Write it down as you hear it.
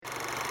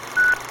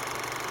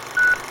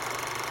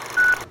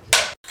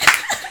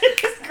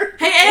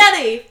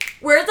Hey,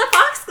 we're the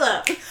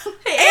Foxglove.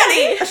 Hey,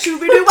 Annie.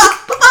 Foxglove.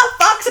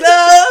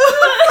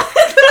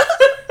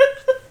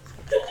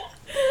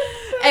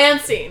 And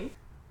scene.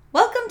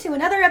 Welcome to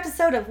another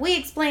episode of We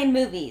Explain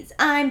Movies.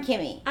 I'm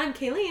Kimmy. I'm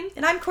Kayleen.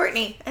 And I'm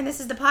Courtney, and this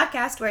is the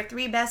podcast where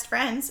three best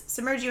friends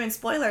submerge you in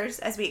spoilers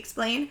as we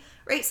explain,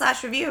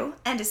 rate/review,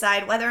 and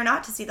decide whether or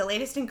not to see the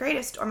latest and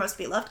greatest or most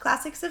beloved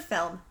classics of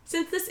film.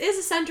 Since this is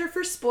a center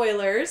for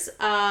spoilers,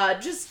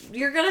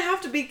 you're gonna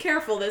have to be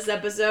careful this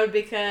episode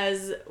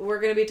because we're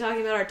gonna be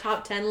talking about our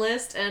top 10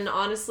 list, and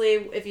honestly,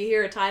 if you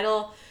hear a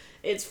title,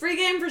 it's free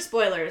game for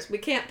spoilers. We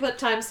can't put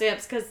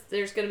timestamps because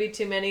there's going to be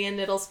too many and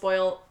it'll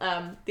spoil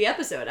the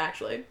episode,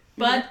 actually.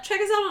 But check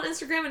us out on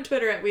Instagram and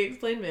Twitter at We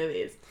Explain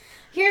Movies.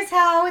 Here's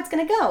how it's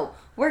going to go.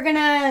 We're going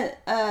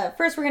to,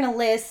 first we're going to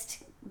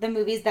list the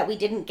movies that we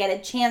didn't get a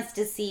chance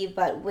to see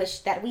but wish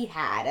that we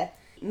had.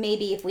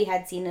 Maybe if we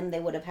had seen them, they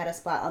would have had a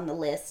spot on the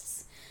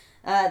lists.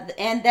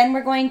 And then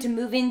we're going to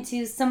move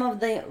into some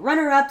of the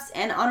runner-ups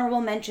and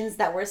honorable mentions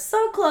that were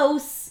so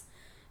close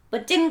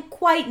but didn't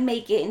quite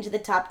make it into the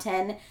top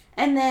 10.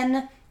 And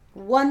then,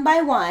 one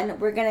by one,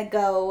 we're going to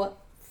go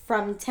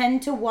from 10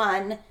 to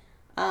 1,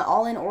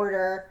 all in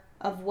order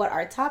of what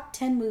our top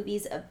 10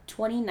 movies of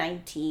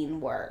 2019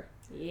 were.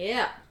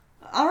 Yeah.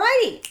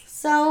 Alrighty.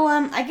 So,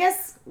 I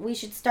guess we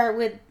should start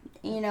with,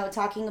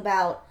 talking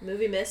about...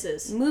 Movie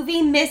misses.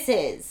 Movie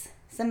misses.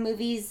 Some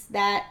movies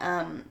that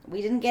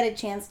we didn't get a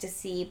chance to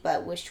see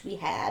but wished we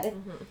had.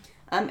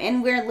 Mm-hmm.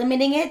 And we're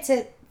limiting it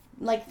to,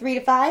 3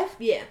 to 5?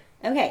 Yeah.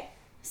 Okay.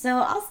 So,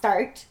 I'll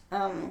start.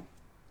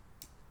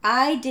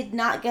 I did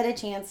not get a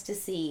chance to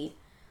see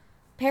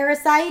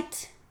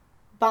Parasite,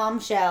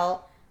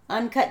 Bombshell,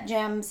 Uncut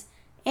Gems,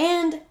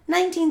 and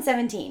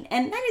 1917.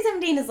 And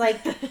 1917 is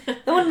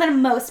the one that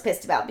I'm most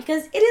pissed about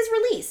because it is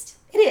released.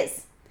 It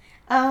is.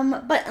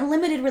 But a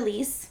limited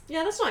release.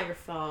 Yeah, that's not your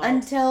fault.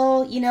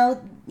 Until,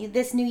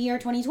 this new year,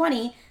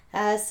 2020.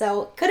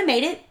 So, could have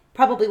made it.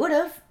 Probably would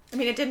have. I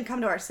mean, it didn't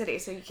come to our city,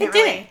 so you can't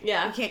didn't.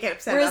 Yeah. You can't get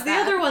upset Whereas about the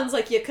that. other ones,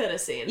 you could have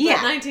seen. Yeah.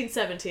 But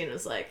 1917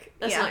 was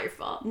that's not your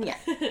fault. Yeah.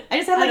 I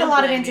just had, I a don't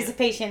lot of blame you.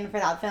 anticipation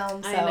for that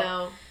film, so... I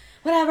know.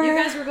 Whatever. You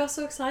guys were both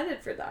so excited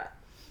for that.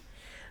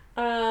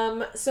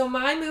 So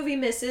my movie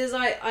misses,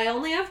 I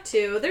only have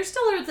 2. There's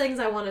still other things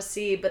I want to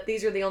see, but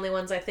these are the only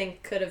ones I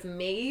think could have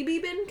maybe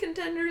been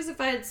contenders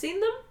if I had seen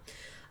them.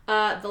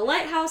 The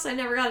Lighthouse I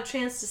never got a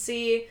chance to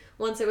see.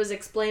 Once it was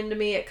explained to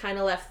me, it kind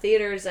of left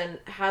theaters and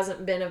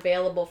hasn't been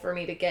available for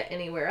me to get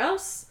anywhere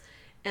else.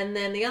 And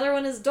then the other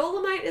one is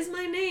Dolomite Is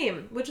My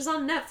Name, which is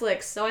on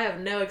Netflix, so I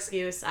have no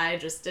excuse. I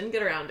just didn't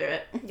get around to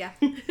it. Yeah.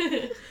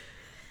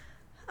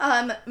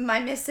 My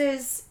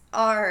misses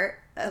are,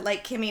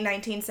 like Kimmy,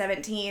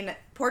 1917.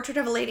 Portrait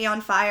of a Lady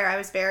on Fire, I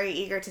was very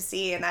eager to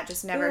see, and that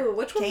just never Ooh,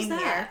 which one came was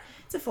that? here.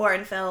 It's a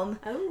foreign film.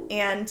 Oh.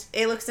 And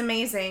it looks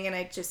amazing, and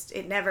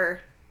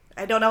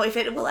I don't know if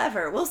it will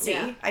ever. We'll see.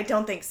 Yeah. I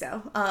don't think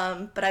so.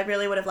 But I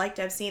really would have liked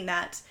to have seen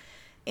that.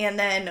 And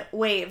then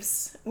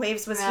Waves.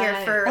 Waves was here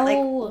for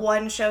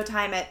one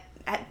showtime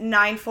at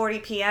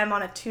 9:40 p.m.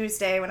 on a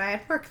Tuesday when I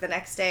had work the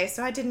next day,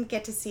 so I didn't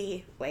get to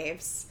see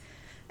Waves.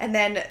 And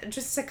then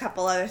just a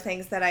couple other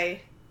things that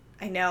I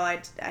know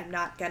I'm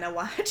not gonna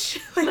watch,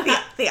 like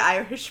the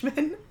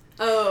Irishman.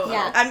 Oh.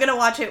 Yeah. I'm gonna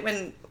watch it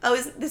when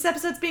this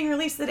episode's being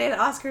released the day the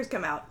Oscars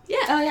come out. Yeah.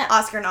 Oh, yeah.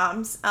 Oscar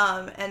noms.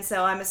 And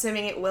so I'm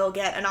assuming it will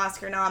get an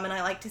Oscar nom, and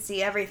I like to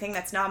see everything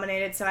that's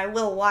nominated, so I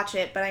will watch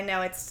it, but I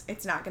know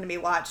it's not going to be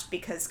watched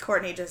because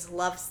Courtney just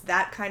loves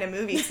that kind of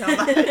movie so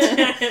much.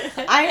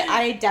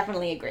 I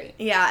definitely agree.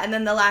 Yeah, and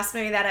then the last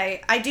movie that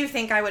I do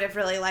think I would have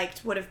really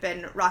liked would have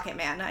been Rocket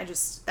Man.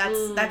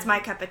 That's my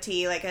cup of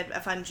tea, like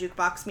a fun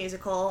jukebox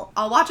musical.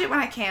 I'll watch it when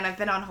I can. I've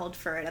been on hold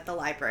for it at the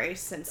library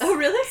since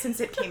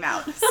it came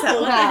out.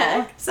 So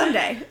Wow.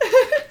 someday.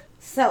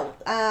 So,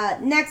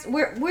 next,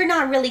 we're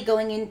not really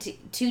going into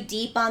too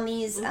deep on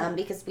these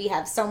because we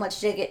have so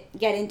much to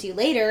get into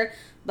later.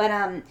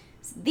 But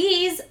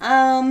these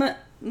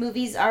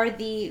movies are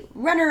the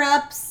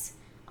runner-ups,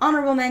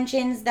 honorable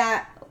mentions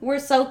that were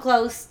so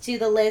close to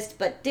the list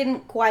but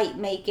didn't quite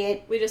make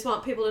it. We just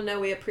want people to know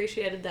we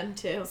appreciated them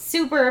too.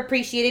 Super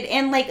appreciated.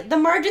 And, the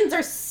margins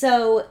are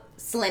so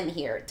slim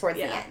here towards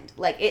the end.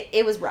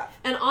 It was rough.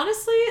 And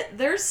honestly,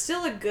 there's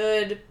still a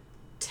good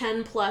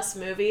 10 plus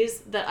movies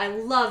that I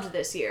loved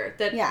this year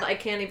that I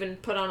can't even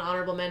put on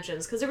honorable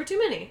mentions because there were too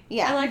many.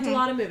 Yeah. I liked a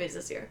lot of movies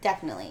this year.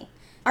 Definitely.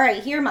 All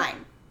right, here are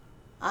mine.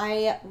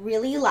 I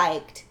really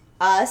liked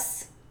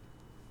Us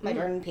by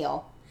Jordan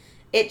Peele,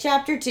 It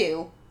Chapter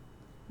 2,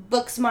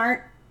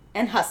 Booksmart,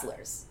 and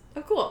Hustlers.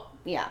 Oh, cool.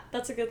 Yeah.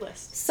 That's a good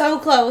list. So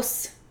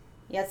close,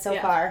 yet so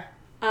far.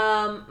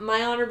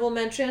 My honorable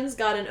mentions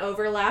got an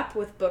overlap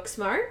with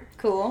Booksmart.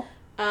 Cool.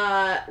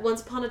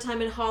 Once Upon a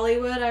Time in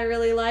Hollywood I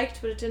really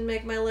liked, but it didn't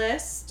make my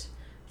list.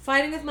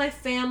 Fighting with My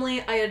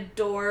Family I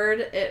adored.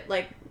 It,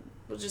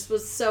 just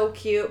was so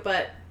cute,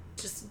 but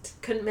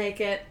just couldn't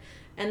make it.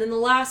 And then the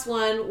last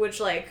one,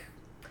 which,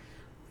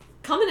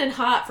 coming in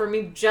hot for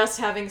me just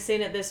having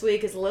seen it this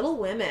week, is Little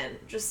Women.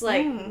 Just,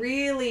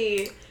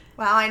 really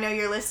Wow, I know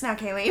your list now,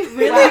 Kayleen.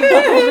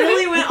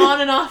 Really went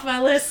on and off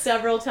my list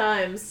several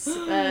times,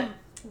 but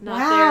not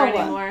there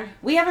anymore.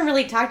 We haven't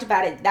really talked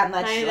about it that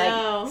much. I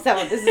know. So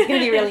this is going to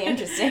be really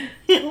interesting.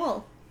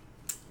 Cool.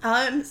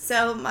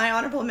 So my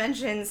honorable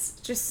mentions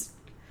just...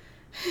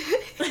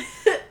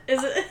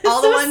 It's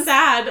all so the ones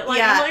sad. Like,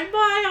 yeah. I'm like,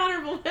 my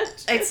honorable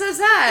mentions. It's so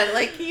sad.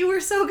 Like, you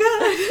were so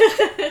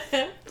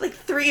good. Like,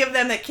 3 of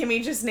them that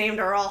Kimmy just named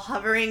are all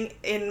hovering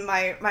in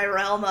my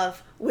realm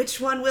of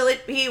which one will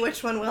it be,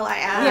 which one will I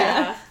add?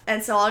 Yeah.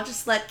 And so I'll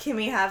just let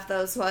Kimmy have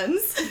those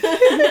ones.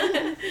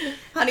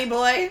 Honey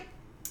Boy,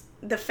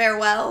 The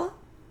Farewell,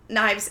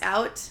 Knives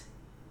Out,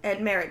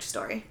 and Marriage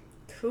Story.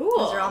 Cool.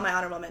 Those are all my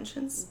honorable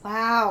mentions.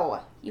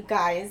 Wow, you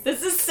guys.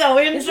 This is so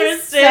interesting.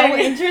 This is so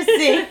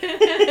interesting.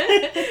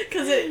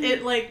 Because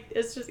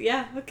it's just,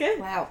 yeah, okay.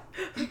 Wow.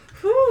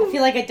 Whew. I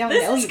feel like I don't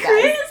know you guys.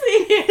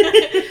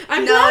 Crazy.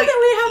 I'm glad that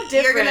we have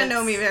difference. You're going to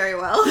know me very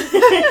well.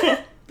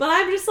 But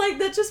I'm just like,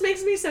 that just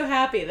makes me so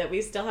happy that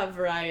we still have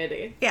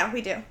variety. Yeah,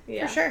 we do.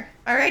 Yeah. For sure.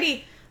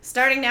 Alrighty.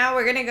 Starting now,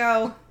 we're going to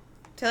go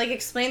to,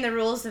 explain the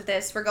rules of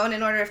this. We're going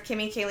in order of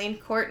Kimmy, Kayleen,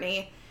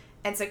 Courtney.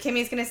 And so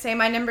Kimmy's going to say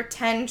my number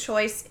 10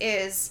 choice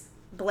is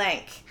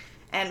blank.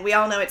 And we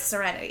all know it's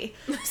Serenity.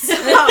 So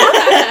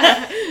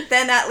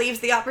then that leaves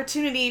the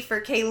opportunity for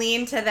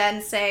Kayleen to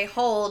then say,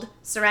 hold,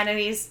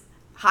 Serenity's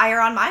higher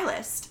on my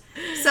list.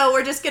 So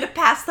we're just going to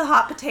pass the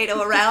hot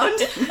potato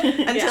around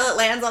until it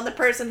lands on the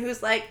person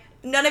who's like,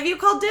 none of you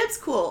called dibs?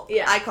 Cool.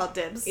 Yeah. I called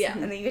dibs. Yeah.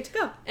 And then you get to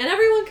go. And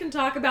everyone can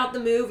talk about the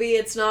movie.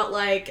 It's not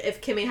like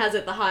if Kimmy has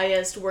it the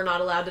highest, we're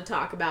not allowed to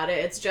talk about it.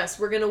 It's just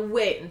we're going to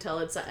wait until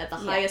it's at the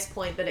highest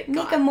point that it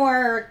got. Make a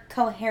more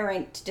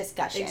coherent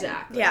discussion.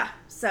 Exactly. Yeah.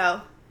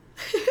 So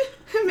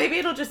maybe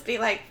it'll just be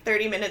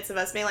 30 minutes of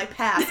us being like,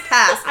 pass.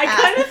 I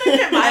kind of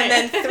think it might.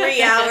 And then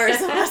 3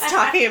 hours of us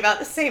talking about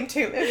the same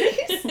 2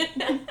 movies.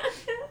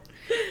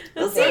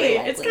 We'll see.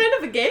 It's kind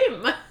of a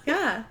game.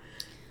 Yeah.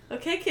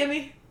 Okay,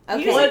 Kimmy.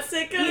 Okay. What's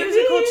it gonna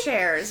Musical be?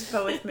 chairs,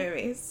 but with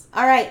movies.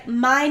 All right,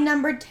 my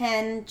number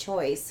 10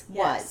 choice was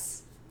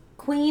Yes.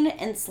 Queen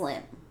and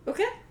Slim.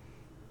 Okay.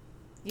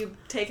 You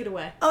take it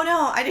away. Oh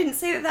no, I didn't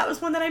say that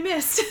was one that I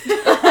missed.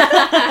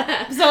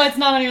 So it's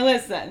not on your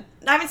list then?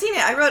 I haven't seen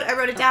it. I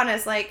wrote it down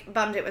as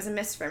bummed it was a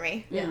miss for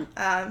me. Yeah.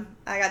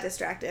 I got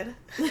distracted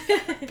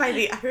by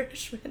The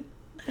Irishman.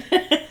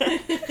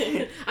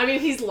 I mean,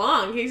 he's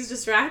long. He's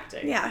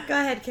distracting. Yeah, go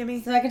ahead,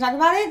 Kimmy. So I can talk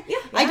about it? Yeah.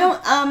 I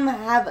don't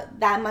have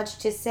that much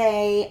to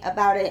say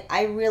about it.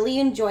 I really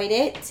enjoyed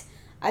it.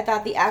 I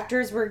thought the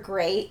actors were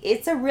great.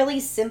 It's a really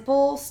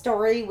simple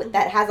story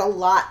that has a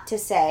lot to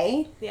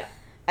say. Yeah.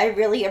 I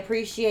really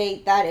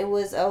appreciate that it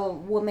was a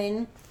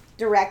woman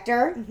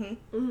director. Mm-hmm.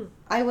 Mm-hmm.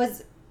 I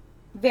was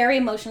very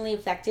emotionally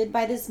affected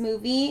by this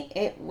movie.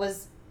 It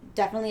was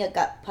definitely a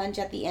gut punch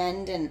at the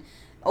end, and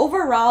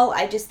overall,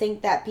 I just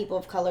think that people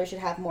of color should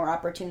have more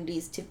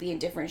opportunities to be in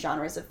different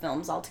genres of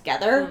films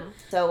altogether.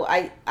 So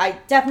I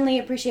definitely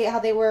appreciate how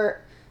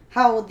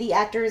the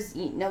actors,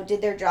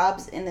 did their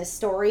jobs in this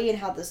story and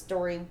how the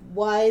story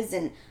was,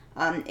 and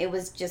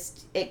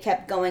it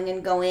kept going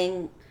and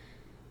going,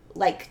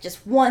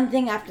 just one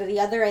thing after the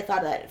other. I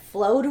thought that it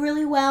flowed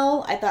really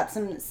well. I thought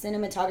some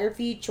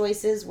cinematography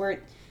choices were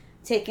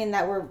taken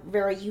that were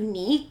very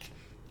unique.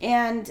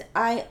 And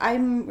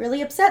I'm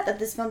really upset that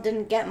this film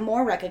didn't get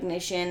more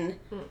recognition.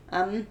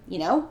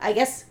 I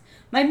guess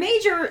my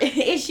major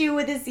issue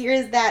with this year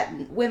is that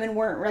women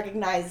weren't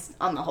recognized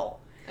on the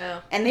whole.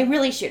 Oh. And they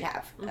really should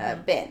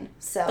have been.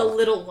 So The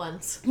little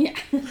ones. Yeah.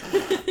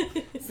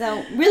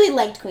 So, really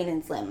liked Queen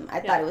and Slim. I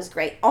thought it was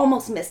great.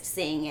 Almost missed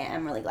seeing it.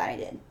 I'm really glad I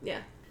did. Yeah.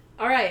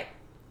 All right.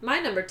 My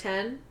number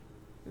 10,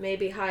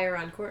 maybe higher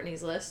on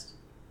Courtney's list,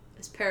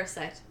 is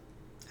Parasite.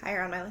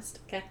 Higher on my list.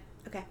 Okay.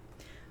 Okay.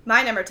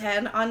 My number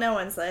 10 on no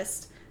one's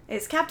list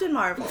is Captain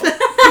Marvel.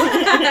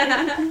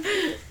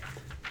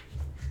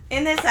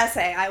 In this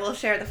essay, I will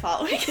share the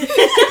following.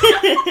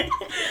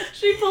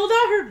 She pulled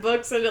out her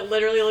books and it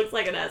literally looks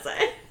like an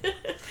essay.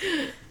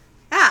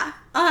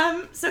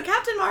 So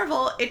Captain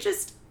Marvel,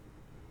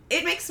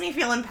 it makes me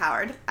feel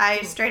empowered.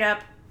 I straight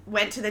up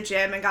went to the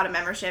gym and got a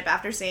membership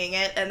after seeing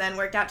it and then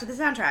worked out to the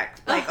soundtrack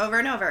over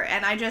and over.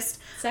 And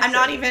I'm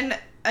not even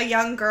a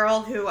young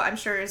girl who I'm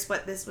sure is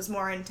what this was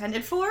more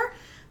intended for.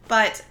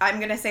 But I'm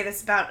going to say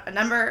this about a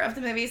number of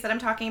the movies that I'm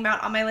talking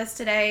about on my list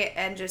today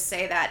and just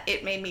say that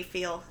it made me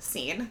feel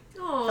seen.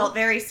 Aww. Felt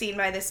very seen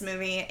by this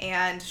movie,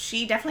 and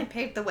she definitely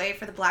paved the way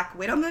for the Black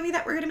Widow movie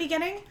that we're going to be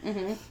getting.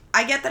 Mm-hmm.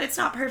 I get that it's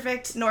not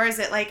perfect, nor is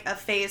it a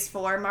Phase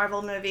 4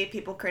 Marvel movie.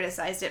 People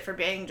criticized it for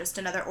being just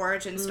another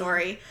origin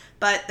story.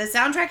 But the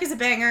soundtrack is a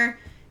banger.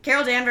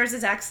 Carol Danvers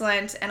is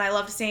excellent, and I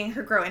love seeing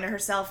her grow into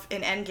herself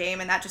in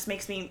Endgame, and that just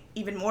makes me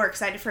even more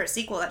excited for a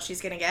sequel that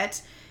she's going to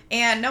get.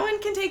 And no one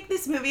can take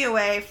this movie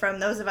away from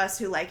those of us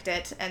who liked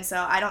it, and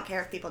so I don't care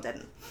if people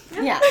didn't.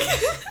 Yeah.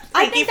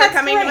 Thank you for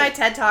coming to my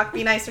TED Talk.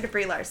 Be nicer to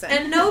Brie Larson.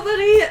 And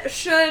nobody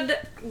should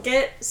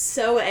get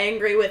so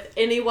angry with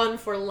anyone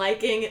for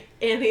liking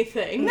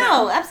anything.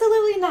 No,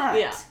 absolutely not.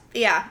 Yeah.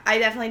 Yeah, I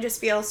definitely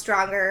just feel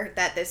stronger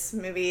that this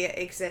movie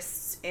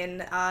exists in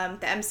the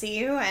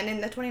MCU and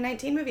in the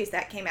 2019 movies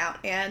that came out,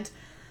 and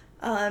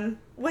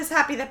was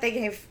happy that they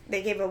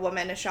gave a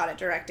woman a shot at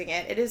directing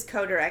it. It is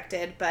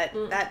co-directed, but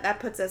that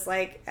puts us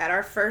like at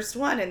our first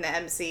one in the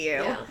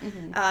MCU.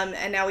 Yeah.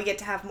 And now we get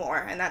to have more,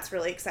 and that's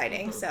really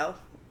exciting. So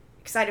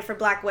excited for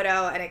Black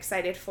Widow and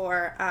excited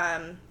for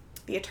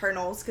the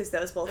Eternals, because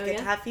those both get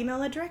to have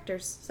female-led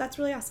directors. So that's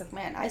really awesome.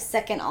 Man, I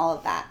second all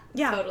of that.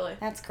 Yeah. Totally.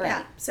 That's great.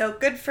 Yeah. So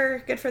good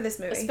for this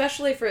movie.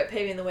 Especially for it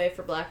paving the way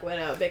for Black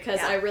Widow, because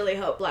I really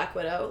hope Black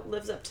Widow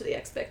lives up to the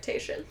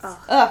expectations.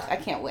 Ugh, I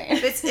can't wait.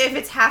 If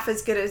it's half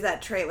as good as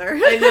that trailer.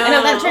 I know. I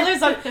know that trailer's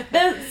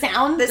the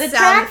sound. The sound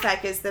track,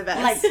 effect is the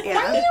best. like,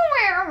 yeah.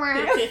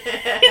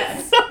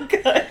 it's so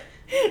good.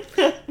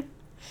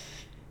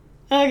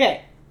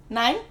 Okay,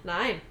 9.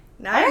 9.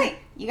 All right,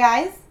 you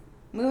guys,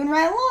 moving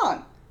right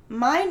along.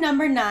 My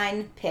number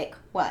 9 pick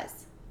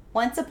was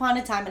Once Upon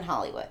a Time in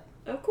Hollywood.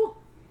 Oh, cool.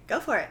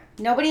 Go for it.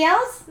 Nobody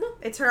else?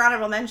 It's her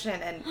honorable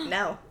mention, and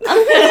no.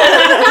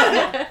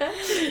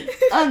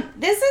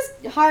 This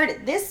is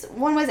hard. This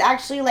one was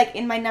actually like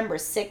in my number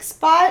 6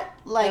 spot,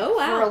 like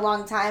for a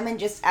long time, and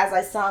just as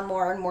I saw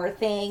more and more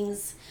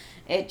things,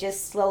 it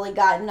just slowly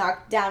got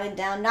knocked down and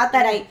down. Not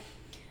that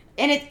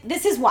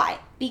this is why,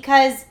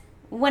 because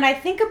when I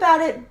think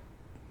about it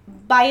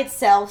by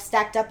itself,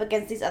 stacked up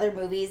against these other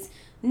movies,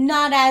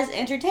 not as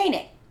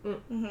entertaining.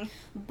 Mm-hmm.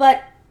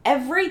 But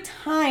every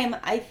time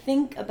I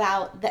think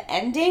about the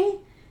ending,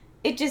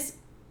 it just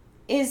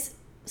is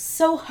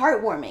so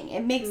heartwarming.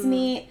 It makes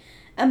me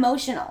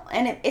emotional.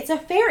 And it's a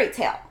fairy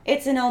tale.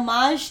 It's an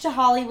homage to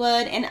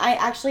Hollywood. And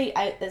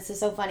this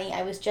is so funny.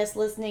 I was just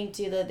listening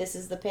to the This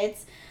Is the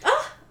Pits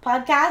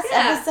podcast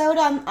episode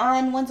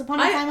on Once Upon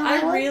a Time in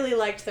Hollywood. I really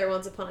liked their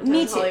Once Upon a Time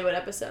in Hollywood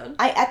episode.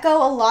 I echo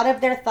a lot of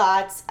their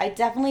thoughts. I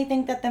definitely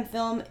think that the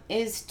film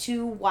is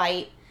too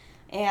white.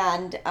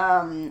 And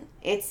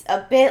it's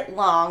a bit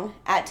long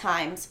at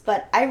times,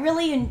 but I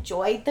really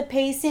enjoyed the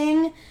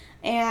pacing.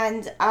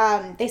 And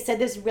they said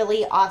this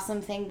really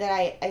awesome thing that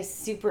I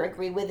super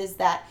agree with, is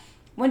that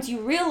once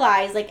you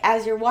realize, like,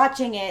 as you're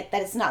watching it,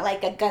 that it's not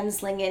like a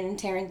gunslinging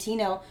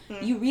Tarantino,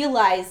 you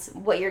realize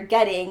what you're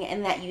getting,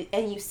 and that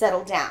you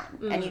settle down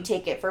and you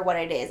take it for what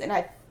it is. And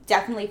I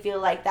definitely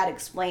feel like that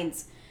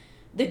explains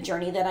the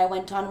journey that I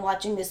went on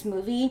watching this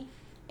movie.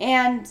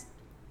 And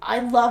I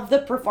love the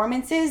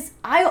performances.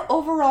 I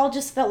overall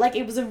just felt like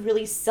it was a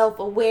really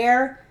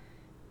self-aware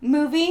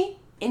movie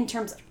in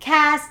terms of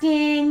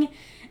casting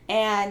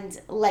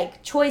and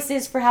like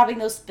choices for having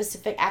those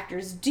specific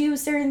actors do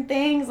certain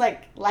things,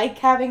 like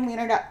having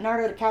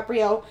Leonardo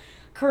DiCaprio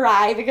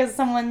cry because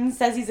someone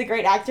says he's a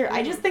great actor.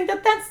 I just think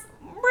that that's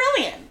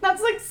brilliant.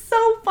 That's like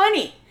so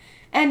funny.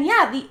 And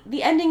yeah,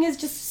 the ending is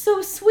just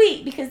so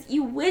sweet because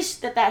you wish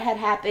that had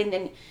happened,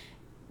 and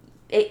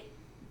it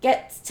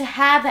gets to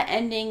have an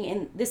ending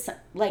in this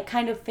like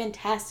kind of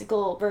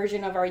fantastical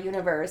version of our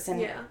universe,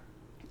 and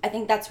I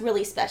think that's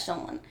really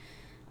special.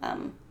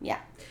 And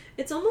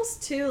it's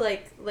almost too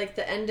like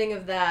the ending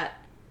of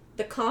that,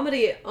 the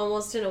comedy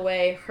almost in a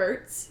way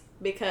hurts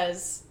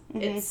because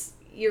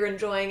you're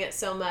enjoying it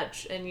so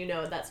much and you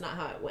know that's not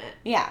how it went.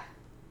 Yeah,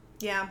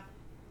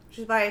 which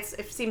is why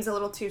it seems a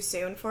little too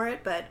soon for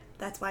it, but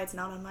that's why it's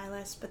not on my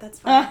list, but that's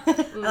fine.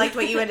 I liked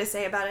what you had to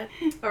say about it.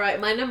 All right,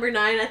 my number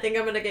 9, I think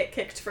I'm going to get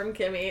kicked from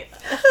Kimmy,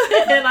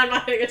 and I'm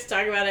not going to get to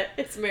talk about it.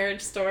 It's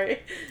Marriage Story.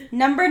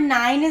 Number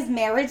 9 is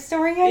Marriage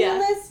Story on your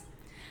list?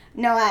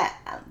 No,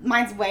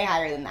 mine's way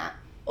higher than that.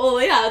 Oh,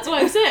 yeah, that's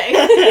what I'm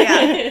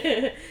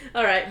saying.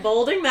 All right,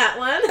 bolding that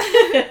one.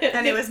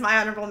 And it was my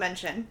honorable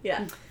mention.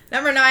 Yeah.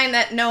 Number 9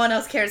 that no one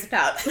else cares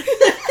about.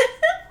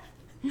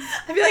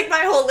 I feel like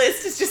my whole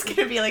list is just going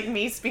to be like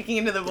me speaking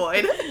into the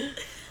void.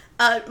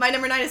 My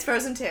number 9 is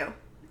Frozen 2.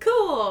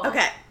 Cool.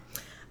 Okay.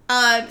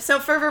 So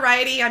for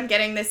variety, I'm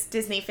getting this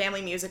Disney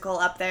family musical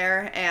up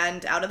there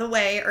and out of the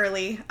way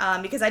early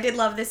because I did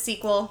love this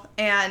sequel,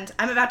 and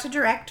I'm about to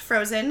direct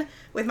Frozen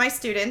with my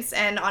students,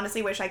 and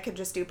honestly wish I could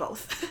just do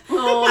both.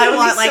 Oh, I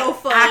want like so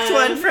fun. Act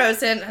 1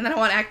 Frozen, and then I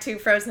want Act 2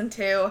 Frozen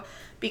 2,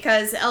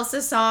 because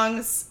Elsa's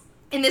songs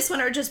in this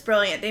one are just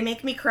brilliant. They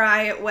make me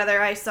cry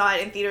whether I saw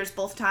it in theaters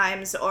both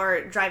times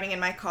or driving in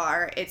my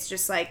car. It's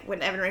just like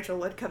when Evan Rachel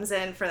Wood comes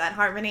in for that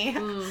harmony,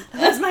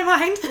 blows my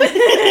mind.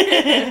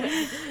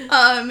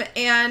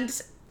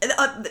 And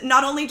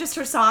not only just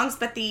her songs,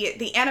 but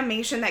the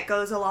animation that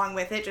goes along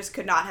with it just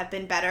could not have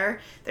been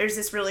better. There's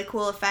this really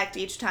cool effect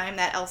each time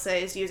that Elsa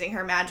is using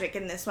her magic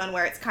in this one,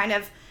 where it's kind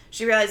of,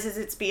 she realizes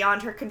it's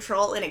beyond her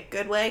control in a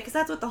good way, because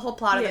that's what the whole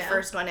plot of the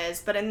first one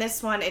is. But in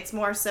this one, it's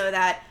more so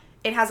that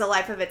it has a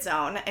life of its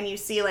own, and you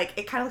see, like,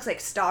 it kind of looks like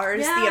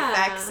stars, the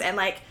effects, and,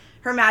 like,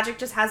 her magic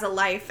just has a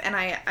life, and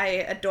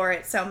I adore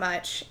it so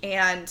much.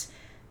 And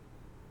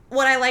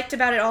what I liked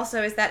about it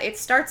also is that it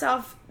starts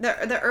off,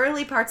 the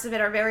early parts of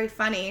it are very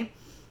funny,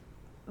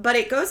 but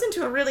it goes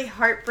into a really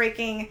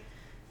heartbreaking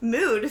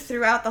mood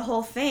throughout the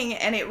whole thing,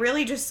 and it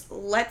really just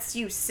lets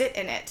you sit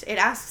in it. It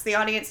asks the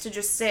audience to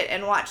just sit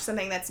and watch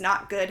something that's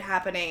not good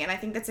happening, and I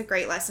think that's a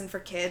great lesson for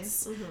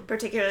kids,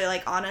 particularly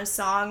like Anna's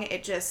song.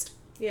 It just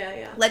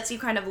lets you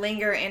kind of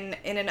linger in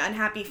an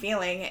unhappy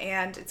feeling,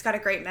 and it's got a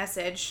great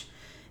message.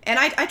 And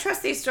I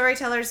trust these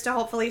storytellers to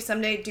hopefully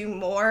someday do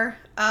more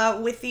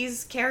with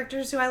these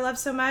characters who I love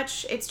so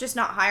much. It's just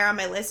not higher on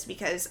my list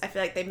because I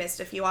feel like they missed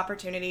a few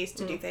opportunities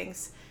to do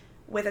things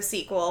with a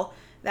sequel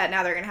that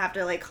now they're going to have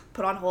to, like,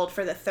 put on hold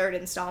for the third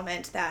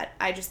installment that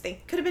I just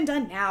think could have been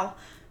done now.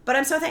 But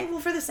I'm so thankful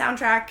for the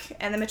soundtrack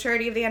and the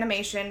maturity of the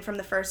animation from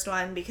the first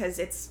one because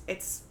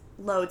it's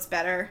loads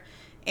better.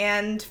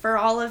 And for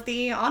all of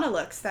the Anna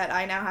looks that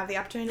I now have the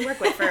opportunity to work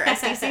with for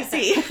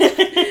SDCC.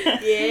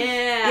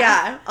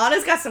 Yeah,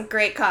 Anna's got some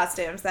great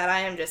costumes that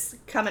I am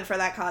just coming for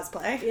that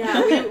cosplay.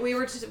 Yeah, we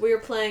were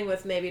playing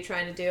with maybe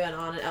trying to do an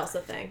Anna and Elsa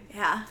thing.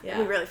 Yeah, it'd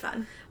be really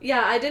fun.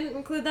 Yeah, I didn't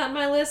include that in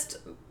my list,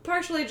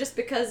 partially just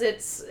because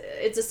it's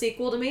a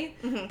sequel to me,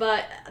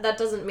 but that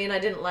doesn't mean I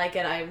didn't like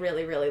it. I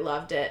really, really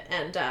loved it,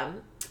 and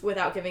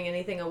without giving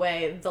anything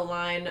away, the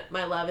line,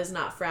 "My love is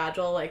not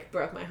fragile," like,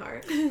 broke my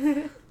heart.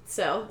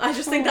 So, I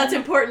just think that's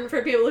important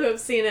for people who have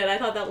seen it. I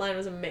thought that line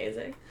was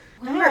amazing.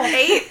 Number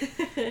 8.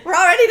 We're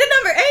already to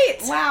number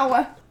 8.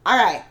 Wow.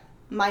 All right.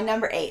 My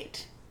number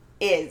 8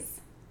 is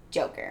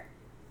Joker.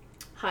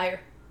 Higher.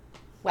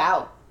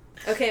 Wow.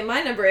 Okay,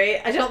 my number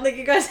 8, I don't think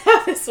you guys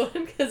have this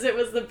one because it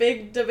was the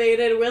big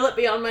debated, will it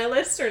be on my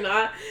list or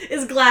not,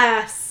 is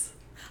Glass.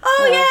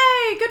 Oh,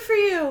 yay! Good for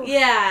you.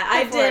 Yeah,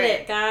 I did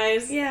it,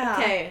 guys. Yeah.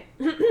 Okay.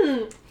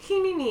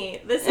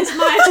 This is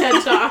my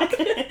TED Talk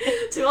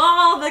to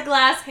all the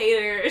Glass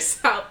haters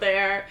out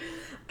there.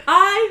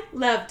 I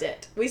loved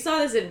it. We saw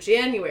this in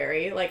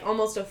January, like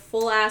almost a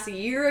full-ass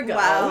year ago.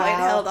 Wow, I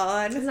held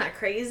on. Isn't that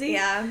crazy?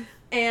 Yeah.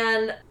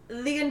 And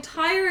the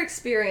entire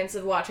experience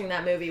of watching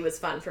that movie was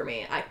fun for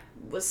me. I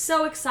was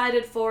so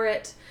excited for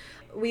it.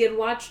 We had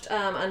watched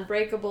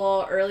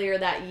Unbreakable earlier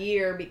that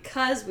year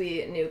because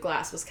we knew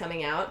Glass was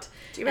coming out.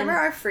 Do you remember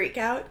our freak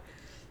out?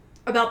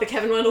 About the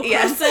Kevin Wendell Crumb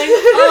Yes. thing?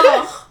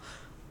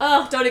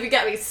 Oh, don't even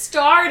get me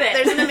started.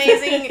 There's an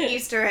amazing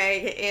Easter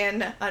egg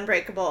in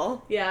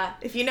Unbreakable. Yeah.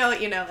 If you know it,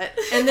 you know it.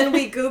 And then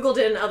we Googled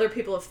it and other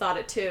people have thought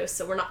it too,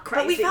 so we're not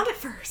crazy. But we found it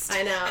first.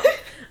 I know.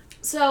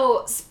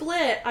 So,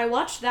 Split, I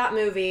watched that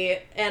movie,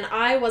 and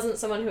I wasn't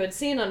someone who had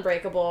seen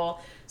Unbreakable,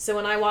 so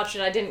when I watched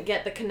it, I didn't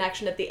get the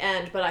connection at the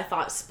end, but I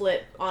thought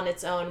Split on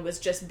its own was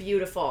just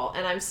beautiful,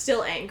 and I'm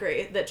still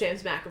angry that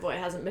James McAvoy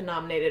hasn't been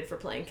nominated for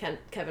playing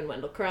Kevin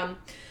Wendell Crumb.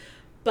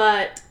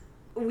 But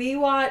we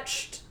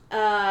watched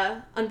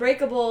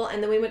Unbreakable,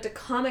 and then we went to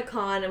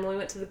Comic-Con, and we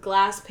went to the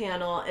Glass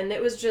panel, and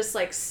it was just,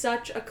 like,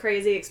 such a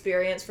crazy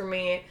experience for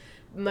me,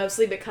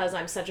 mostly because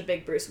I'm such a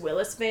big Bruce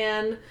Willis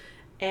fan,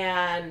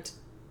 and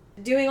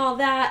doing all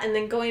that, and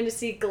then going to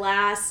see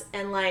Glass,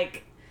 and,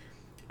 like,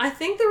 I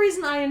think the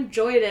reason I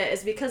enjoyed it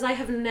is because I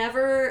have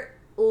never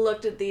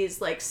looked at these,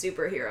 like,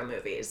 superhero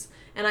movies,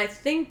 and I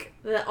think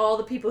that all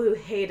the people who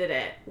hated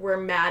it were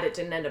mad it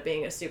didn't end up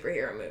being a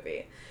superhero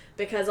movie.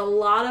 Because a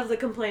lot of the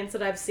complaints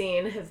that I've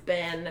seen have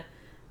been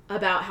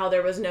about how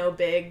there was no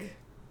big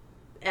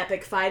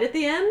epic fight at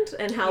the end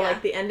and how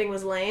like the ending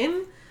was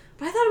lame.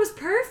 But I thought it was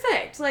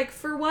perfect. Like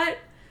for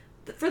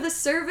the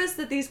service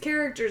that these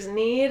characters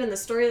need and the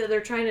story that they're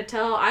trying to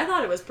tell, I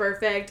thought it was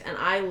perfect, and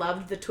I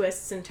loved the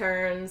twists and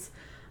turns.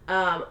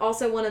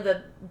 Also, one of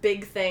the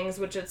big things,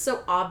 which is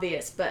so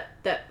obvious, but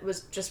that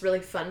was just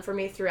really fun for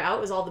me throughout,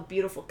 was all the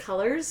beautiful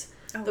colors.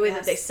 The way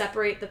that they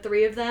separate the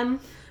three of them,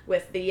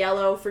 with the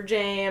yellow for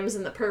James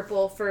and the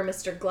purple for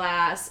Mr.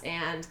 Glass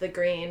and the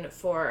green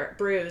for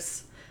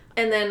Bruce.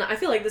 And then I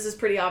feel like this is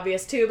pretty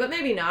obvious too, but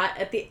maybe not.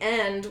 At the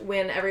end,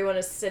 when everyone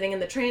is sitting in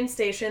the train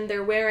station,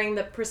 they're wearing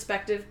the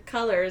respective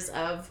colors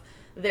of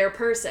their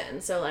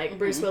person. So like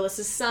Bruce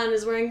Willis's son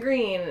is wearing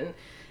green,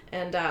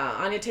 and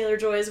Anya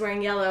Taylor-Joy is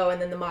wearing yellow,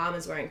 and then the mom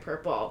is wearing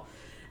purple.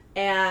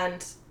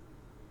 And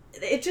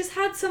it just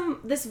had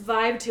this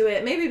vibe to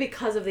it, maybe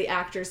because of the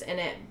actors in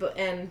it,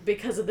 and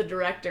because of the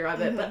director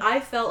of it, but I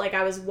felt like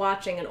I was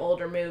watching an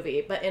older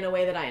movie, but in a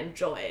way that I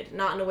enjoyed,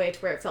 not in a way to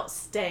where it felt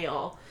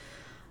stale.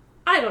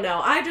 I don't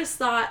know, I just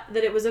thought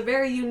that it was a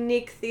very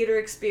unique theater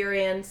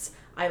experience.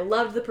 I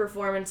loved the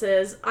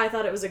performances. I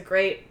thought it was a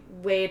great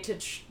way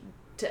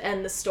to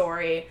end the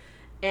story,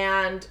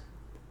 and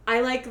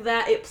I like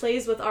that it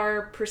plays with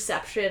our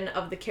perception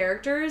of the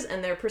characters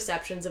and their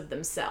perceptions of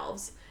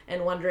themselves,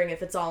 and wondering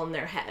if it's all in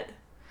their head.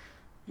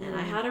 And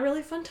I had a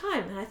really fun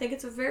time, and I think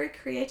it's a very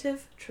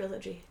creative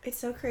trilogy. It's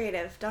so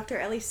creative. Dr.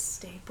 Ellie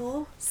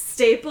Staple?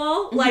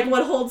 Like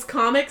what holds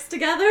comics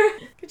together?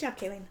 Good job,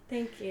 Kayleen.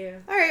 Thank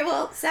you. All right,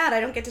 well, sad I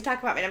don't get to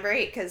talk about my number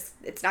 8, because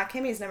it's not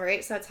Kimmy's number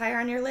 8, so it's higher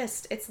on your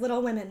list. It's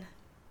Little Women.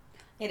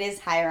 It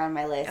is higher on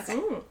my list.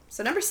 Okay.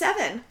 So number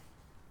 7.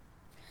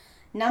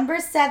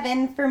 Number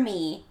 7 for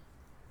me,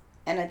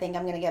 and I think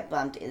I'm going to get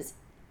bumped, is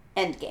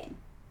Endgame.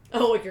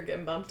 Oh, you're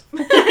getting bumped.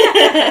 Bye.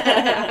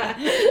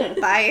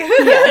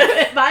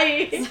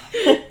 Bye.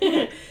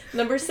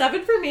 Number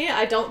 7 for me,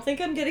 I don't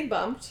think I'm getting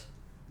bumped.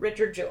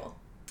 Richard Jewell.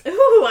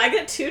 Ooh, I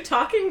get 2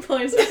 talking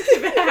points back to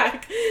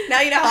back.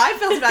 Now you know how I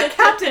felt about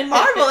Captain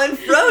Marvel and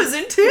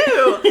Frozen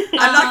 2.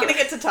 I'm not going to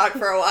get to talk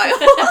for a while.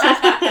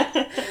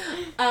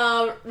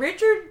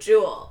 Richard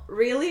Jewell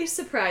really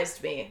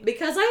surprised me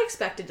because I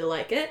expected to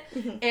like it,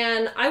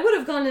 and I would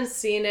have gone and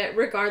seen it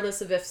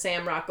regardless of if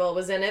Sam Rockwell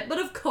was in it, but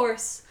of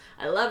course,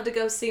 I love to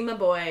go see my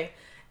boy.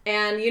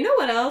 And you know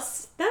what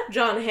else? That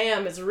Jon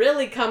Hamm is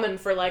really coming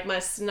for, like,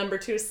 my number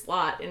 2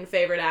 slot in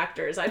favorite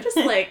actors. I just,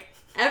 like...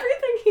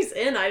 Everything he's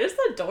in, I just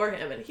adore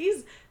him, and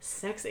he's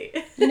sexy.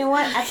 You know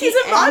what? He's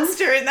a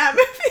monster in that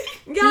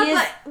movie.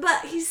 Yeah,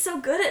 but he's so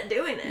good at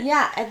doing it.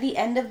 Yeah, at the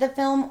end of the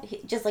film,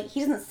 he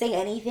doesn't say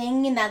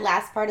anything in that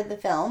last part of the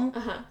film,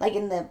 like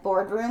in the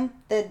boardroom.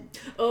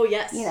 Oh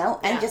yes. You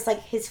know, and just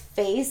like his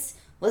face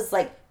was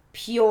like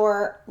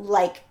pure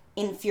like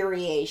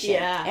infuriation.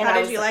 Yeah. And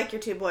how did you like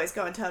your 2 boys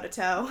going toe to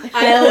toe?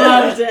 I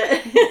loved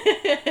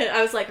it.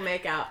 I was like,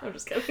 make out. I'm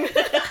just kidding.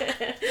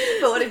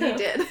 But what if you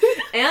did?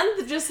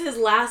 And just his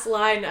last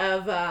line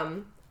of,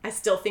 I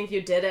still think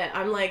you did it.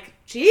 I'm like,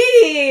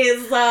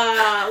 geez,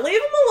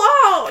 leave him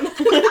alone.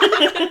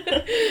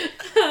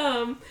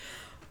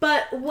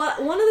 But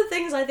one of the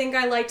things I think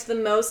I liked the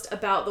most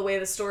about the way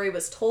the story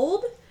was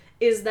told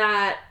is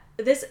that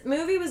this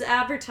movie was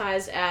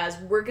advertised as,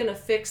 we're gonna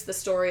fix the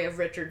story of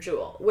Richard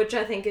Jewell, which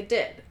I think it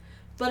did.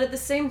 But at the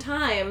same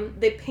time,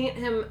 they paint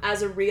him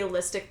as a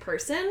realistic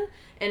person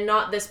and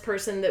not this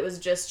person that was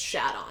just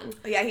shat on.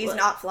 Yeah, he's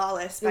not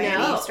flawless by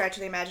any stretch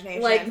of the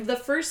imagination. Like, the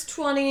first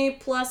 20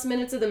 plus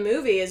minutes of the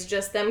movie is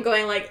just them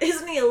going like,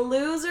 isn't he a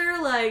loser?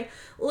 Like,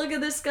 look at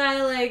this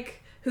guy,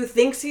 like, who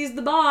thinks he's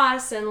the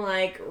boss and,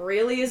 like,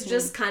 really is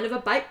just kind of a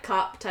bike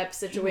cop type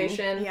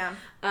situation. Yeah.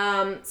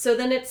 So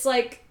then it's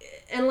like,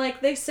 and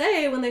like they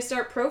say, when they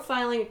start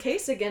profiling a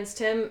case against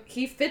him,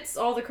 he fits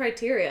all the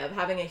criteria of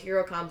having a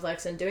hero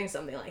complex and doing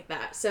something like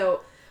that.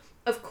 So,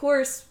 of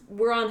course,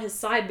 we're on his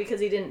side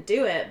because he didn't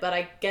do it, but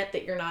I get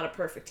that you're not a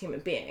perfect human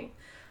being,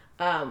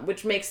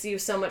 which makes you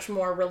so much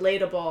more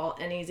relatable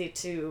and easy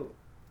to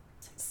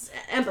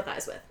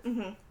empathize with.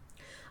 Mm-hmm.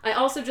 I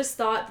also just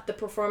thought that the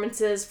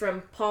performances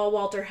from Paul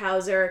Walter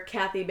Hauser,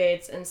 Kathy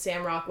Bates, and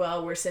Sam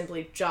Rockwell were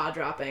simply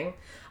jaw-dropping.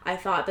 I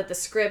thought that the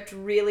script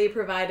really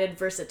provided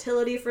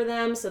versatility for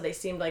them, so they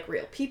seemed like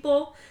real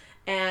people.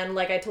 And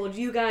like I told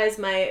you guys,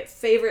 my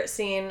favorite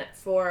scene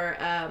for,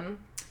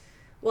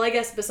 well, I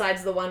guess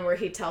besides the one where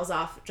he tells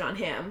off Jon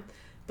Hamm,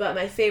 but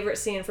my favorite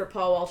scene for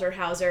Paul Walter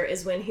Hauser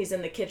is when he's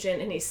in the kitchen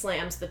and he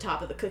slams the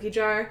top of the cookie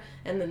jar,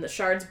 and then the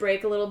shards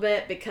break a little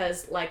bit,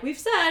 because like we've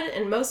said,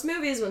 in most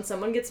movies when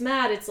someone gets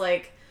mad, it's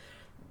like,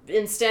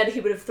 instead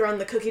he would have thrown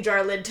the cookie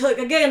jar lid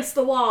against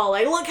the wall,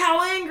 like, look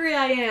how angry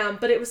I am.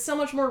 But it was so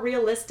much more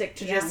realistic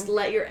to just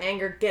let your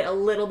anger get a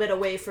little bit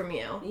away from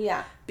you.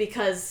 Yeah.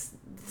 Because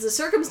the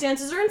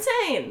circumstances are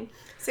insane.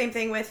 Same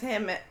thing with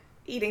him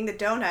eating the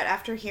donut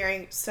after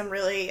hearing some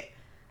really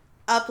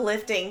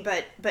uplifting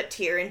but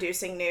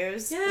tear-inducing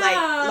news.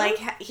 Yeah.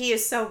 Like he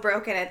is so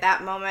broken at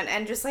that moment,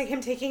 and just like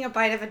him taking a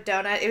bite of a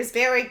donut, it was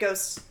very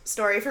Ghost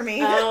Story for me.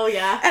 Oh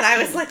yeah. And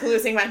I was like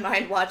losing my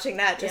mind watching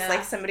that. Just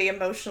like somebody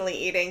emotionally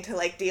eating to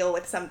like deal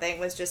with something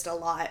was just a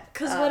lot.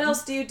 Because what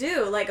else do you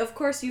do? Like, of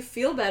course you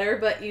feel better,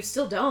 but you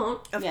still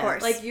don't. Of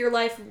course. Like, your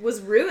life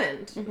was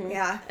ruined. Mm-hmm.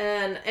 Yeah.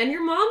 And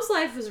your mom's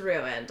life was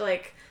ruined.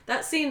 Like,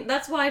 that scene,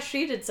 that's why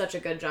she did such a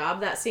good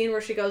job. That scene where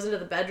she goes into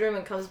the bedroom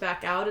and comes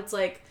back out, it's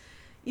like,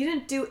 you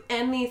didn't do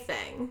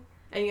anything,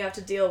 and you have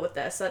to deal with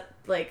this. That,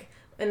 like,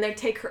 and they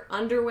take her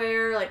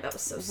underwear, like, that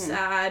was so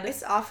sad.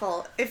 It's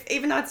awful.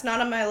 Even though it's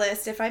not on my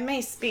list, if I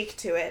may speak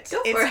to it,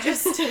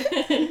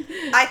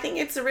 I think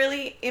it's a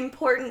really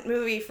important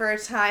movie for a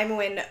time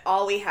when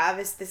all we have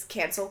is this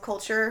cancel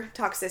culture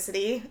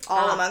toxicity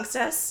all amongst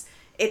us.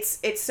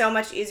 It's so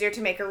much easier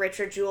to make a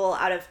Richard Jewell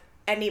out of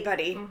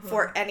anybody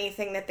for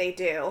anything that they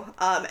do.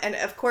 And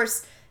of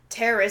course,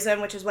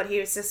 terrorism, which is what he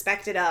was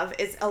suspected of,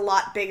 is a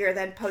lot bigger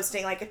than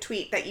posting like a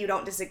tweet that you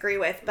don't disagree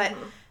with. But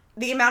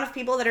the amount of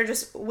people that are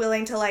just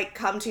willing to like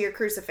come to your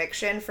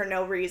crucifixion for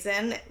no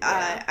reason,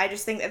 I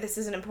just think that this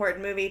is an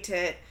important movie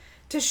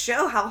to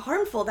show how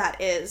harmful that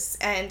is.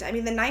 And I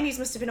mean, the 90s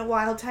must have been a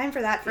wild time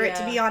for that, for it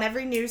to be on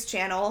every news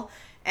channel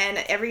and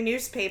every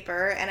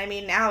newspaper. And I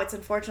mean, now it's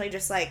unfortunately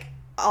just like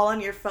all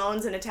on your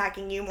phones and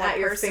attacking you more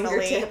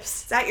personally.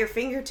 It's at your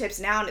fingertips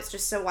now, and it's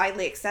just so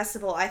widely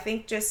accessible. I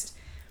think just,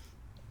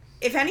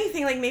 if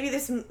anything, like, maybe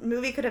this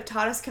movie could have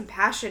taught us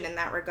compassion in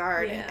that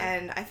regard.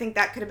 And I think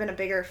that could have been a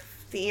bigger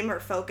theme or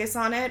focus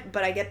on it,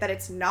 but I get that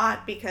it's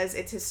not, because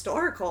it's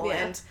historical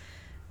and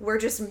we're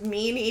just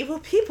mean, evil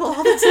people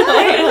all the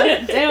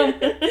time.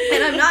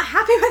 And I'm not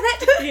happy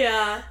with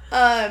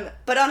it.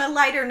 But on a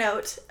lighter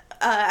note,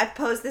 I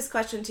posed this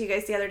question to you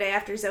guys the other day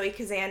after Zoe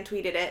Kazan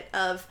tweeted it,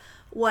 of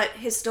what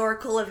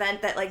historical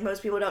event that like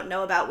most people don't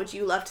know about would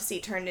you love to see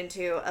turned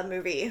into a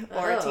movie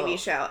or a TV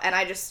show? And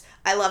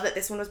I love that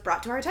this one was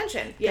brought to our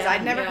attention, because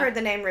I'd never heard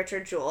the name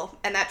Richard Jewell,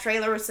 and that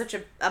trailer was such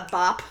a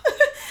bop.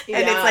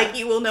 And it's like,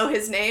 you will know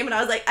his name. And I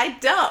was like, I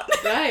don't.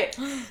 Right.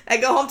 I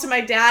go home to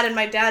my dad, and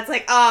my dad's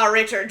like,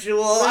 Richard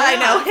Jewell. Yeah. I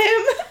know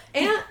him.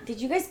 And did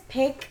you guys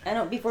pick, I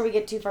don't, before we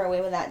get too far away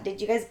with that, did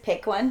you guys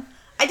pick one?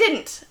 I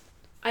didn't.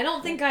 I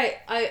don't think I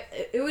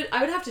would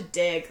have to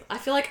dig. I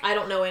feel like I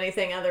don't know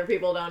anything other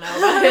people don't know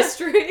about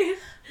history.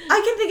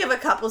 I can think of a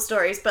couple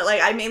stories, but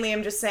like I mainly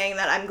am just saying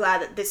that I'm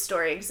glad that this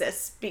story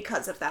exists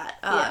because of that.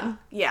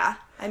 Yeah.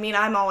 I mean,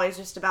 I'm always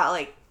just about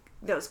like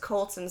those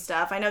cults and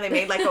stuff. I know they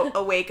made like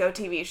a Waco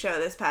TV show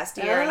this past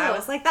year, and I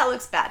was like, that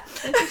looks bad.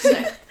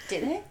 Interesting.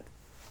 Did it?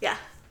 Yeah.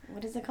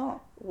 What is it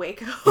called?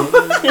 Waco.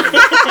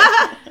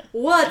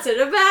 What's it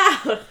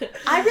about?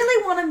 I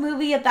really want a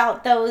movie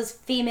about those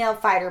female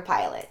fighter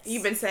pilots.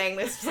 You've been saying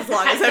this as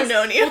long as I've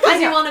known you. Because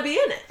you want to be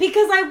in it.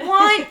 Because I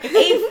want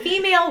a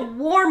female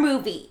war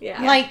movie.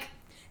 Yeah. Like,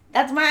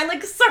 that's why I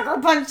like Sucker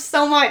Punch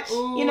so much,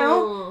 you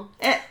know?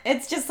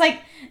 It's just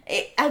like,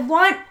 I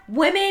want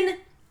women,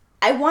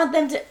 I want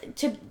them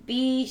to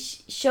be,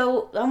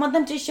 I want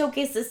them to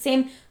showcase the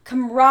same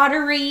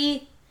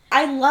camaraderie.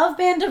 I love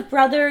Band of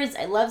Brothers.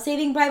 I love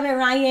Saving Private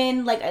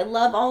Ryan. Like, I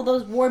love all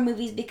those war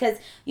movies because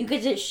you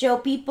get to show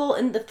people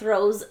in the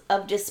throes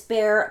of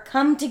despair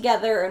come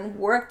together and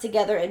work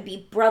together and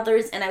be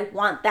brothers, and I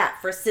want that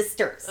for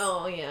sisters.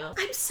 Oh, yeah.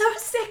 I'm so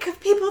sick of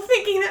people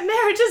thinking that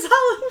marriage is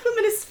all a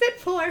woman is fit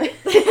for. I'm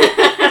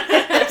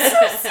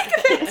so sick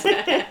of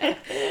it.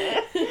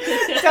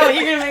 So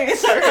you're going to make me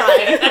start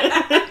crying.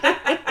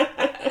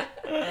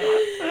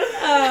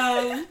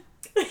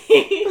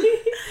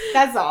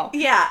 That's all.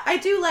 Yeah, I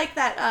do like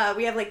that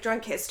we have like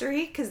Drunk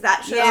History because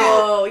that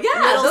shows those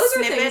are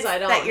snippets things I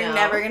don't that you're know.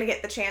 never gonna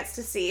get the chance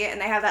to see,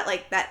 and they have that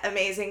like that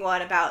amazing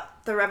one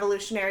about the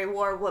Revolutionary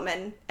War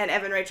woman, and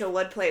Evan Rachel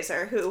Wood plays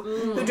her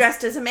who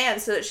dressed as a man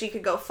so that she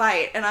could go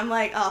fight, and I'm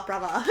like, oh,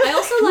 brava. I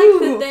also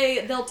like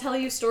that they'll tell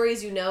you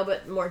stories you know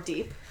but more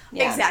deep.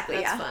 Yeah, exactly.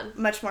 That's fun.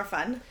 Much more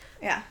fun.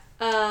 Yeah.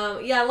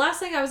 Last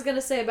thing I was gonna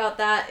say about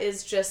that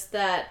is just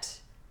that.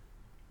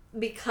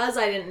 Because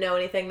I didn't know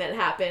anything that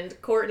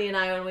happened, Courtney and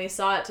I, when we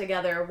saw it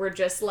together, were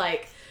just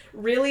like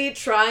really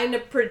trying to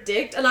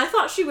predict, and I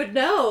thought she would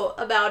know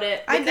about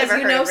it because never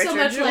you heard know of so Richard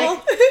much Jewell.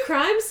 like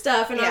crime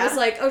stuff, and I was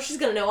like, oh, she's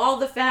gonna know all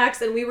the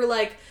facts, and we were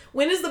like,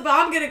 when is the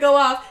bomb gonna go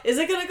off? Is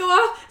it gonna go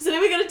off? Is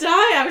anyone gonna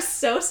die? I was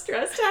so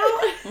stressed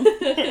out.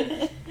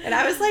 And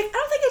I was like, I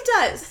don't think it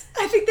does.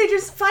 I think they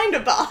just find a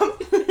bomb.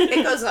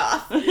 It goes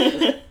off.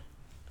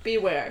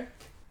 Beware.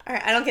 All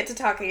right, I don't get to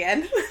talk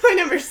again. My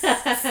number was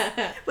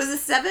it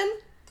 7?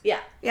 Yeah.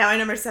 Yeah, my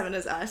number 7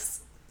 is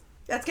Us.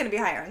 That's going to be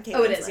higher on Caitlin's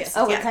Oh, it is, list. yes.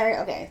 Oh, it's higher?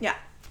 Okay. Yeah.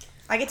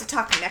 I get to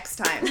talk next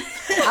time.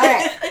 All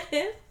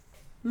right.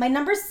 My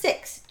number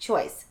 6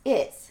 choice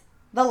is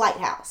The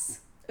Lighthouse.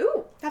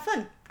 Ooh, have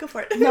fun. Go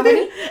for it.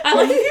 Nobody? I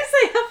like you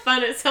say have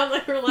fun. It sounds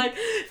like we're like,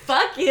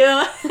 fuck you.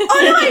 Oh,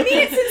 no, I mean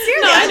it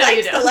sincerely. No, I know liked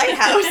you do. The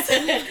Lighthouse.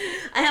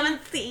 I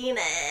haven't seen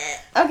it.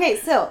 Okay,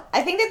 so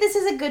I think that this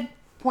is a good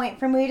point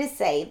for me to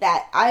say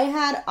that I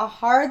had a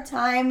hard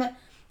time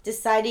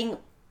deciding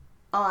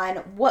on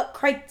what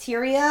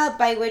criteria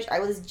by which I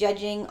was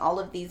judging all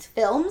of these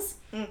films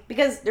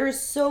because they're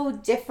so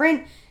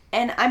different,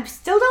 and I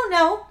still don't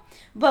know.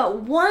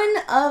 But one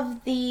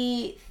of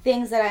the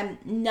things that I'm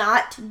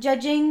not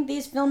judging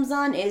these films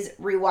on is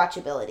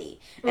rewatchability.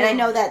 And I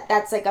know that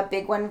that's like a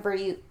big one for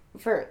you,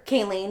 for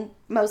Kayleen,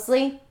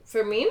 mostly.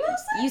 For me,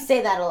 mostly? You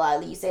say that a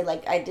lot. You say,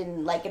 like, I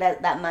didn't like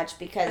it that much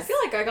because... I feel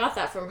like I got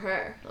that from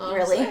her,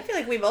 honestly. Really? I feel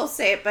like we both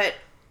say it, but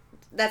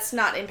that's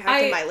not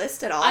impacting my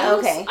list at all. I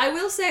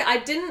will say I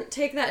didn't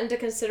take that into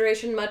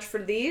consideration much for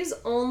these,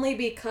 only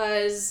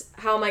because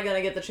how am I going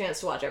to get the chance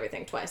to watch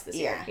everything twice this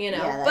year, you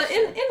know? Yeah, but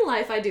in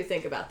life, I do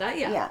think about that,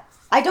 yeah. Yeah.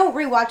 I don't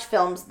rewatch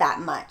films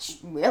that much,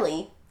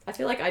 really. I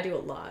feel like I do a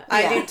lot.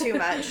 I do too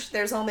much.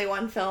 There's only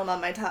one film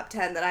on my top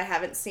 10 that I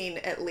haven't seen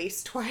at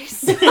least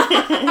twice. But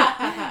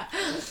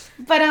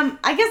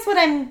I guess what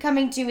I'm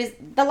coming to is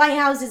The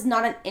Lighthouse is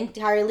not an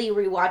entirely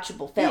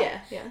rewatchable film.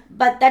 Yeah.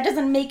 But that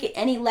doesn't make it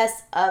any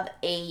less of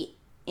a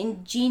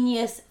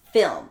ingenious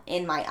film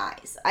in my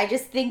eyes. I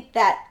just think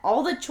that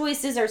all the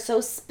choices are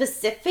so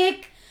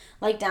specific,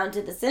 like down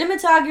to the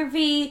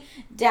cinematography,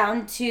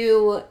 down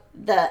to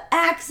the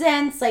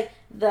accents, like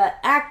the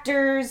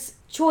actors'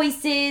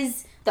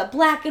 choices, the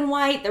black and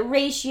white, the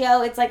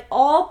ratio. It's like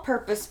all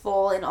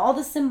purposeful, and all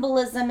the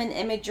symbolism and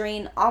imagery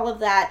and all of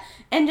that.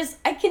 And just,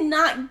 I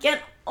cannot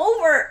get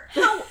over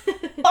how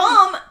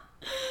bomb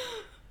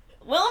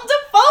Willem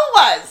Dafoe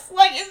was.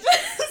 Like, it's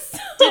just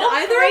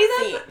so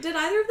crazy. Did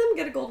either of them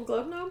get a Golden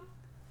Globe nom?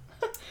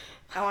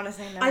 I want to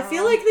say no. I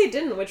feel like they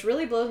didn't, which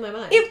really blows my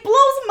mind. It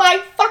blows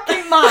my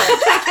fucking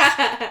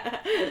mind.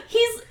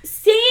 He's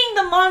saying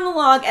the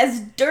monologue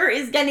as dirt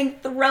is getting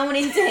thrown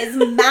into his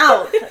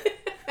mouth.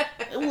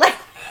 Like,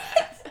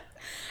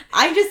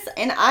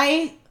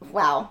 I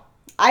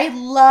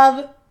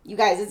love, you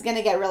guys, it's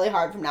gonna get really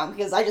hard from now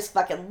because I just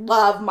fucking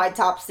love my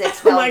top 6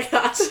 films. Oh my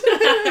gosh.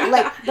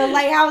 Like, The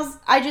Lighthouse,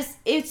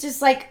 it's just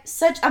like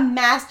such a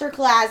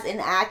masterclass in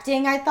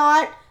acting, I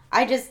thought.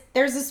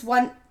 There's this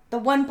one, the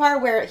one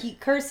part where he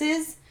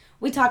curses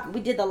We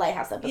did the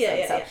Lighthouse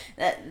episode.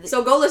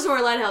 So go listen to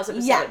our Lighthouse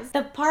episode. Yeah,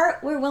 the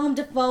part where Willem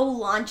Dafoe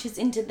launches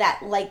into that,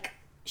 like,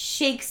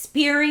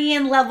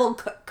 Shakespearean level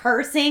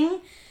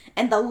cursing,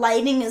 and the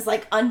lighting is,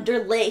 like,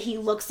 underlit. He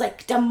looks,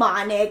 like,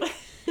 demonic.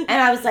 And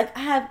I was like,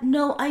 I have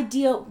no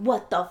idea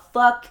what the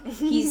fuck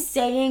he's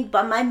saying,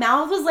 but my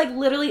mouth was, like,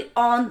 literally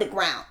on the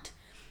ground.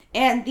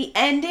 And the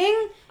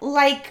ending,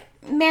 like...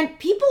 Man,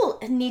 people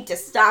need to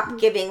stop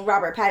giving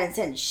Robert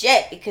Pattinson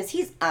shit because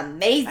he's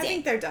amazing. I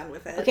think they're done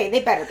with it. Okay,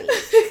 they better be.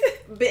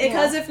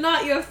 Because if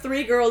not, you have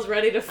 3 girls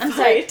ready to fight. I'm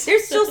sorry.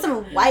 There's still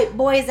some white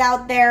boys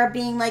out there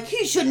being like,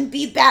 he shouldn't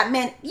be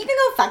Batman. You can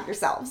go fuck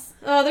yourselves.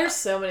 Oh, there's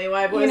so many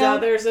white boys out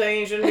there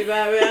saying he shouldn't be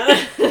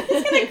Batman.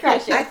 He's gonna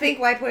crush it. I think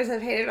white boys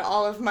have hated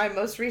all of my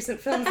most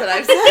recent films that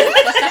I've seen.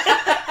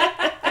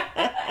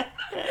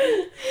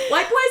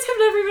 White boys have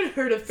never even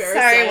heard of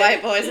Parasite. Sorry,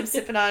 white boys. I'm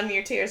sipping on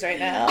your tears right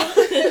now.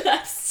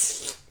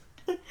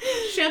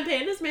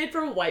 Champagne is made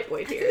from white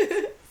boy tears.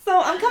 So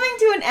I'm coming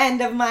to an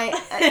end of my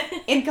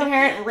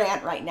incoherent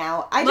rant right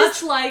now.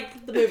 Much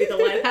like the movie The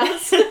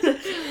Lighthouse.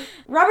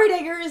 Robert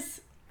Eggers,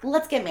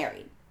 let's get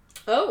married.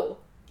 Oh.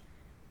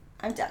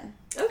 I'm done.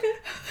 Okay.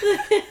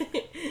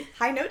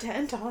 High note to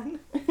end on.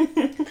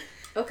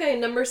 Okay,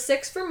 number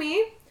 6 for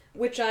me,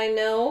 which I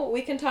know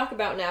we can talk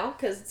about now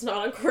because it's not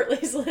on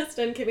Courtney's list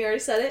and Kimmy already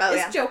said it.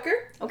 It's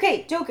Joker.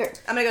 Okay, Joker.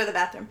 I'm gonna go to the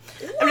bathroom.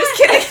 I'm just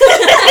kidding.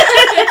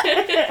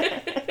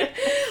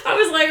 I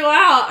was like,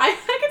 wow, I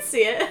can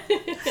see it.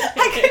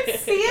 I can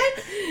see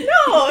it?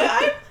 No,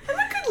 I'm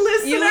a good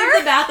listener. You leave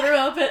the bathroom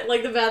open,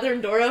 like the bathroom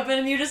door open,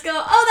 and you just go,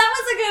 oh, that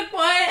was a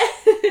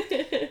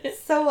good point.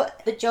 So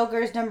the Joker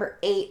is number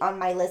 8 on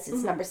my list.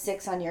 It's number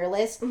 6 on your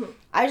list.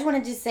 I just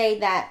wanted to say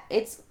that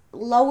it's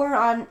lower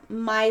on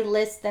my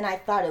list than I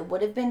thought it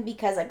would have been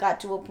because I got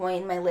to a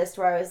point in my list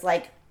where I was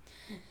like,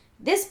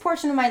 this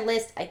portion of my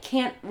list, I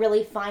can't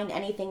really find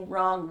anything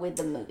wrong with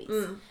the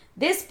movies.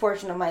 This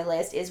portion of my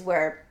list is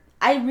where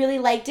I really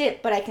liked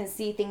it, but I can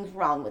see things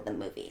wrong with the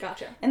movie.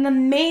 Gotcha. And the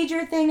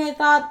major thing I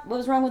thought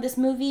was wrong with this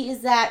movie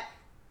is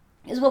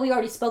what we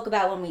already spoke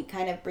about when we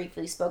kind of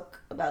briefly spoke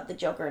about the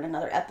Joker in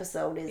another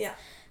episode, is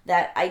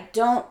that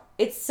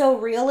it's so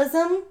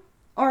realism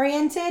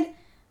oriented,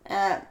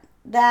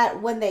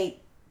 that when they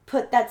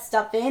put that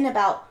stuff in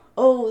about,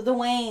 the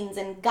Waynes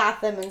and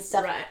Gotham and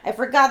stuff, I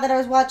forgot that I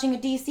was watching a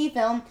DC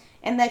film,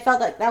 and I felt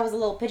like that was a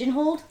little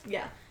pigeonholed.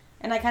 Yeah.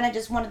 And I kind of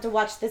just wanted to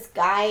watch this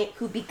guy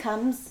who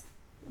becomes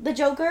the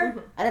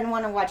Joker. I didn't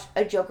want to watch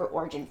a Joker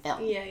origin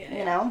film.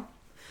 You know?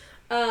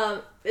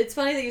 It's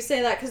funny that you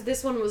say that because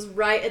this one was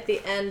right at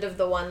the end of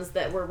the ones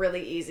that were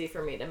really easy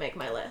for me to make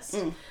my list.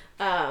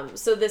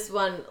 So this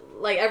one,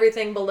 like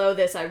everything below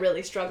this, I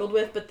really struggled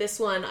with, but this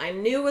one I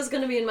knew was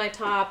going to be in my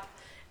top,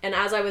 and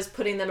as I was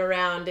putting them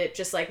around, it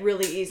just like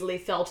really easily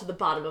fell to the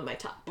bottom of my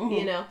top,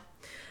 you know?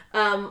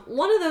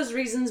 One of those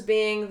reasons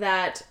being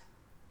that,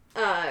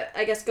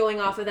 I guess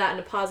going off of that in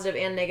a positive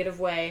and negative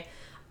way,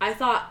 I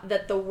thought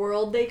that the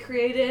world they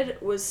created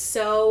was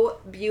so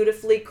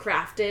beautifully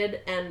crafted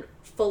and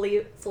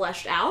fully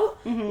fleshed out.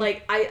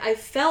 Like, I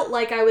felt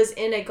like I was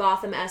in a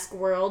Gotham-esque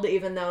world,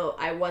 even though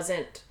I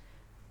wasn't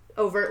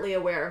overtly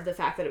aware of the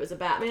fact that it was a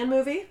Batman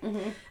movie.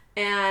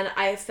 And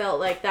I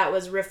felt like that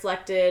was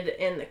reflected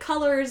in the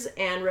colors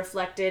and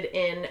reflected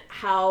in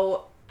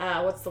how,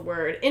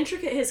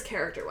 intricate his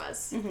character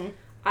was.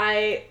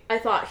 I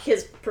thought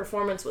his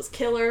performance was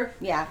killer.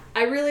 Yeah.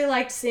 I really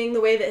liked seeing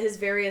the way that his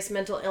various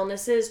mental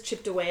illnesses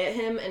chipped away at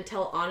him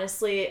until,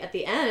 honestly, at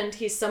the end,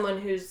 he's someone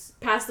who's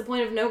past the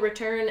point of no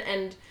return.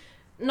 And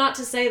not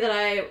to say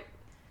that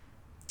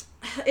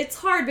it's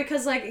hard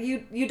because, like,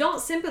 you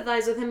don't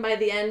sympathize with him by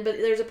the end, but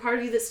there's a part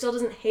of you that still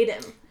doesn't hate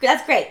him.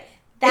 That's great.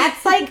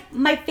 That's, like,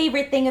 my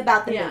favorite thing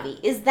about the movie,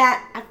 is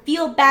that I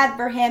feel bad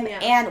for him,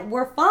 and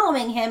we're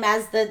following him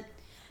as the,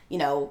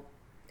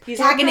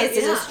 protagonist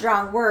is a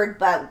strong word,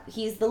 but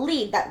he's the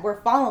lead that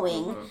we're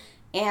following,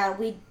 and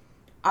we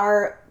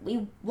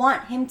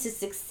want him to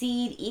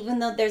succeed, even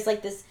though there's,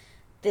 like,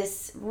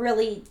 this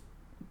really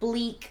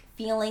bleak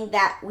feeling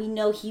that we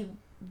know he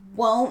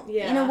won't,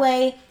 in a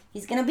way.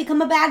 He's gonna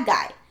become a bad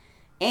guy.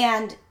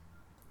 And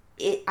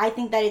I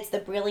think that it's the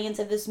brilliance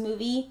of this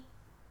movie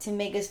to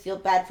make us feel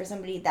bad for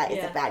somebody that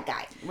is a bad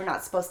guy. We're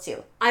not supposed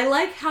to. I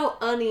like how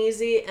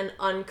uneasy and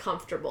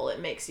uncomfortable it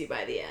makes you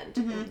by the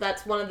end.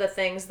 That's one of the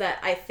things that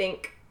I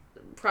think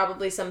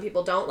probably some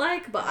people don't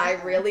like, but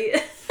I really...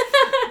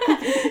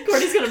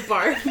 Courtney's gonna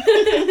barf.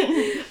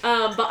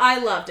 But I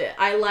loved it.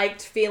 I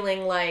liked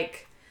feeling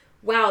like,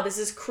 wow, this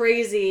is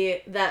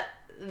crazy that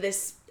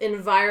this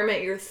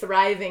environment you're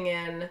thriving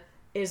in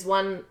is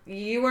one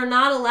you are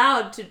not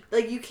allowed to,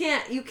 like, you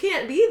can't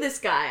be this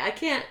guy. I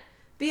can't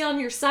be on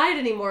your side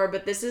anymore,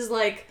 but this is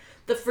like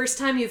the first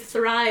time you've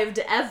thrived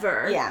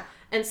ever. Yeah.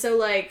 And so,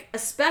 like,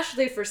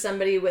 especially for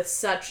somebody with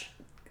such,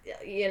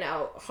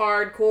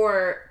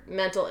 hardcore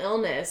mental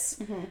illness,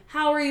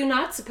 how are you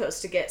not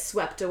supposed to get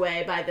swept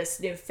away by this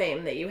new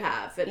fame that you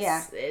have?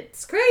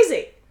 It's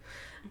crazy.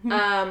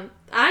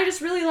 I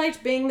just really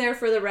liked being there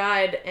for the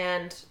ride,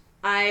 and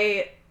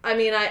I'm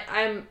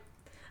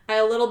I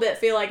a little bit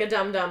feel like a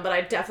dum-dum, but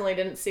I definitely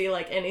didn't see,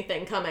 like,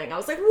 anything coming. I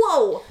was like,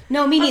 whoa!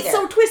 No, me neither. That's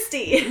so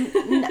twisty!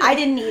 I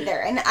didn't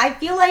either. And I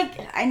feel like,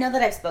 I know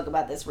that I've spoke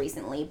about this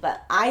recently,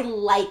 but I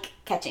like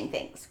catching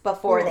things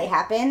before they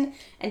happen.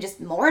 And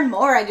just more and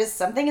more,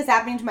 something is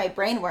happening to my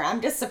brain where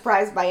I'm just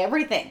surprised by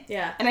everything.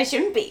 Yeah. And I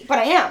shouldn't be, but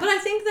I am. But I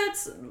think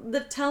that's the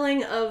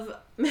telling of,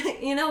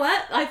 you know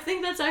what? I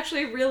think that's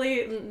actually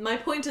really, my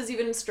point is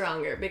even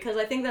stronger, because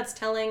I think that's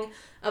telling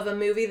of a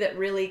movie that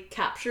really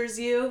captures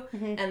you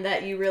and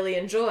that you really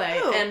enjoy.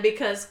 Ooh. And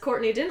because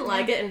Courtney didn't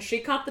like it and she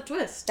caught the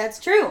twist. That's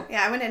true.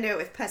 Yeah, I went into it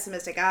with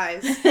pessimistic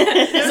eyes.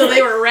 So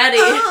they were ready.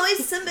 Oh,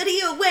 is somebody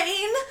a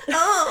Wayne?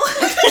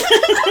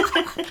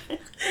 Oh.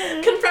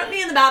 Confront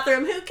me in the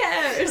bathroom, who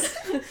cares?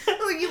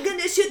 Are you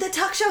gonna shoot the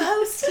talk show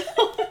host?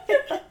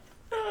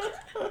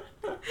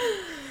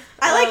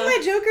 I like my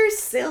Joker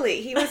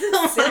silly. He wasn't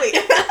silly.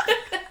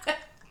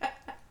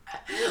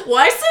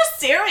 Why so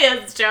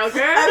serious,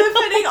 Joker? I'm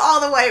offending all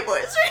the white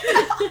boys right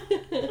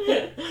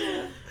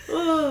now.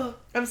 Oh,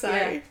 I'm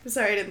sorry. Yeah. I'm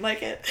sorry I didn't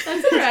like it.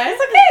 That's alright.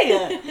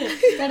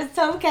 Okay. That is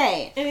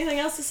okay. Anything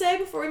else to say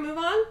before we move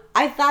on?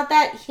 I thought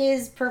that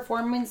his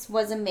performance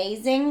was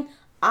amazing.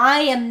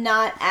 I am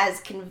not as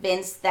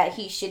convinced that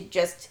he should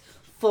just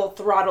full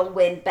throttle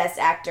win Best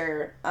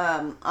Actor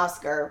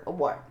Oscar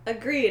award.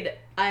 Agreed.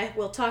 I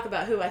will talk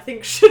about who I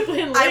think should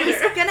win later. I was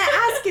gonna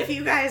ask if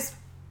you guys,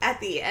 at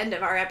the end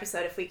of our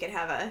episode, if we could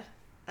have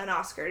an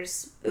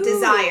Oscars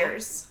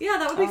desires. Yeah,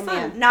 that would be fun.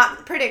 Man.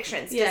 Not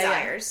predictions, Yeah,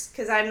 desires.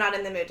 Because I'm not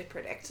in the mood to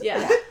predict.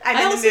 Yeah. I'm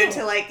I in also- the mood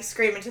to, like,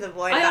 scream into the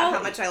void about al-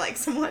 how much I like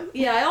someone.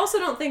 Yeah, I also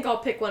don't think I'll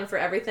pick one for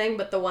everything,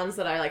 but the ones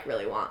that I like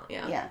really want.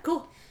 Yeah. Yeah.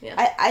 Cool. Yeah.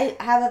 I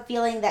have a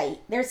feeling that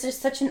there's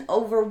just such an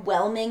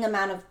overwhelming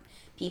amount of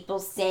people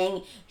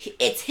saying,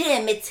 it's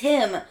him.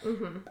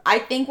 Mm-hmm. I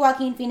think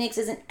Joaquin Phoenix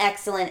is an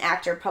excellent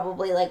actor,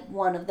 probably like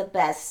one of the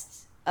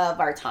best of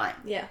our time.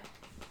 Yeah.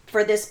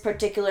 For this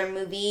particular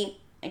movie,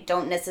 I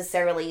don't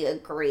necessarily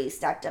agree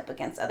stacked up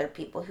against other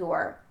people who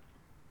are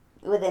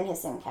within his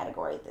same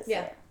category this Yeah.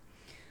 year.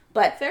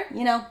 But, Fair.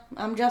 you know,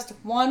 I'm just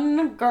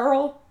one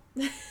girl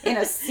in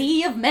a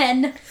sea of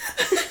men.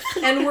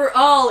 And we're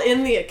all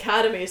in the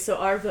Academy, so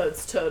our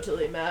votes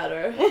totally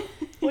matter.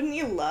 Wouldn't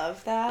you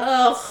love that?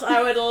 Oh,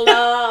 I would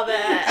love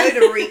I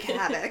it. would wreak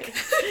havoc.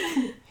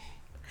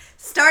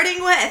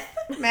 Starting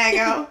with,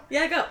 Mago,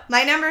 Yeah, go.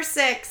 my number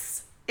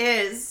 6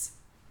 is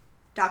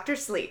Dr.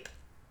 Sleep.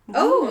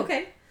 Oh,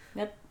 okay.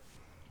 Yep.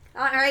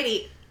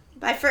 Alrighty.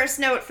 My first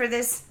note for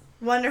this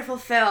wonderful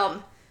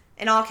film,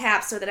 in all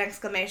caps with an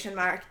exclamation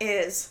mark,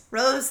 is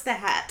Rose the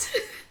Hat.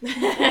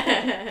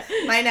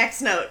 My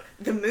next note,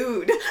 the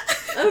mood.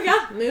 Oh,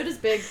 yeah. Mood is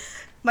big.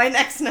 My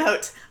next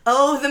note,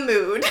 oh, the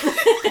mood.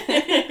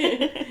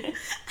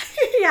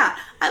 Yeah,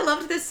 I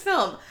loved this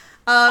film.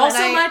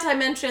 Also, might I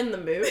mention the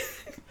mood?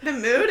 The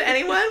mood?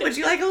 Anyone? Would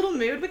you like a little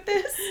mood with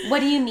this? What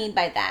do you mean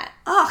by that?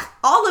 Ugh,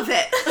 all of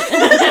it.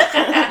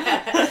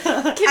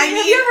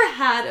 Have you ever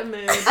had a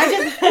mood?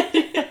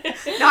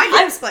 No, I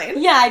can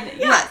explain.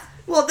 Yeah.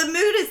 Well, the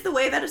mood is the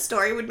way that a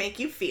story would make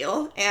you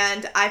feel,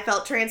 and I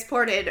felt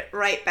transported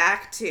right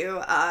back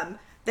to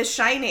The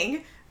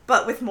Shining,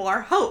 but with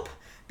more hope.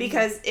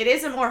 Because it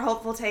is a more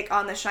hopeful take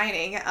on The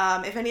Shining.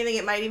 If anything,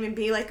 it might even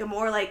be like a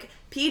more like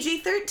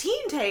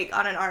PG-13 take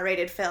on an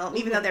R-rated film,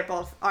 even though they're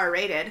both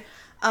R-rated.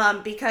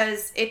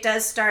 Because it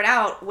does start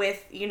out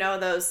with, you know,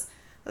 those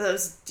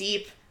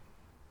deep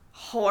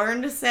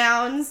horned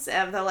sounds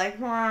of the like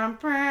and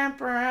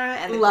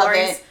the Love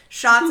glorious it.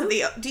 shots of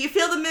the. Do you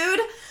feel the mood?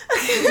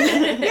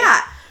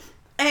 Yeah.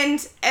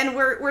 And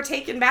we're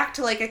taken back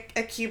to like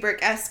a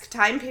Kubrick-esque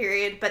time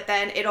period, but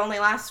then it only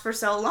lasts for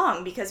so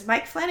long because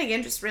Mike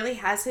Flanagan just really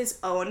has his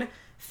own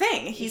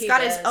thing. He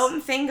got his own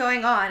thing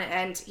going on,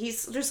 and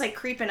he's just like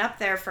creeping up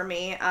there for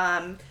me.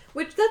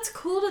 Which that's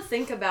cool to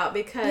think about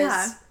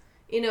because,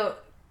 you know,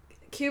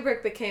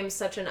 Kubrick became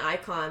such an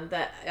icon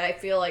that I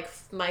feel like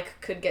Mike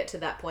could get to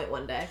that point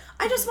one day.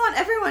 I just want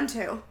everyone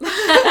to.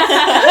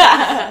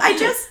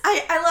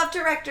 I love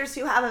directors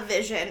who have a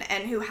vision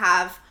and who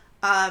have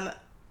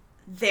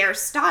their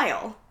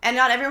style. And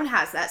not everyone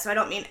has that, so I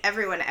don't mean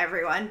everyone,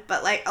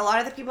 but like a lot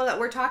of the people that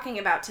we're talking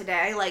about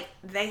today, like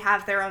they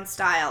have their own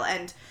style.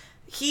 And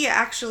he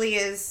actually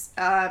is,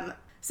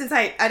 since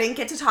I didn't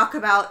get to talk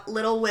about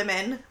Little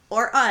Women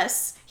or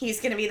Us, he's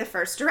going to be the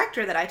first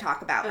director that I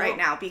talk about right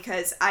now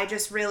because I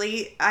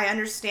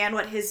understand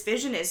what his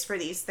vision is for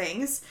these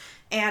things.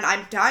 And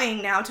I'm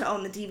dying now to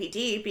own the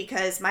DVD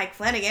because Mike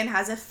Flanagan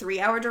has a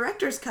 3-hour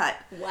director's cut.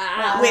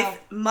 Wow.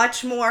 With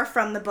much more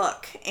from the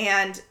book.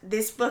 And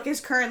this book is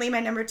currently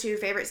my number 2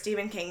 favorite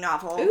Stephen King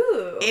novel.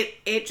 Ooh.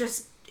 It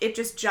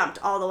just jumped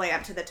all the way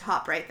up to the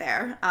top right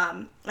there.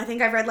 I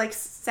think I've read like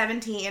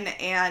 17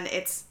 and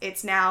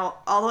it's now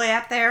all the way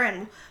up there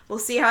and we'll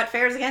see how it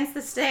fares against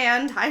The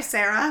Stand. Hi,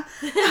 Sarah.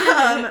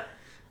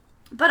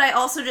 But I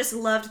also just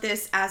loved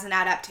this as an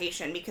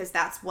adaptation because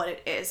that's what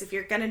it is. If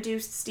you're going to do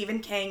Stephen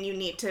King, you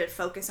need to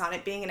focus on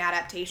it being an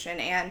adaptation.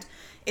 And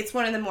it's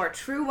one of the more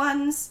true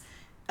ones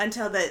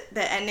until the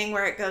ending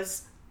where it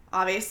goes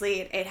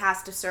obviously it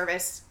has to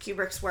service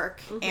Kubrick's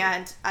work,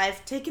 and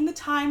I've taken the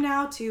time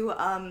now to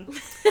I've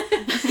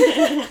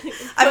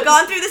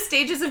gone through the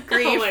stages of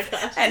grief,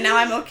 and now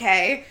I'm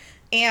okay,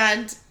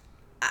 and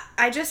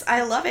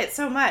I love it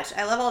so much.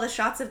 I love all the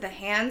shots of the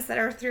hands that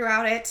are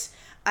throughout it.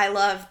 I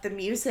love the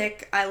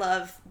music. I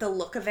love the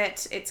look of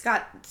it. It's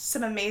got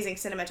some amazing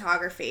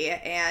cinematography,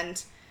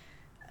 and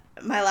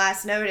my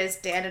last note is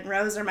Dan and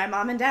Rose are my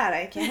mom and dad.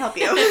 I can't help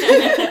you.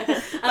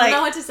 I don't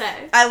know what to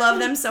say. I love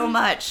them so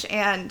much,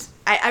 and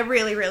I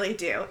really, really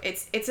do.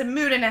 It's a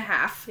mood and a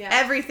half. Yeah.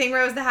 Everything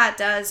Rose the Hat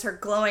does, her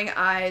glowing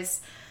eyes,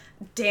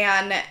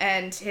 Dan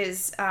and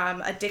his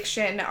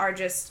addiction are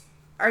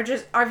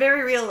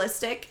very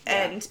realistic,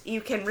 and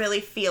you can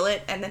really feel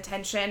it, and the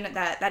tension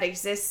that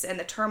exists and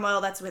the turmoil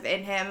that's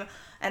within him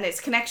and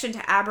its connection to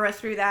Abra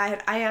through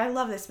that. I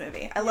love this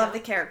movie. I love the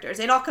characters.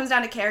 It all comes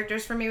down to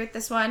characters for me with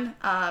this one,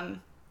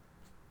 and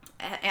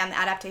the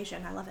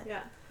adaptation. I love it.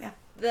 Yeah.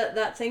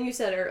 That thing you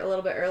said a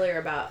little bit earlier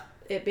about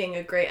it being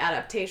a great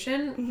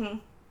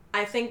adaptation,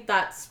 I think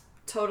that's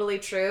totally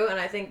true, and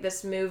I think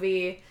this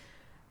movie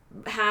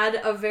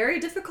had a very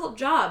difficult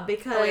job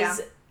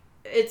because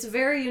it's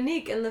very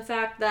unique in the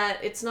fact that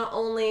it's not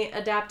only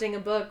adapting a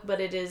book, but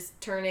it is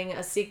turning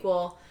a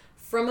sequel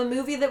from a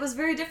movie that was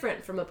very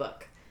different from a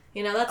book.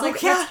 You know, that's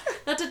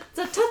that's a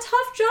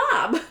tough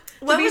job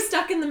to be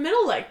stuck in the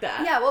middle like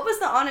that. Yeah, what was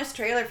the honest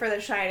trailer for The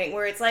Shining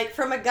where it's like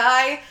from a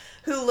guy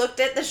who looked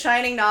at the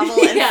Shining novel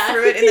and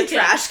threw it in the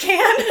trash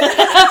can?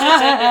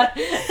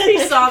 He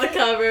saw the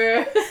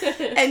cover.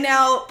 And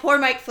now poor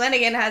Mike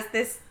Flanagan has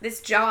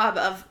this job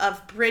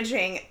of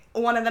bridging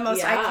one of the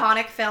most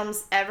iconic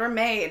films ever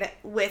made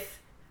with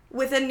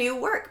a new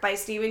work by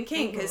Stephen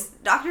King, because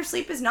Dr.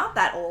 Sleep is not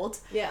that old.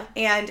 Yeah.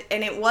 And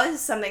it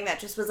was something that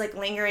just was like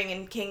lingering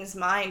in King's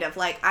mind of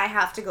like, I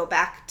have to go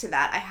back to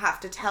that. I have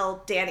to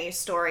tell Danny's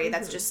story.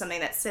 That's just something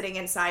that's sitting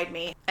inside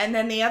me. And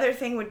then the other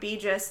thing would be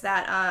just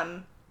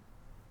that,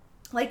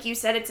 like you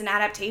said, it's an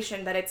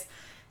adaptation, but it's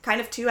kind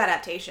of two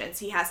adaptations.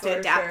 He has to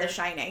adapt The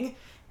Shining,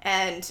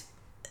 and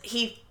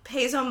he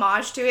pays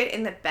homage to it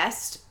in the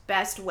best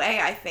way,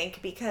 I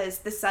think, because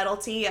the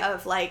subtlety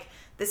of like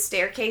the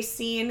staircase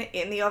scene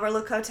in the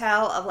Overlook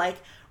Hotel of like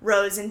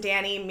Rose and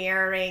Danny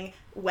mirroring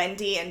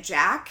Wendy and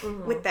Jack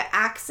with the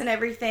axe and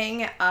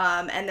everything,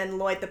 and then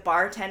Lloyd the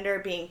bartender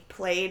being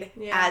played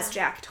as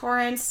Jack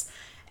Torrance,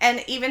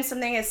 and even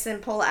something as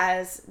simple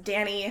as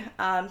Danny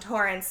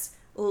Torrance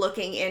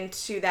looking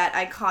into that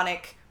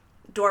iconic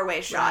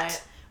doorway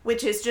shot,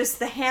 which is just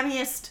the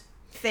hammiest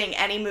thing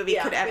any movie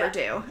could ever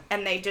do,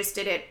 and they just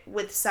did it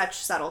with such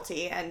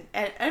subtlety, and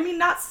I mean,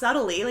 not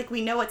subtly, like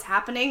we know what's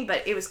happening,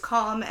 but it was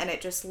calm, and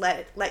it just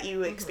let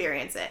you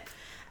experience it,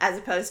 as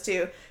opposed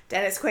to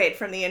Dennis Quaid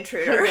from The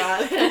Intruder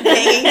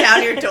banging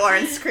down your door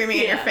and screaming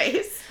in your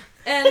face.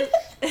 And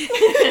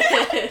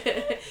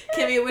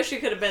Kim, you wish you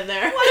could have been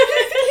there. Why do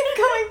you keep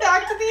going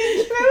back to The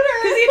Intruder?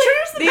 Because The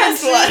Intruder's the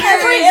best one.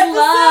 Intruder is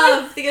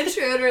love. The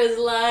Intruder is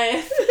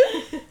life.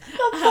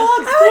 I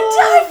would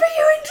die for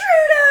you, Intruder!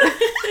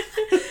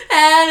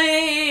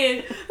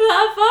 Annie,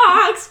 the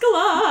Fox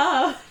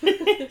Club.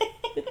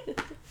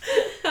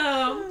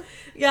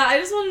 Yeah, I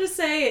just wanted to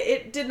say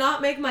it did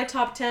not make my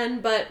top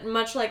 10, but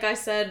much like I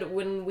said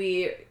when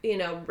we,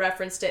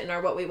 referenced it in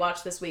our What We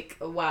Watched This Week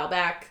a while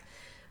back,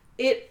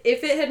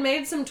 if it had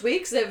made some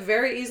tweaks, it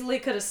very easily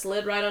could have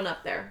slid right on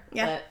up there.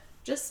 Yeah. But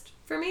just,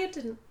 for me, it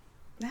didn't.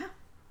 Yeah.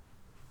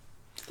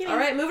 All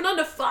right, moving on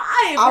to 5.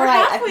 We're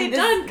halfway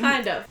done,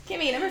 kind of.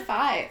 Kimmy, number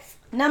 5.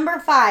 Number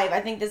 5. I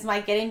think this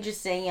might get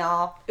interesting,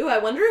 y'all. Ooh, I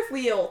wonder if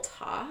we'll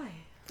tie.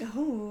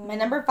 Oh. My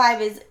number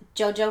 5 is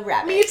Jojo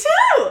Rabbit. Me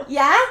too!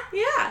 Yeah?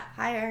 Yeah.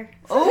 Higher.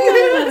 Oh,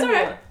 that's all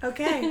right.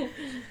 Okay.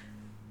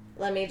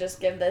 Let me just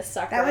give this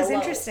sucker That was a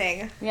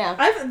interesting. Yeah.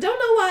 I don't know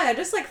why. I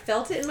just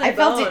felt it in my bones.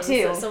 I felt it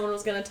too. That someone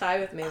was going to tie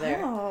with me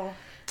there. Oh.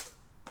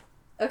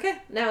 Okay,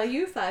 now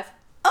you 5.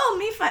 Oh,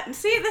 me 5.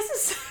 See, this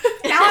is...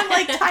 now I'm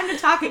like, time to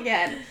talk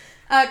again.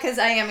 Because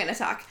I am going to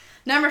talk.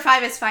 Number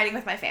 5 is Fighting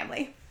with My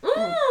Family.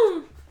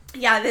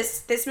 Yeah,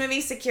 this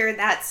movie secured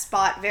that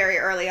spot very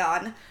early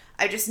on.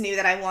 I just knew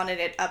that I wanted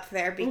it up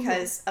there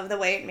because of the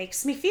way it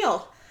makes me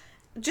feel.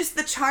 Just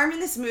the charm in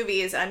this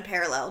movie is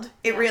unparalleled.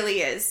 It really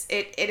is.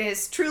 It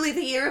is truly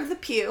the year of the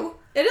pew.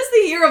 It is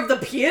the year of the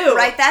pew.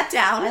 Write that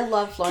down. I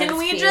love Florence Can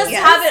we Pugh. just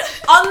have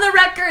it on the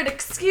record?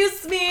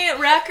 Excuse me,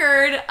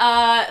 record.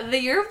 The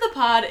year of the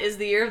pod is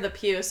the year of the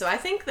pew, so I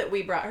think that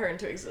we brought her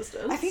into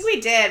existence. I think we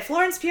did.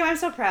 Florence Pugh, I'm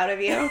so proud of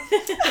you.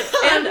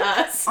 And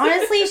us.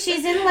 Honestly,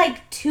 she's in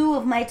like 2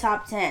 of my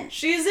top 10.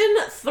 She's in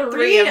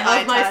 3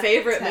 of my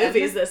favorite 10.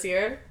 movies this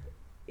year.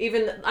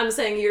 Even, I'm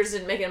saying yours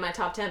didn't make it in my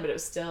top 10, but it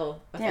was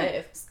still a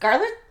fave.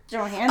 Scarlett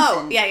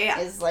Johansson yeah.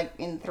 is like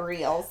in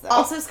 3 also.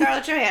 Also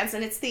Scarlett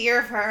Johansson. It's the year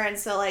of her, and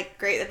so like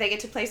great that they get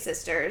to play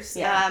sisters.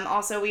 Yeah.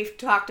 Also, we've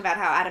talked about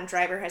how Adam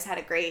Driver has had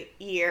a great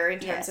year in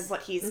terms of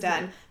what he's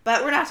done.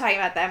 But we're not talking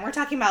about them. We're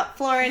talking about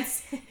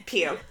Florence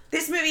Pugh.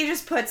 This movie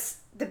just puts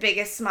the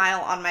biggest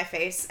smile on my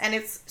face, and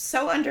it's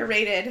so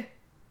underrated,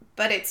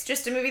 but it's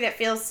just a movie that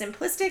feels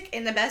simplistic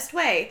in the best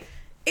way.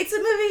 It's a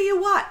movie you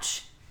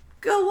watch.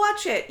 go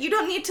watch it. You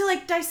don't need to,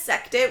 like,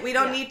 dissect it. We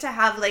don't need to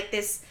have, like,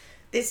 this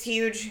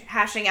huge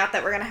hashing out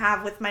that we're going to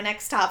have with my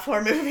next top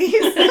 4 movies.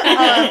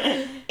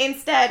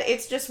 Instead,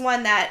 it's just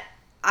one that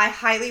I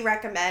highly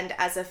recommend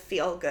as a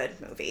feel-good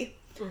movie.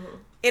 Mm-hmm.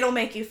 It'll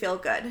make you feel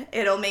good.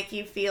 It'll make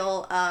you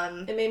feel,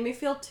 It made me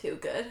feel too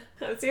good.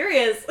 I'm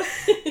serious.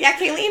 Yeah,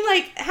 Kayleen,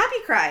 like, happy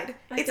cried.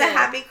 It's a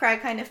happy cry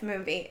kind of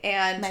movie.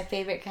 And my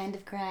favorite kind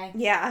of cry.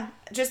 Yeah.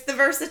 Just the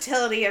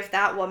versatility of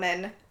that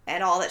woman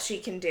and all that she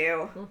can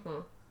do. Mm-hmm.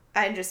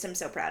 I just am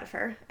so proud of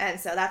her. And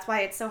so that's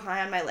why it's so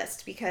high on my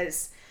list,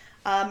 because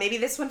maybe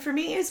this one for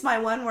me is my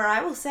one where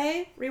I will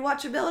say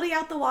rewatchability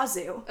out the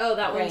wazoo. Oh,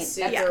 that one's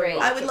super great.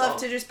 I would love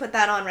to just put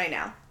that on right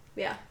now.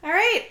 Yeah. All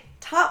right.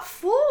 Top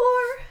 4.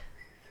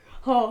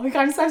 Oh,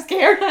 I'm so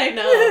scared. I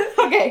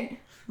know. Okay.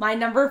 My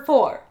number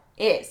 4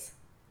 is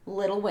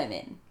Little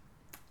Women.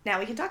 Now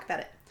we can talk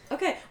about it.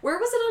 Okay. Where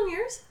was it on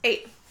yours?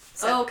 8.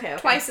 So okay.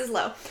 Twice as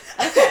low.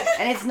 Okay.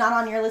 And it's not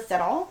on your list at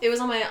all? It was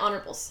on my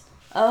honorables.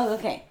 Oh,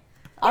 okay.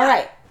 All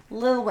right.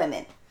 Little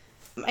Women.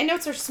 My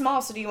notes are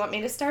small, so do you want me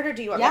to start, or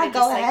do you want me to go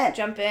just ahead. like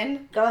jump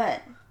in? Go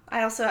ahead.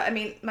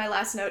 My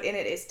last note in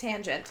it is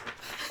tangent.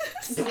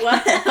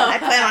 Wow. I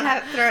plan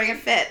on throwing a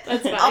fit.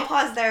 That's fine. I'll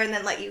pause there and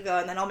then let you go,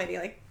 and then I'll maybe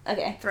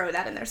throw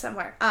that in there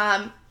somewhere.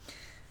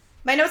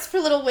 My notes for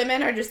Little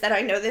Women are just that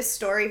I know this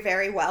story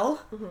very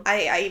well. Mm-hmm.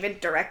 I even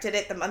directed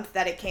it the month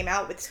that it came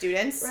out with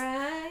students.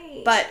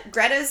 Right. But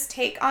Greta's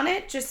take on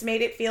it just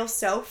made it feel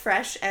so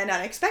fresh and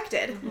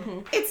unexpected. Mm-hmm.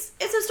 It's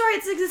a story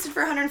that's existed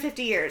for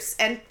 150 years,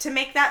 and to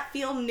make that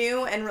feel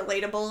new and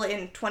relatable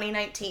in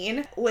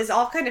 2019 was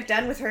all kind of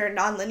done with her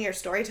nonlinear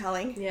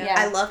storytelling. Yeah.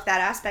 I loved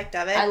that aspect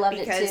of it. I loved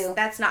it too. Because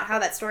that's not how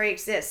that story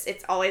exists.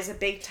 It's always a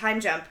big time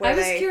jump. I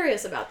was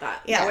curious about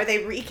that. Yeah, where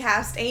they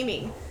recast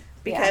Amy.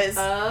 Because,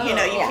 you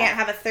can't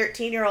have a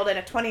 13-year-old and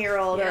a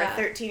 20-year-old or a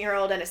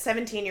 13-year-old and a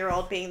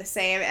 17-year-old being the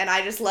same. And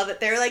I just love it.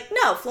 They're like,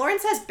 no,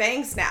 Florence has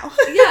bangs now.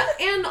 Yeah,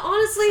 and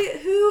honestly,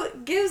 who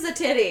gives a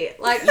titty?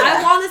 Like,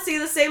 I want to see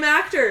the same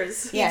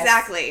actors. Yes.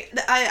 Exactly.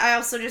 I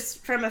also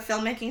just, from a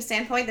filmmaking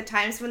standpoint, the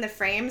times when the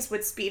frames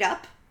would speed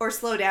up or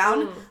slow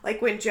down,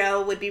 like when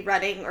Joe would be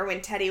running or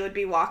when Teddy would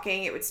be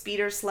walking, it would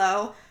speed or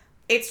slow.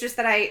 It's just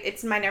that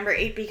it's my number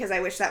 8 because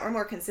I wish that were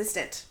more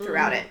consistent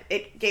throughout it.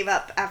 It gave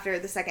up after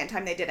the second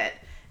time they did it.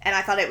 And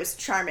I thought it was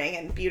charming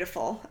and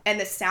beautiful. And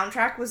the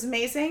soundtrack was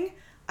amazing.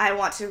 I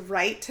want to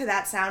write to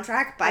that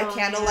soundtrack by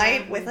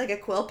candlelight with like a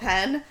quill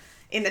pen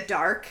in the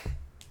dark.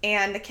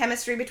 And the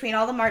chemistry between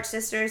all the March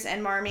sisters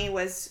and Marmee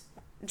was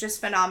just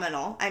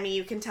phenomenal. I mean,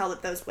 you can tell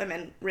that those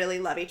women really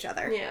love each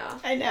other. Yeah.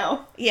 I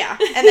know. Yeah.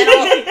 And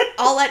then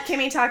I'll let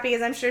Kimmy talk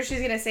because I'm sure she's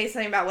going to say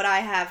something about what I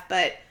have,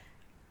 but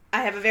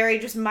I have a very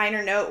just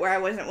minor note where I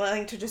wasn't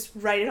willing to just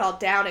write it all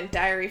down in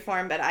diary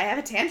form, but I have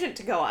a tangent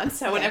to go on,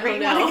 so whenever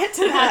you want to get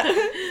to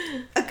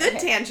that. A good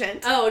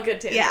tangent. Oh, a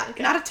good tangent. Yeah,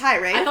 okay. Not a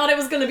tirade. I thought it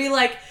was going to be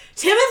like,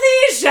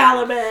 Timothée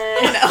Chalamet!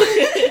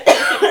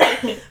 Oh,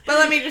 no. But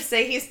let me just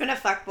say, he's been a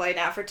fuckboy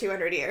now for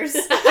 200 years.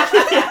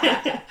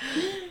 The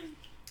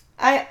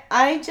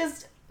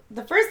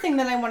first thing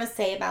that I want to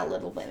say about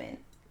Little Women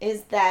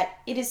is that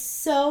it is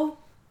so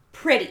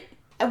pretty.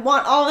 I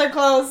want all their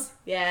clothes.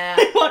 Yeah.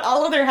 I want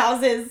all of their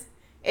houses.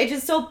 It's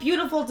just so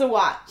beautiful to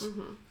watch.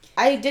 Mm-hmm.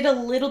 I did a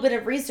little bit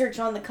of research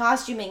on the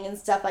costuming and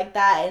stuff like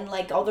that, and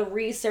like all the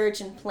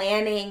research and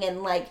planning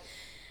and like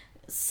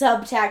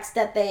subtext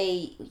that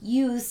they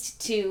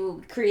used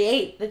to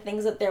create the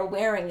things that they're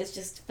wearing is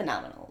just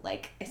phenomenal.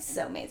 Like, it's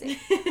so amazing.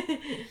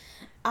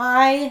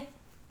 I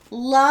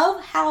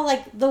love how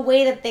like the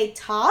way that they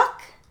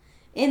talk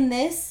in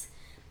this,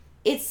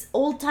 it's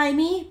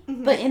old-timey,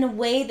 but in a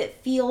way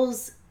that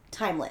feels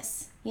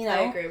timeless. You know? I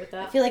agree with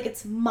that. I feel like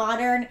it's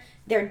modern.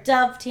 They're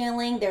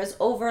dovetailing. There's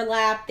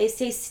overlap. They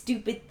say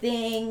stupid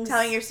things.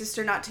 Telling your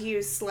sister not to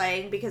use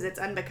slang because it's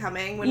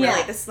unbecoming when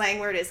really the slang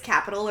word is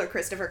capital or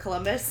Christopher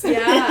Columbus.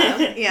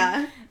 Yeah.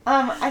 Yeah.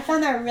 I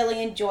found that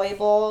really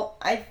enjoyable.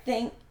 I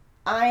think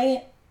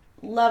I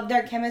love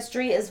their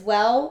chemistry as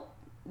well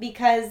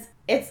because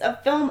it's a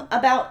film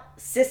about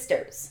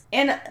sisters.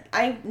 And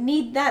I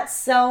need that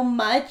so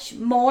much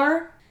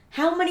more.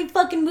 How many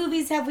fucking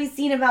movies have we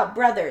seen about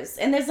brothers?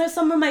 And those are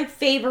some of my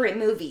favorite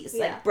movies.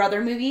 Yeah. Like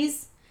brother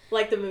movies.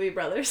 Like the movie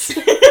Brothers.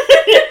 You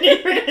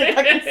were gonna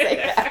fucking say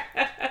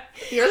that.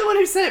 You're the one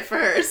who said it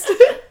first.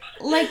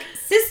 Like,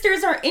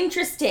 sisters are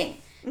interesting.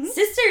 Mm-hmm.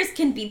 Sisters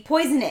can be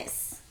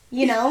poisonous,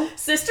 you know?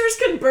 Sisters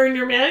can burn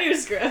your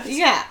manuscript.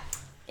 Yeah.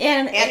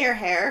 And your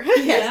hair.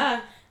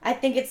 Yeah. I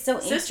think it's so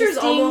interesting. Sisters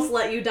almost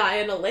let you die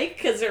in a lake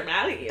because they're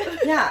mad at you.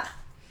 Yeah.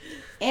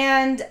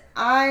 And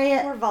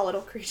More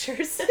volatile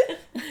creatures.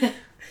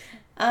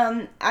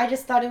 I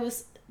just thought it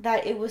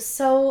was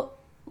so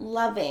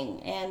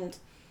loving, and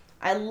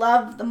I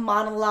love the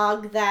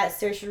monologue that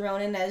Saoirse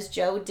Ronan as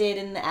Jo did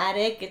in the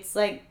attic. It's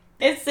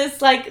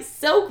just like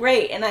so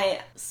great. And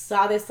I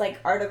saw this like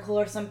article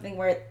or something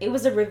where it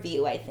was a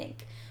review, I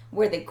think,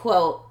 where they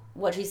quote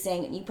what she's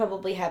saying, and you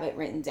probably have it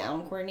written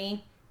down,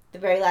 Courtney. The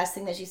very last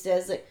thing that she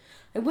says, like,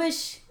 I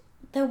wish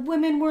that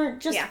women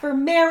weren't just for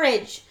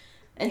marriage.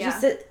 And she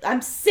said,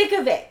 I'm sick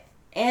of it.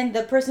 And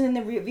the person in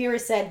the reviewer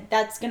said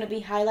that's going to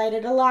be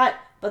highlighted a lot.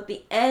 But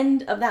the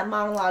end of that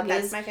monologue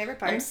That's my favorite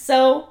part. I'm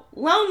so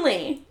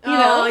lonely. You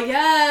know? know?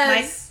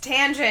 Yes. My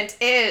tangent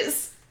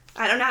is,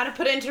 I don't know how to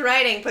put it into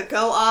writing, but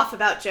go off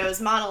about Joe's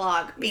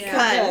monologue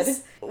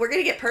because we're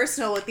going to get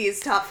personal with these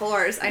top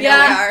fours. I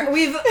know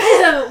we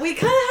are. We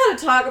kind of had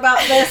to talk about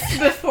this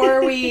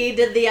before we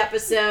did the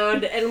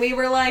episode, and we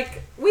were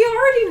like, we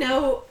already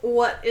know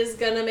what is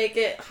going to make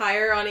it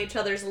higher on each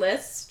other's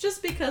lists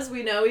just because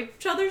we know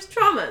each other's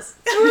traumas.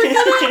 So we're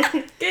going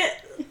to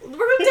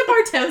dip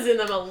our toes in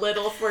them a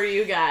little for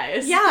you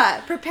guys.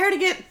 Yeah, prepare to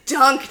get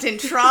dunked in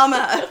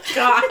trauma.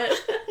 God.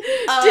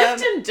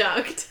 Dipped and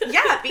dunked.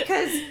 Yeah,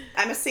 because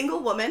I'm a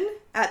single woman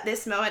at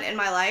this moment in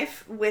my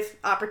life with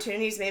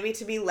opportunities maybe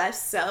to be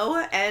less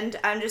so, and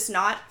I'm just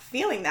not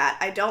feeling that.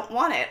 I don't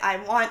want it. I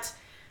want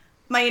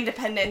my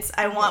independence.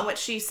 I want what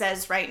she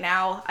says right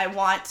now. I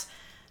want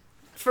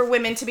for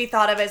women to be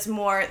thought of as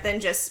more than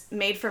just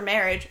made for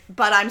marriage,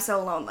 but I'm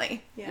so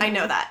lonely. Yeah. I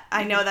know that.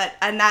 I know that.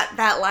 And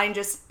that line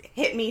just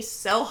hit me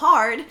so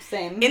hard.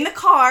 Same. In the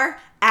car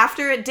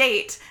after a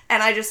date,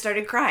 and I just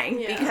started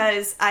crying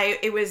because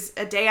it was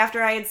a day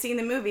after I had seen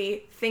the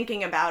movie,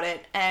 thinking about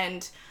it,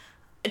 and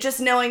just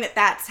knowing that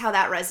that's how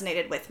that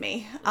resonated with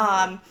me.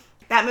 Mm-hmm.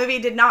 That movie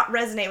did not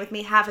resonate with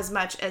me half as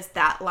much as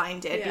that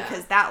line did,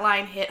 because that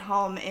line hit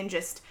home in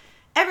just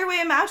every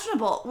way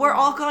imaginable. We're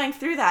all going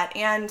through that,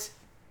 and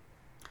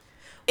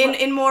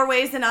in more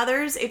ways than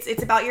others,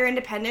 it's about your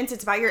independence,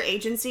 it's about your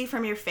agency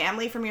from your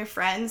family, from your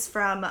friends,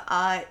 from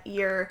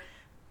your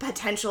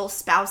potential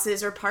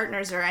spouses or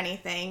partners or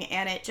anything,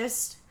 and it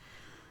just,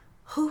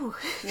 whew.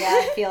 Yeah,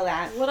 I feel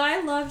that. What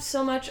I loved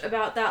so much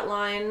about that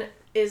line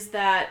is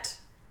that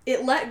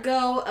it let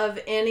go of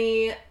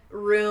any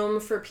room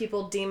for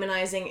people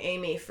demonizing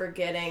Amy for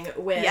getting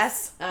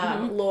with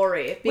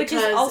Laurie. Which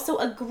is also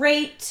a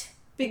great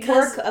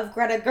work of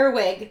Greta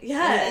Gerwig.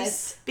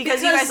 Yes.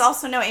 Because you guys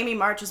also know Amy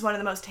March is one of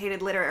the most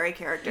hated literary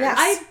characters. Yes.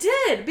 I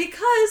did,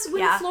 because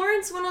when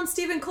Florence went on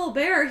Stephen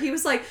Colbert, he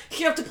was like,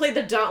 you have to play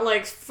the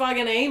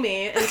fucking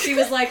Amy. And she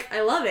was like,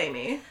 I love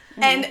Amy.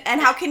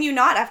 And how can you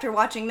not after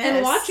watching this?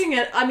 And watching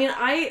it, I mean,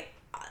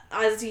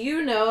 as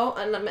you know,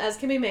 and as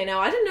Kimmy may know,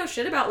 I didn't know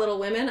shit about Little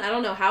Women. I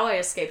don't know how I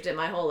escaped it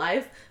my whole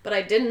life, but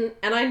I didn't,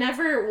 and I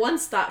never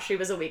once thought she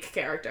was a weak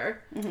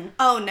character. Mm-hmm.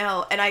 Oh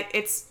no, and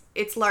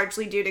it's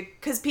largely due to,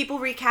 because people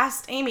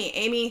recast Amy.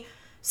 Amy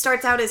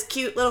starts out as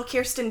cute little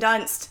Kirsten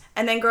Dunst,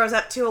 and then grows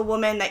up to a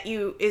woman that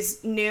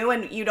is new,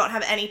 and you don't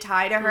have any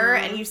tie to her,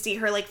 and you see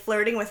her like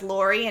flirting with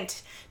Laurie and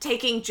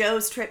taking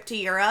Joe's trip to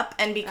Europe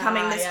and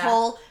becoming this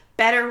whole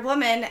better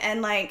woman,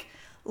 and like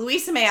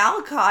Louisa May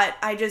Alcott,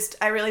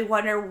 I really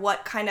wonder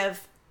what kind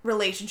of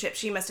relationship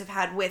she must have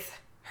had with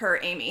her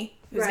Amy,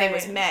 whose name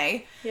was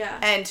May,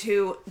 and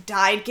who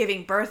died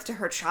giving birth to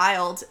her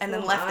child, and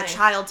then left the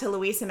child to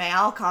Louisa May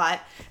Alcott,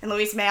 and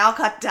Louisa May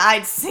Alcott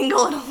died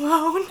single and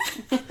alone.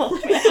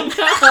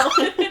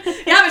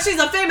 Yeah, but she's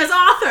a famous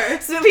author.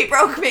 This movie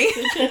broke me.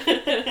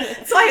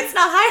 That's why it's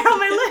not higher on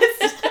my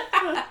list.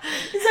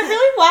 Is that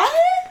really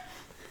why?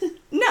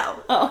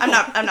 No,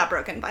 I'm not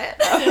broken by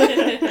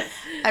it.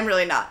 I'm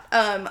really not.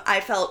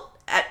 I felt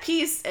at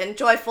peace and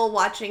joyful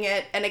watching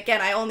it, and again,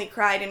 I only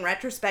cried in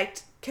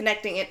retrospect,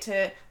 connecting it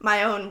to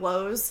my own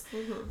woes,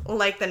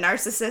 like the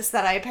narcissist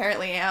that I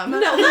apparently am. No,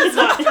 that's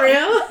not true.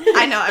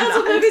 I know, I'm not. That's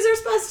what movies are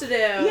supposed to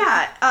do.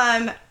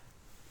 Yeah.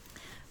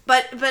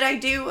 But I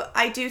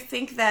do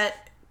think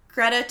that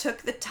Greta took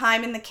the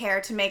time and the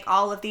care to make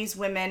all of these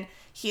women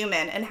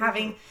human, and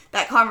having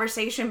that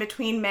conversation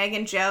between Meg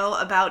and Joe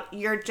about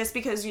just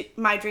because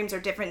my dreams are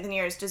different than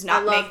yours does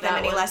not make them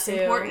any less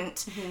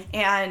important.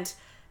 And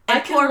I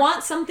can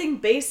want something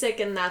basic,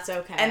 and that's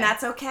okay. And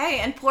that's okay.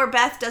 And poor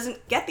Beth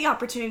doesn't get the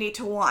opportunity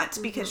to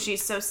want because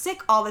she's so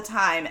sick all the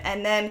time.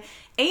 And then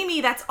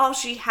Amy, that's all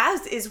she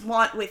has is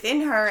want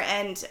within her.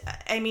 And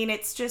I mean,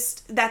 it's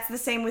just, that's the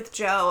same with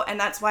Joe. And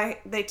that's why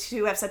they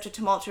two have such a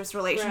tumultuous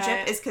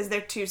relationship, is because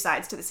they're two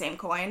sides to the same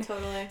coin.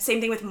 Totally.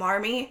 Same thing with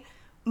Marmee.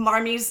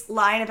 Marmee's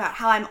line about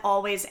how I'm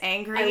always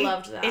angry I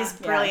loved that. Is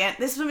brilliant.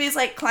 This movie is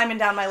like climbing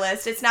down my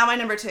list. It's now my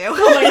number 2.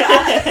 Oh my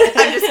god.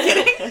 I'm just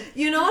kidding.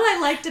 You know what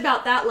I liked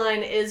about that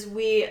line is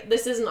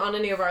this isn't on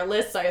any of our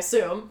lists, I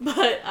assume,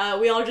 but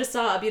we all just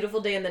saw A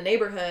Beautiful Day in the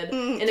Neighborhood,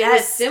 and it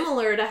was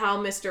similar to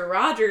how Mr.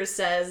 Rogers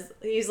says,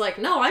 he's like,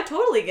 no, I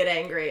totally get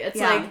angry.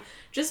 It's like,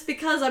 just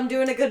because I'm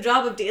doing a good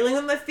job of dealing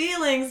with my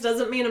feelings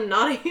doesn't mean I'm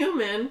not a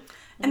human.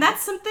 And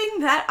that's something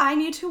that I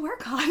need to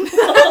work on.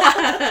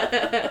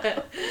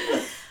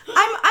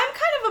 I'm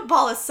kind of a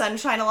ball of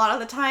sunshine a lot of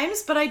the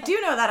times, but I do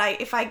know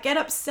that if I get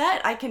upset,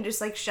 I can just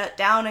like shut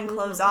down and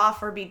close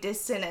off or be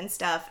distant and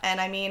stuff.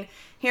 And I mean,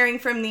 hearing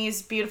from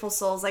these beautiful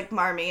souls like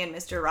Marmee and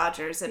Mr.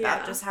 Rogers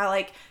about just how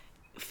like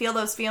feel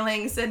those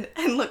feelings and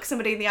look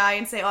somebody in the eye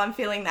and say, oh, I'm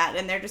feeling that.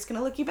 And they're just going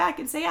to look you back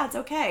and say, yeah, it's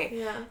okay.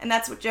 Yeah. And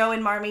that's what Joe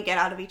and Marmee get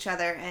out of each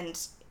other. And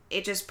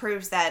it just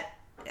proves that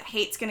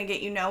hate's gonna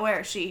get you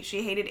nowhere. She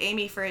hated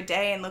Amy for a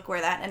day, and look where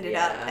that ended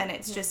up. And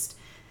it's just,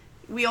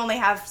 We only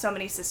have so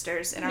many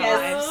sisters in our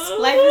lives.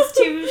 Life is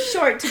too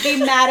short to be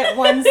mad at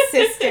one's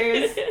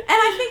sisters. And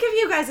I think of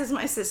you guys as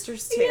my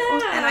sisters too.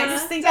 Yeah. And I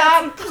just think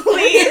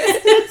please.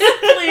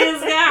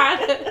 Please,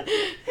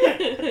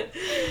 God.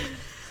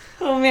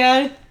 Oh,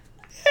 man.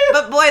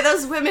 But boy,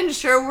 those women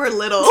sure were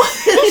little.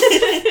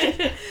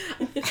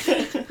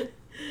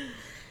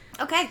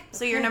 Okay,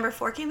 so you're number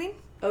 4, Kayleen?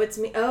 Oh, it's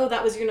me. Oh,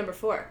 that was your number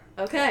 4.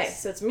 Okay,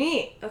 so it's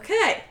me.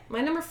 Okay,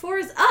 my number 4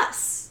 is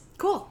Us.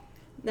 Cool.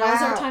 Now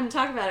is our time to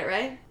talk about it,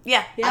 right?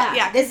 Yeah. Yeah.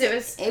 Yeah.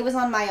 It was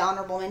on my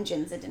honorable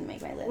mentions. It didn't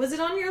make my list. Was it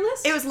on your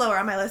list? It was lower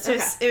on my list.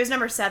 Okay. It was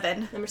number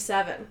 7. Number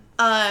 7.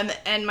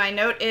 And my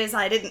note is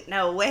I didn't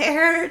know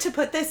where to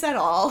put this at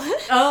all.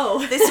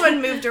 Oh. This one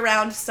moved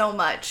around so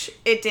much.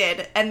 It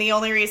did. And the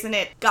only reason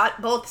it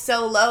got both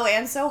so low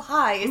and so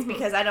high is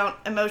because I don't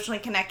emotionally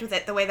connect with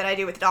it the way that I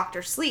do with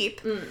Dr.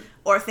 Sleep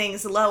or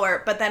things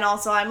lower. But then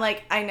also I'm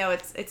like, I know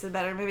it's a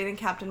better movie than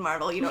Captain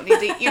Marvel. You don't need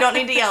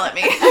to yell at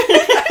me.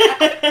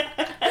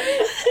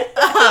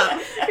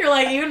 You're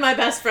like, even my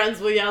best friends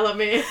will yell at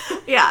me.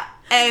 Yeah.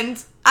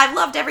 And I've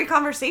loved every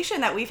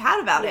conversation that we've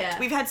had about it. Yeah.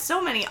 We've had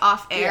so many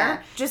off air.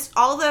 Yeah. Just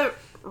all the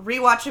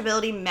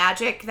rewatchability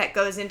magic that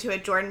goes into a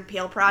Jordan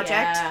Peele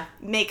project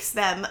makes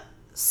them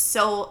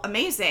so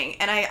amazing.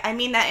 And I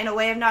mean that in a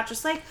way of not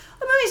just like,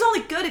 a movie's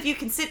only good if you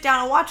can sit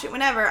down and watch it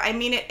whenever. I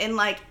mean it in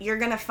like, you're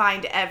gonna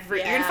find you're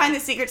gonna find the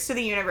secrets to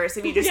the universe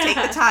if you just take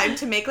the time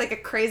to make like a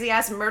crazy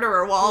ass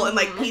murderer wall and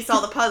like piece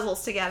all the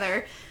puzzles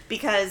together,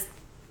 because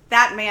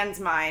that man's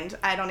mind,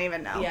 I don't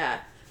even know. Yeah.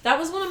 That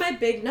was one of my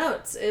big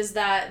notes, is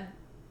that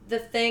the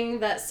thing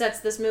that sets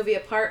this movie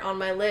apart on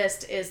my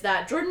list is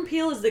that Jordan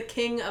Peele is the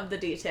king of the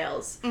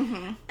details.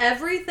 Mm-hmm.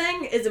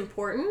 Everything is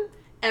important.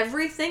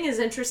 Everything is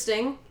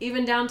interesting,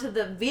 even down to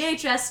the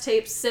VHS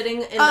tapes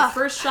sitting in the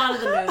first shot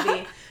of the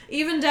movie.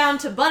 Even down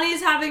to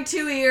bunnies having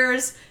 2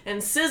 ears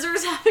and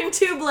scissors having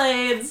 2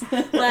 blades.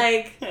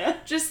 Like,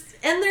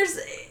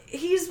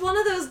 he's one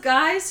of those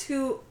guys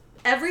who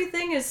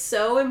everything is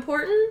so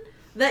important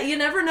that you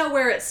never know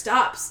where it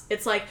stops.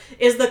 It's like,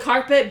 is the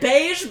carpet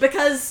beige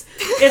because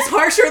it's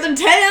harsher than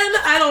tan?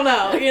 I don't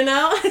know, you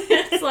know?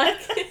 It's like...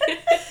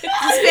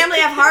 Does this family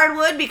have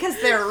hardwood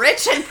because they're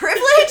rich and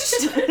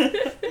privileged?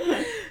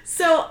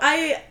 So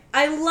I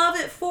love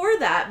it for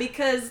that,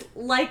 because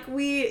like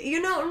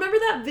remember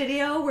that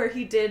video where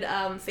he did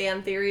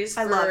fan theories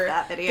for I love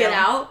that video. Get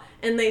Out?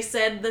 And they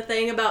said the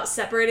thing about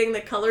separating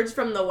the colors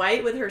from the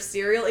white with her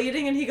cereal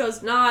eating, and he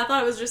goes, "Nah, I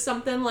thought it was just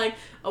something like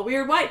a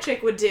weird white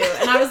chick would do."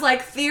 And I was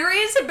like,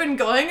 theories have been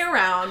going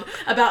around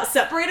about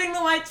separating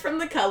the whites from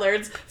the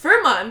colors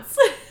for months.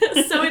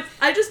 So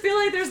I just feel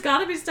like there's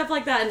got to be stuff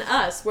like that in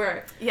Us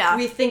where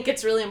we think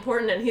it's really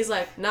important, and he's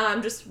like, "Nah,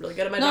 I'm just really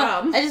good at my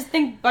job." I just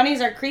think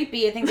bunnies are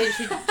creepy. I think they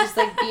should just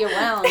like be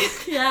around.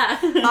 Yeah.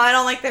 Oh, I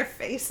don't like their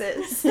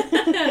faces.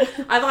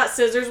 I thought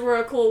scissors were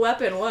a cool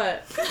weapon.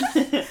 What?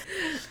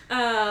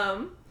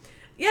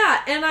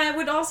 Yeah, and I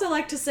would also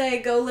like to say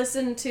go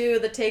listen to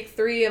the Take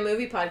 3, a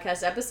movie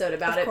podcast episode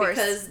about it,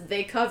 because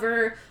they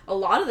cover a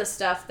lot of the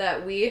stuff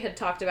that we had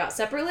talked about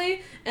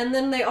separately, and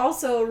then they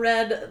also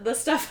read the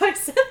stuff I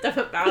sent them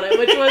about it,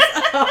 which was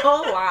a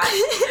whole lot.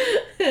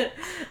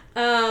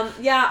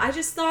 Yeah, I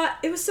just thought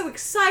it was so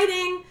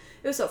exciting,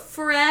 it was so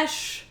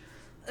fresh,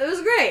 it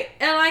was great,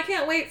 and I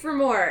can't wait for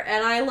more.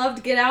 And I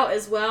loved Get Out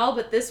as well,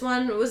 but this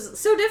one was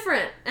so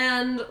different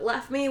and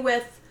left me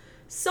with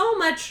so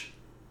much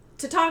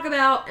to talk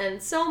about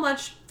and so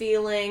much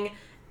feeling,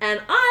 and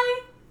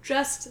I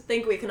just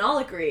think we can all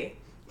agree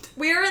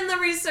we're in the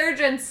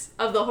resurgence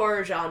of the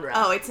horror genre.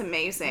 Oh, it's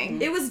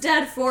amazing. It was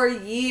dead for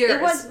years.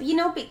 It was,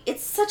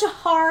 it's such a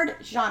hard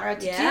genre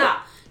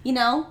to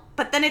do,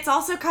 But then it's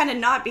also kind of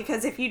not,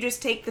 because if you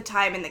just take the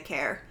time and the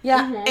care.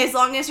 Yeah. Mm-hmm. As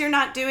long as you're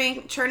not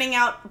churning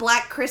out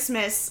Black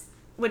Christmas,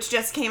 which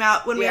just came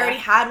out when we already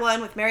had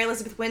one with Mary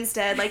Elizabeth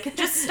Winstead, like,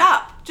 just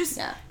stop. Just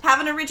have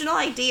an original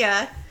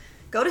idea.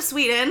 Go to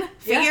Sweden,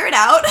 figure it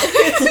out.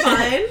 It's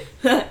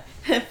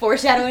fine.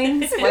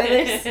 Foreshadowing,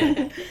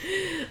 spoilers.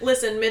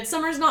 Listen,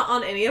 Midsummer's not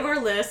on any of our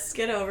lists.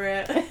 Get over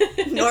it.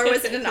 Nor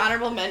was it an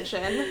honorable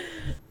mention.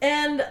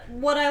 And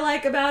what I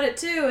like about it,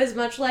 too, is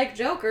much like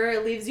Joker,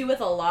 it leaves you with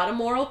a lot of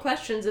moral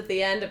questions at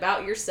the end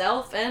about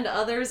yourself and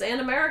others and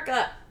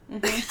America.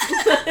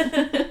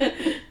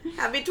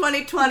 Happy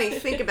 2020.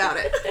 Think about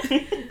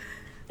it.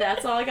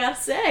 That's all I gotta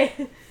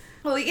say.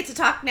 Well, we get to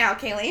talk now,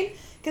 Kayleen,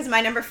 because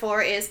my number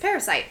 4 is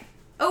Parasite.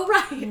 Oh,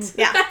 right.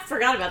 Yeah. I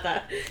forgot about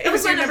that. It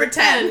was my your number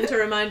 10 to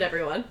remind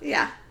everyone.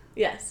 Yeah.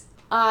 Yes.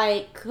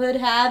 I could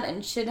have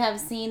and should have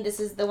seen. This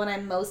is the one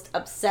I'm most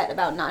upset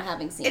about not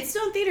having seen. It's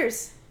still in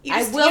theaters.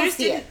 I will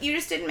see it. You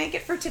just didn't make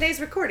it for today's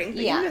recording,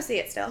 but you can go see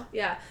it still.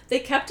 Yeah. They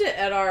kept it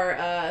at our,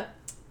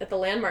 at the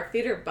Landmark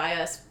Theater by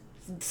us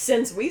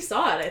since we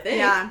saw it, I think.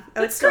 Yeah. Oh,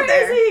 That's it's still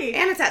crazy.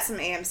 there. And it's at some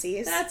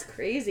AMCs. That's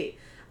crazy.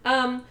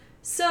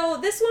 So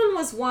this one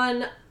was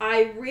one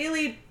I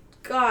really,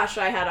 gosh,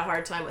 I had a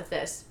hard time with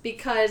this,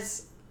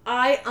 because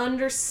I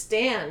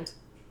understand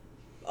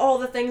all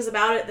the things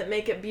about it that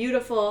make it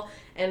beautiful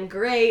and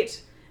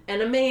great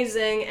and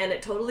amazing, and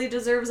it totally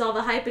deserves all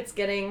the hype it's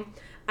getting.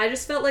 I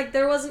just felt like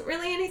there wasn't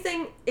really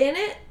anything in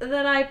it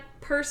that I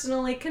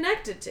personally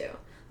connected to.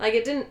 Like,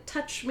 it didn't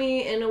touch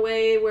me in a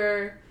way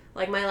where,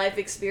 like, my life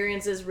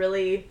experiences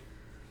really...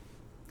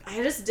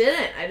 I just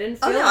didn't. I didn't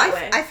feel that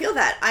way. I feel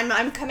that.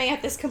 I'm coming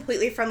at this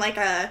completely from, like,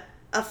 a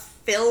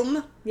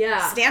film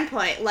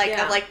standpoint. Like,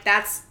 of, like,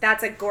 that's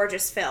a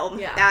gorgeous film.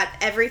 Yeah. That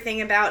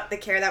everything about the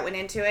care that went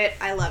into it,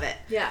 I love it.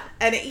 Yeah.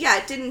 And,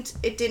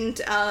 it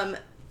didn't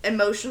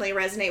emotionally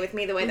resonate with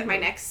me the way that my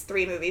next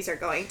 3 movies are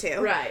going to.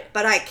 Right.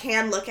 But I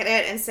can look at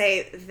it and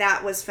say,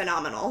 that was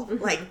phenomenal.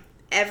 Mm-hmm. Like,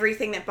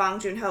 everything that Bong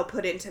Joon-ho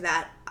put into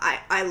that,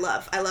 I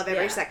love. I love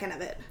every second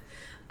of it.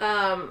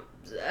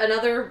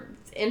 Another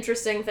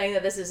interesting thing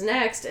that this is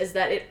next is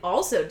that it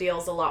also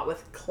deals a lot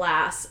with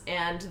class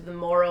and the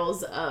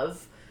morals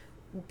of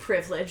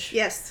privilege.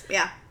 Yes,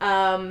 yeah.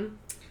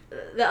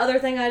 The other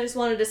thing I just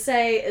wanted to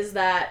say is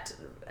that,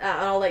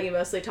 I'll let you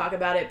mostly talk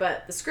about it,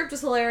 but the script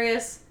was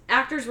hilarious,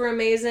 actors were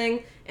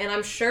amazing, and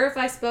I'm sure if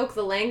I spoke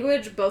the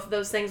language, both of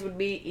those things would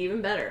be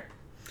even better.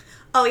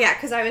 Oh yeah,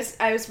 because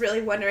I was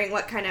really wondering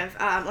what kind of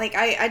like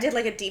I did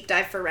like a deep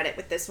dive for Reddit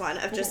with this one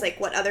of just like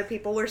what other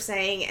people were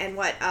saying and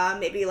what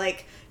maybe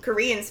like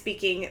Korean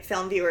speaking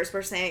film viewers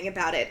were saying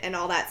about it and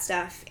all that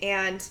stuff,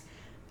 and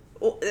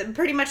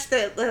pretty much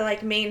the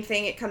like main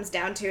thing it comes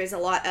down to is a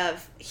lot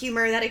of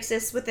humor that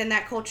exists within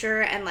that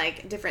culture and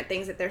like different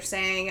things that they're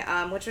saying,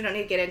 which I don't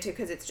need to get into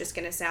because it's just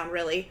going to sound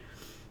really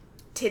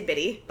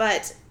tidbitty,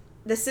 but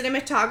the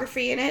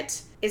cinematography in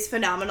it is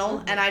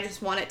phenomenal, and I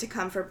just want it to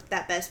come for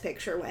that Best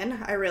Picture win.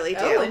 I really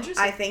do. Oh,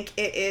 interesting. I think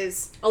it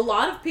is... A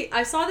lot of people...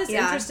 I saw this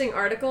interesting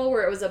article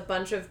where it was a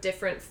bunch of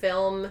different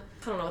film...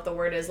 I don't know what the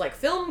word is. Like,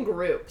 film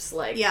groups.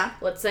 Like,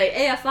 let's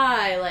say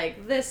AFI,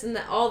 like this and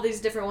that. All these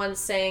different ones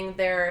saying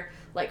they're,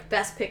 like,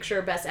 Best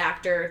Picture, Best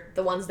Actor,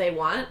 the ones they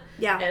want.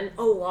 Yeah. And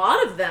a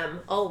lot of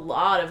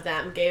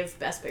them gave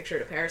Best Picture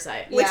to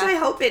Parasite. Which I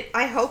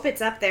hope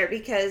it's up there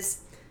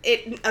because...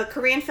 a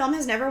Korean film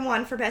has never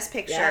won for Best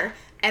Picture,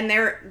 and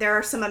there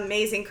are some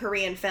amazing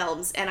Korean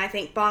films, and I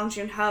think Bong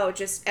Joon-ho,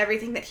 just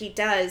everything that he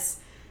does,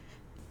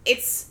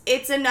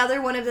 it's another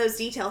one of those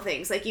detail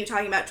things, like you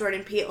talking about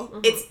Jordan Peele.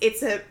 Mm-hmm.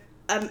 It's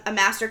a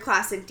master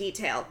class in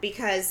detail,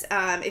 because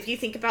if you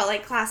think about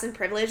like class and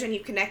privilege, and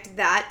you connect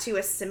that to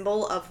a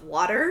symbol of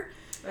water,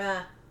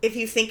 if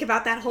you think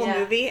about that whole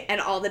movie and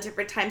all the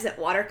different times that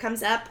water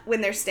comes up when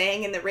they're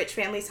staying in the rich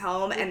family's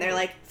home and they're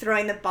like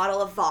throwing the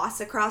bottle of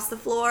Voss across the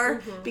floor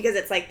because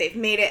it's like they've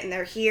made it and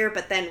they're here,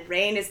 but then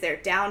rain is their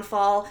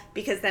downfall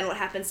because then what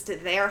happens to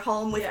their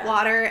home with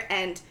water,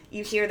 and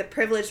you hear the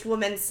privileged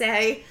woman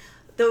say,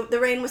 the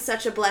rain was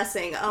such a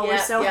blessing. Oh, we're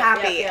so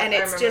happy. And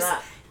it's just,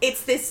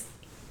 it's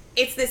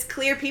this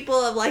clear people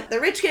of like the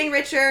rich getting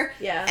richer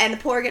and the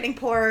poor getting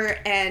poorer,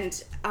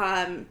 and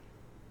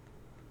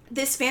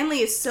this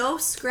family is so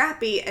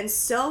scrappy and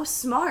so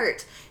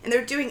smart, and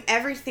they're doing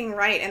everything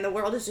right, and the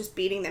world is just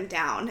beating them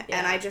down. Yeah.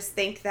 And I just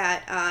think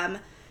that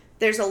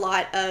there's a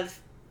lot of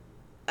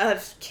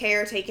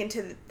care taken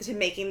to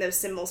making those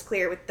symbols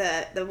clear with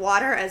the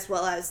water as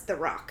well as the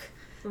rock.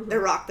 Mm-hmm. The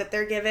rock that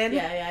they're given.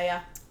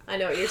 Yeah. I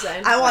know what you're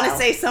saying. I want to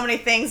say so many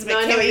things, but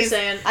I know what you're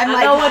saying. I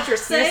know what you're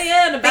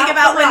saying about think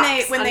about the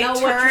rocks. when they I know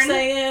turn, what you're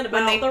saying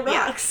about the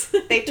rocks.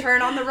 They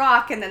turn on the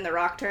rock, and then the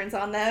rock turns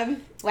on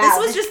them. Wow,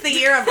 this was just the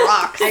year of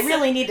rocks. I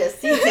really need to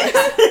see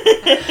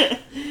this.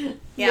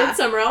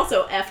 Midsummer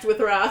also effed with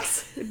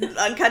rocks.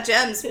 Uncut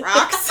Gems,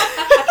 rocks.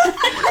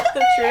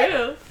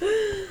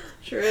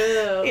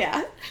 True.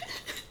 Yeah.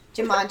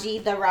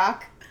 Jumanji, The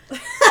Rock.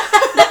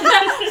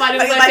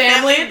 Finding my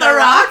family, The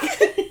Rock.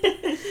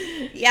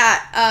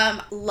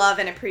 Yeah, love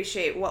and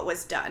appreciate what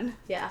was done.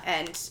 Yeah.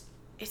 And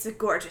it's a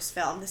gorgeous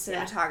film. The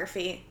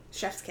cinematography,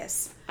 chef's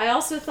kiss. I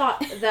also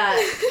thought that,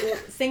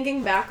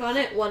 thinking back on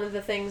it, one of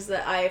the things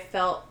that I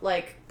felt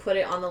like put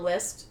it on the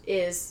list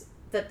is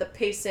that the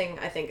pacing,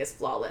 I think, is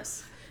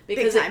flawless.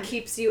 Because it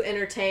keeps you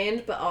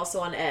entertained, but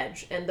also on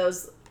edge. And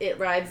it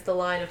rides the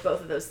line of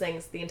both of those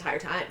things the entire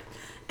time.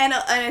 And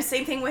the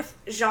same thing with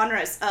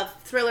genres of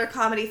thriller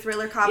comedy.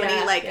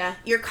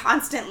 You're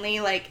constantly,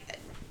 like,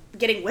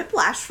 getting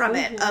whiplash from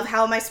it of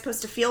how am I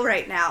supposed to feel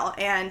right now,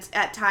 and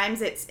at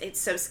times it's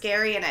so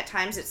scary, and at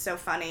times it's so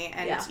funny,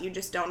 and you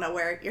just don't know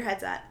where your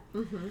head's at.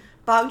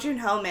 Bong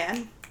Joon-ho,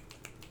 man,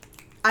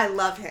 I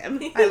love him.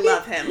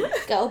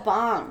 Go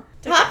Bong.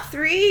 Top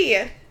 3.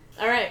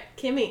 All right,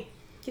 Kimmy,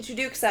 get your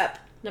dukes up.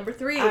 Number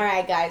 3. All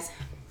right, guys.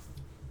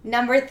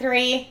 Number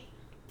 3,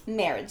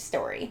 Marriage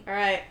Story. All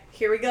right,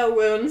 here we go,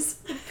 wounds.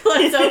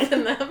 Let's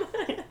open them.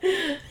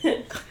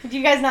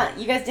 You guys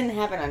didn't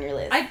have it on your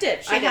list. I did.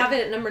 I have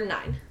it at number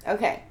 9.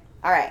 Okay.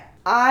 All right.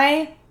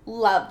 I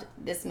loved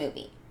this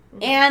movie.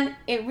 And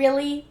it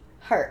really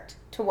hurt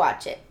to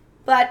watch it.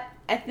 But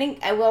I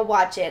think I will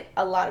watch it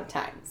a lot of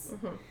times.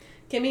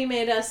 Kimmy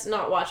made us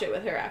not watch it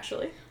with her,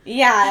 actually.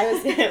 Yeah,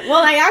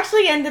 well, I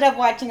actually ended up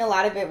watching a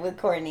lot of it with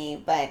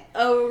Courtney, but...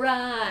 Oh,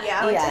 right.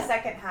 Yeah, the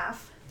second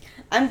half.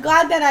 I'm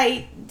glad that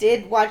I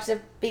did watch the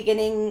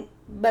beginning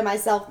by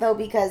myself, though,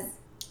 because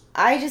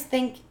I just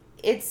think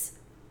it's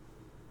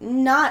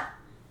not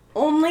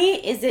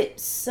only is it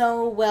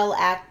so well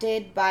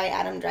acted by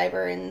Adam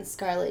Driver and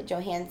Scarlett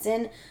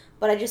Johansson,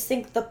 but I just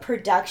think the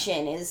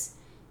production is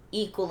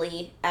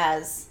equally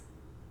as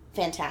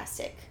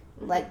fantastic.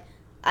 Like,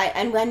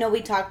 I know I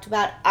talked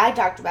about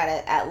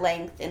it at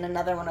length in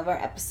another one of our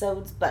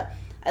episodes, but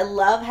I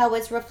love how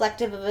it's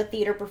reflective of a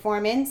theater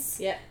performance.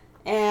 Yeah.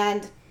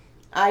 And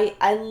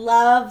I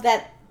love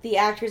that the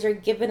actors are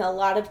given a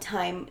lot of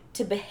time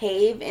to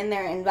behave in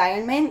their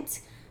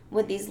environment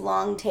with these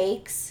long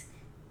takes.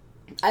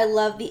 I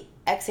love the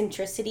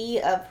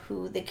eccentricity of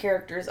who the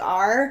characters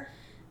are,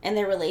 and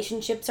their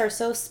relationships are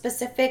so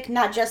specific,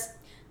 not just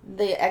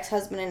the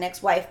ex-husband and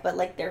ex-wife, but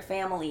like their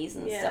families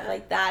and stuff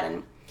like that.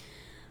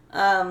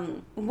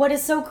 And what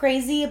is so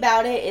crazy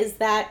about it is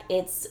that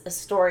it's a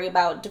story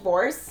about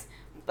divorce,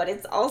 but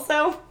it's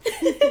also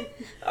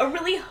a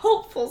really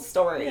hopeful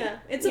story. Yeah,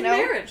 it's a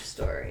marriage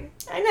story.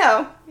 I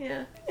know.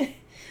 Yeah.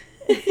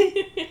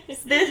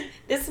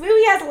 This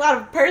movie has a lot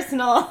of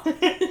personal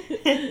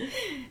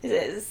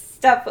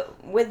stuff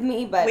with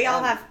me, but we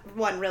all have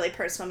one really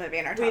personal movie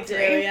in our top 3.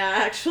 We do, yeah,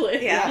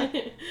 actually. Yeah.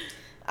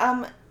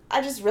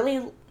 I just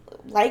really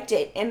liked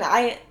it, and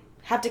I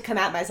have to come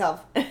at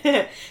myself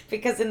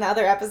because in the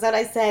other episode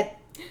I said,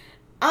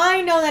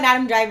 I know that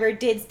Adam Driver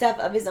did stuff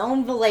of his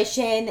own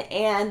volition,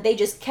 and they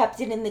just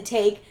kept it in the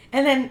take,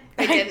 and then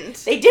They didn't.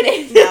 They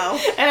didn't. No.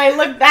 And I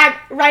looked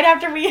back right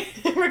after we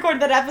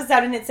recorded that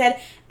episode, and it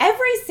said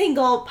every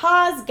single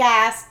pause,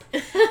 gasp,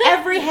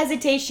 every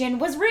hesitation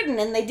was written,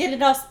 and they did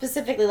it all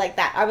specifically like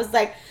that. I was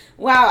like,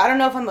 wow, I don't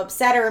know if I'm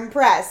upset or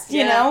impressed,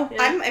 you know?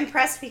 Yeah. I'm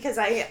impressed because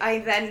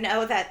I then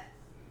know that,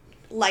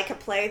 like a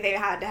play, they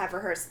had to have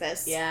rehearsed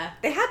this. Yeah.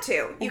 They had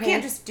to. You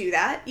can't just do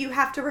that. You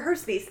have to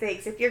rehearse these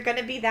things if you're going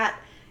to be that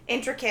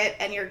intricate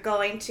and you're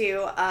going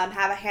to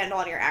have a handle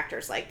on your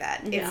actors like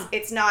that. Yeah.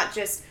 It's not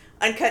just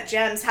uncut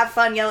gems, have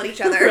fun, yell at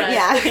each other. Right.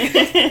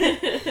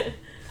 Yeah.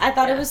 I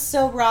thought it was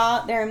so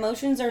raw. Their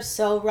emotions are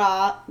so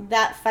raw.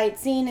 That fight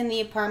scene in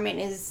the apartment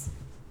is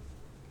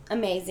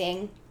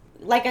amazing.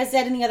 Like I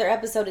said in the other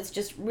episode, it's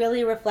just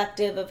really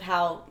reflective of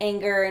how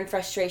anger and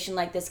frustration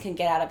like this can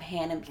get out of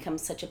hand and become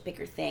such a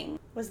bigger thing.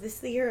 Was this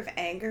the year of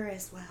anger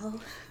as well?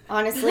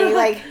 Honestly,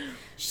 like,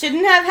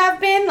 shouldn't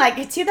have been.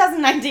 Like,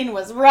 2019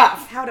 was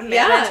rough. How to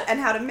manage and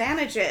how to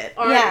manage it.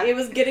 Or it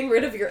was getting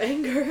rid of your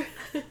anger.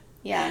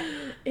 Yeah.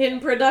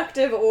 In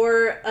productive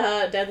or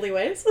deadly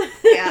ways.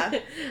 Yeah.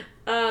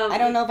 I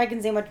don't know if I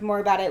can say much more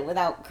about it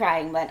without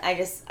crying, but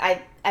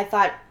I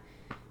thought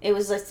it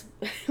was just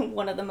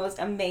one of the most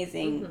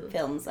amazing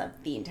films of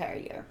the entire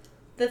year.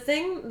 The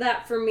thing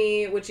that for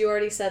me, which you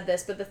already said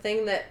this, but the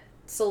thing that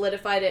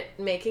solidified it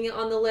making it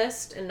on the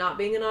list and not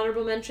being an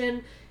honorable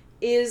mention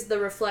is the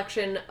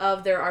reflection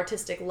of their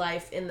artistic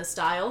life in the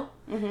style.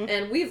 Mm-hmm.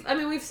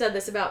 And we've said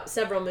this about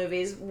several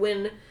movies.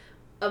 When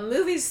a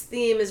movie's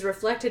theme is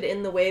reflected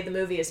in the way the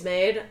movie is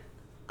made,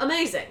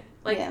 amazing.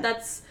 Like,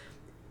 that's...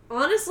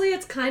 Honestly,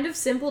 it's kind of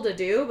simple to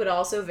do, but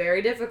also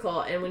very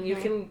difficult. And when you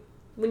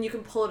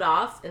can pull it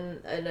off in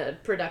a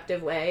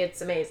productive way,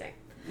 it's amazing.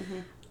 Mm-hmm.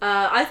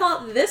 I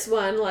thought this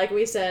one, like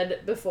we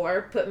said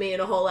before, put me in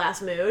a whole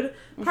ass mood.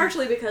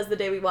 Partially because the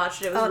day we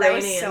watched it was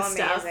rainy and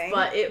stuff. Amazing.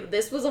 But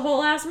this was a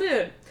whole ass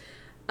mood.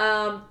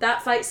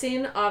 That fight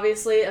scene,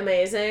 obviously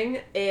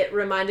amazing. It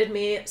reminded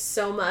me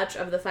so much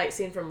of the fight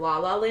scene from La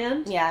La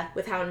Land. Yeah.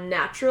 With how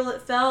natural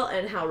it felt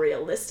and how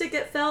realistic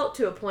it felt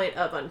to a point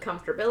of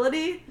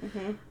uncomfortability.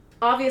 Mm-hmm.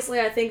 Obviously,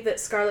 I think that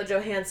Scarlett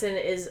Johansson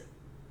is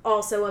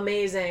also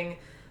amazing,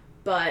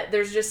 but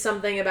there's just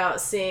something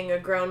about seeing a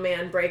grown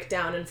man break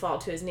down and fall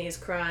to his knees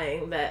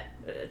crying that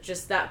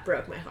that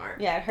broke my heart.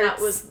 Yeah, it hurts.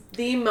 That was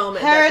the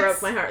moment that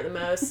broke my heart the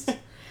most.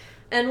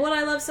 And what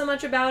I love so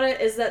much about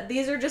it is that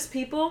these are just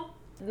people.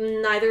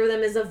 Neither of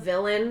them is a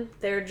villain.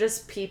 They're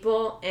just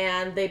people,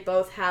 and they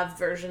both have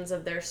versions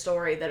of their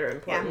story that are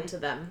important to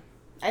them.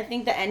 I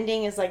think the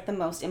ending is, like, the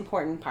most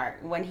important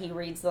part, when he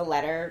reads the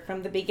letter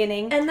from the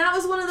beginning. And that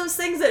was one of those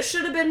things that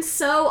should have been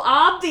so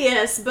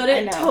obvious, but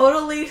it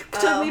totally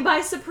took me by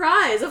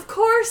surprise. Of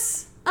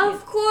course!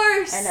 Of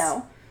course! I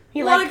know.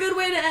 What a good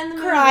way to end the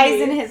movie.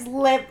 Cries and his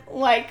lip,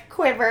 like,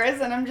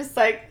 quivers, and I'm just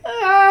like,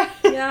 ah.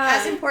 Yeah.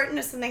 As important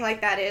as something like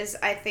that is,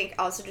 I think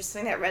also just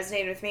something that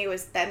resonated with me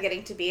was them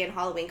getting to be in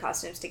Halloween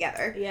costumes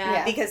together.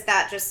 Yeah. Because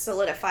that just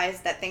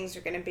solidifies that things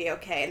are going to be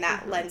okay, and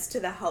that lends to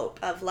the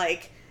hope of,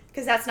 like...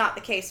 Because that's not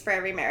the case for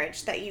every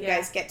marriage, that you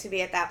guys get to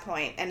be at that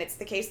point, and it's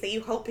the case that you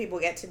hope people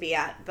get to be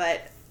at,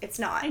 but it's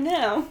not. I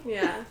know.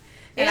 Yeah.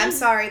 And I'm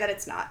sorry that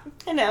it's not.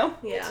 I know.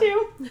 Yeah. Me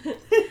too.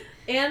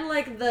 And,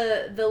 like,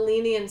 the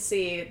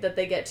leniency that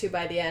they get to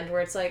by the end,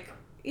 where it's like,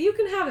 you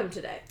can have him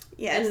today.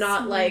 Yes. And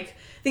not like,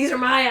 these are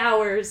my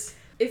hours.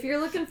 If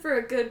you're looking for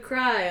a good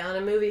cry on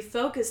a movie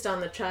focused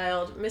on the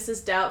child,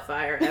 Mrs.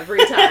 Doubtfire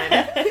every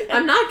time.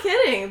 I'm not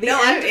kidding.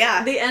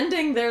 The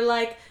ending, they're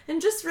like,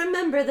 and just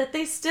remember that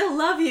they still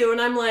love you.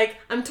 And I'm like,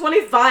 I'm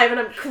 25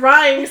 and I'm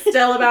crying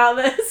still about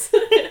this.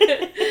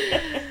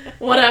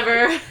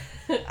 Whatever.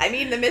 I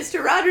mean, the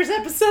Mr. Rogers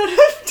episode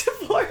of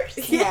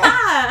Divorce.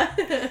 Yeah.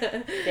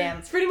 Damn.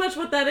 It's pretty much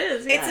what that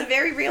is. Yeah. It's a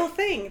very real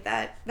thing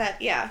that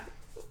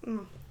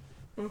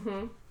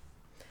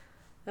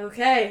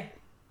Okay.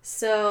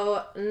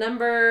 So,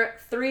 number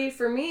 3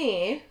 for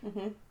me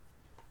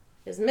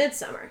is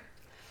Midsommar.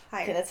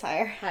 Higher. Okay, that's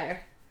higher.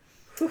 Higher.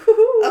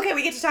 Okay,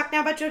 we get to talk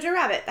now about Jojo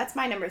Rabbit. That's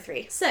my number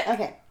 3. Sick.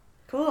 Okay.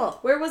 Cool.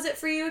 Where was it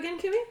for you again,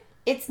 Kimmy?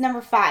 It's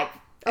number 5.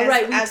 Oh,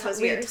 right.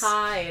 We yours.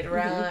 tied,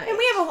 right. And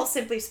we have a whole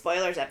Simply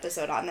Spoilers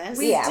episode on this.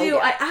 We Yeah, do. we do.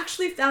 I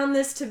actually found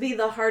this to be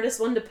the hardest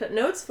one to put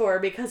notes for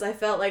because I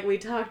felt like we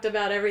talked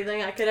about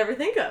everything I could ever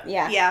think of.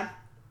 Yeah. Yeah.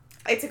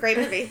 It's a great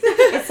movie.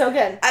 It's so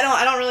good.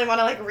 I don't really want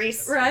to like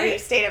Right?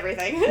 restate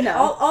everything.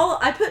 No.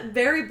 I put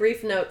very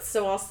brief notes,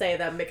 so I'll say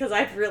them because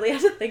I really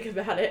had to think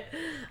about it.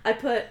 I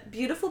put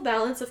beautiful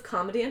balance of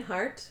comedy and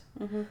heart,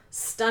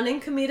 stunning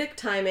comedic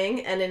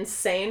timing and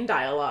insane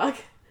dialogue,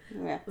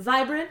 Yeah.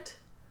 vibrant,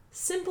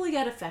 simple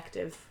yet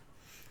effective.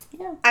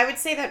 Yeah. I would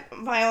say that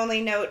my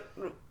only note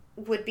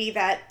would be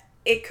that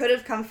it could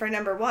have come for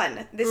number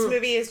 1. This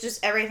movie is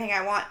just everything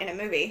I want in a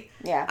movie.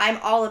 Yeah. I'm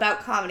all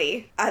about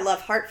comedy. I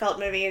love heartfelt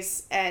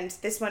movies, and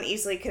this one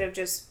easily could have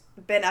just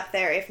been up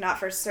there if not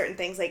for certain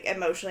things like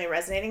emotionally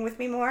resonating with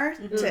me more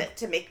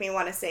to make me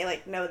want to say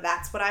like, no,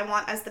 that's what I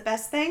want as the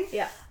best thing.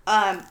 Yeah.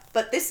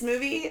 But this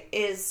movie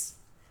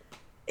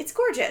it's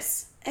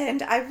gorgeous,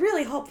 and I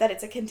really hope that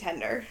it's a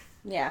contender.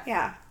 Yeah.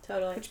 Yeah.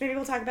 Totally. Which maybe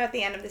we'll talk about at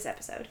the end of this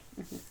episode.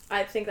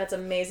 I think that's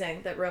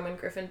amazing that Roman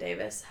Griffin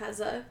Davis has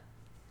a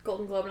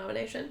Golden Globe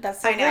nomination.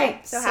 That's so I know.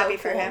 great. So So happy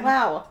for cool. him.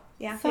 Wow.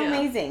 Yeah. So Yeah.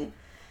 amazing.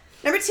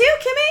 Number 2,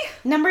 Kimmy?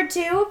 Number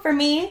 2 for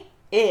me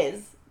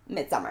is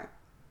Midsommar.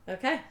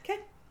 Okay. Okay.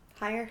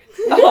 Higher.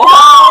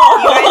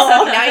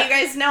 Oh! Now you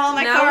guys know all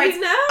my Now cards. we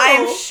know. I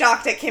am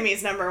shocked at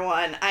Kimmy's number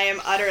 1. I am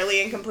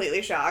utterly and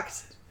completely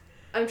shocked.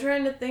 I'm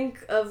trying to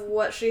think of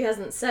what she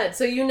hasn't said.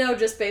 So you know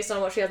just based on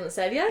what she hasn't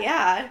said yet?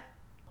 Yeah.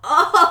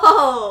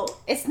 Oh!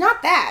 It's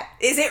not that.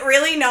 Is it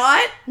really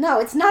not? No,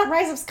 it's not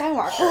Rise of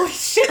Skywalker. Holy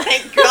shit,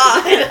 thank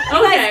God. You guys,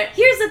 Okay.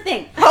 here's the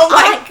thing. Oh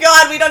my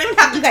God, we don't even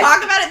have to You guys-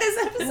 talk about it this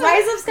episode.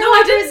 Rise of Skywalker No,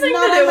 I didn't is think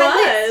not that on my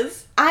it list.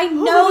 was. I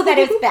know that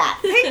it's bad.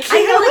 Thank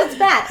I know you. that it's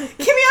bad.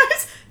 Kimmy, I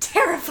was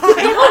terrified.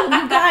 No,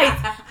 you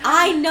guys,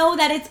 I know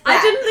that it's bad.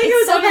 I didn't think It's it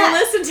was so on your bad.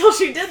 list until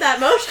she did that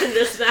motion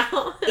just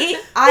now.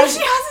 But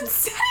she hasn't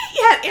said it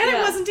yet, and Yeah.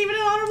 it wasn't even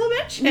an honorable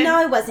mention. No,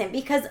 it wasn't,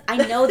 because I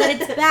know that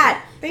it's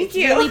bad. Thank it's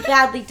you. really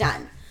badly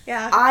done.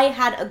 Yeah. I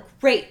had a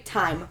great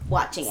time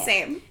watching it.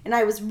 Same. And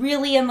I was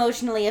really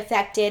emotionally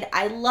affected.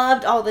 I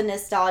loved all the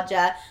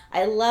nostalgia.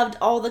 I loved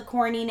all the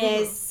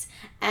corniness.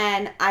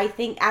 And I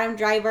think Adam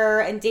Driver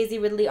and Daisy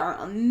Ridley are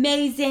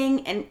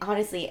amazing. And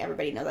honestly,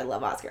 everybody knows I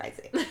love Oscar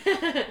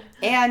Isaac.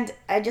 And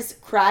I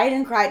just cried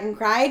and cried and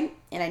cried.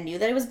 And I knew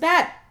that it was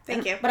bad.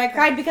 Thank you. But I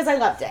cried because I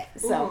loved it.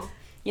 So,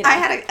 you know. I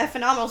had a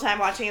phenomenal time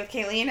watching it with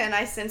Kayleen, and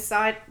I since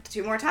saw it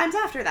 2 more times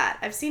after that.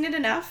 I've seen it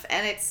enough,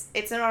 and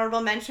it's an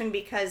honorable mention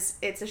because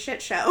it's a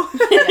shit show.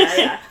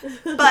 yeah.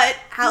 But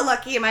how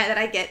lucky am I that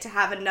I get to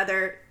have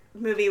another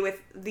movie with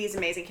these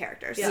amazing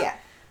characters? Yeah.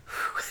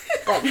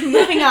 But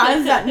moving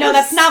on. No,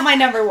 that's not my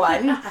number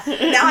 1. Now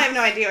I have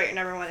no idea what your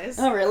number 1 is.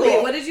 Oh, really?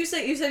 Wait, what did you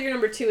say? You said your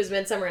number 2 is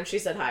Midsommar and she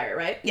said higher,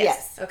 right?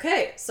 Yes.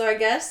 Okay, so I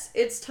guess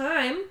it's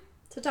time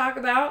to talk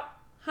about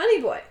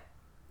Honey Boy,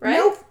 right?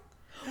 Nope.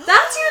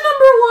 That's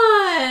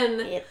your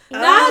number 1! It-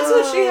 That's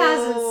what she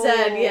hasn't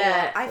said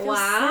yet. I feel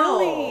wow.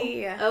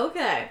 silly.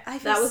 Okay. I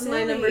feel That was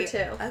my number 2.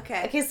 silly.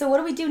 Okay. Okay, so what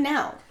do we do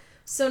now?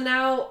 So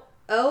now,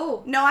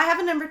 No, I have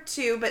a number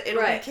 2, but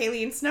it'll Right. be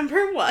Kayleen's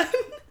number 1.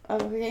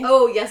 Okay.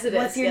 oh yes it is.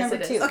 What's your yes,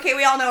 number it 2? is. Okay,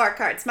 we all know our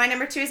cards. My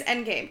number 2 is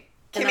Endgame.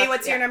 And Kimmy, that's-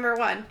 what's your yeah. number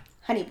 1?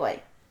 Honey Boy.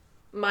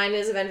 Mine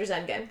is Avengers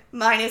Endgame.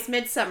 Mine is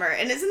Midsommar.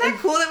 And isn't that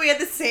cool that we had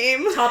the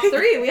same? Top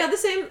 3. We had the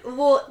same.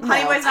 Well,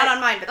 Honey No, Boy's not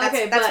on mine, but that's,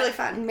 okay, that's but- really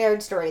fun.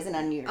 Marriage Story is an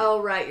unusual.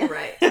 oh right, you're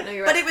right. No,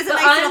 you're right. But it was a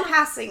nice little I'm-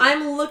 passing.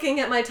 I'm looking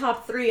at my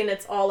top 3 and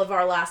it's all of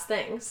our last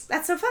things.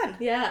 That's so fun.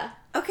 Yeah.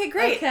 Okay,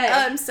 great.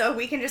 Okay. So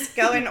we can just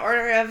go in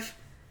order of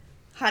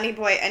Honey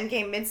Boy,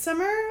 Endgame,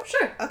 Midsommar.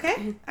 Sure. Okay.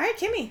 All right,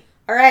 Kimmy.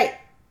 All right.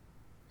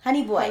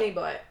 Honey Boy. Honey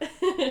Boy.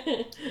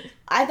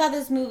 I thought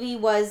this movie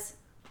was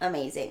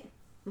amazing.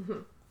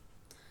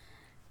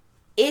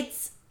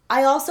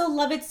 I also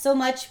love it so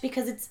much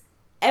because it's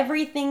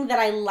everything that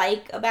I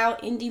like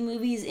about indie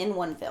movies in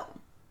one film,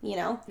 you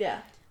know? yeah.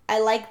 I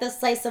like the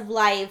slice of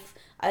life.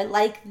 I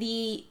like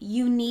the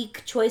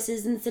unique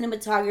choices in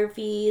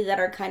cinematography that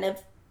are kind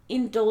of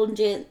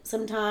indulgent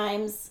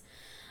sometimes.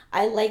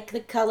 I like the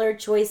color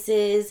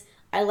choices.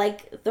 I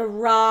like the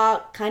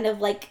raw, kind of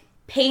like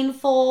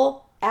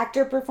painful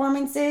actor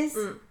performances.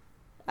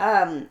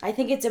 I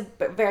think it's a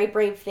very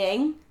brave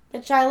thing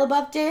that Shia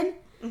LaBeouf did.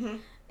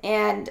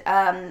 And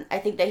I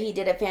think that he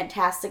did a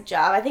fantastic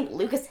job. I think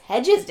Lucas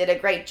Hedges did a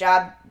great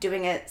job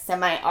doing a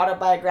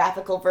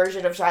semi-autobiographical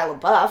version of Shia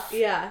LaBeouf.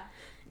 Yeah.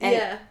 And-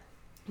 yeah.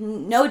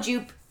 No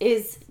Jupe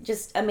is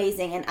just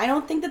amazing. And I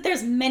don't think that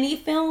there's many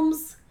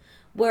films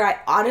where I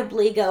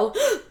audibly go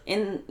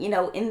in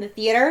the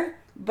theater,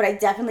 but I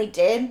definitely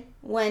did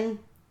when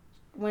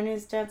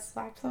his dad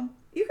slapped him.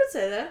 You could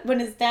say that. When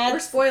his dad... Or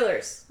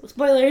spoilers.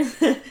 Spoilers.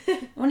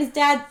 When his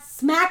dad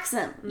smacks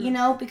him,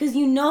 because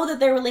you know that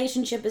their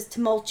relationship is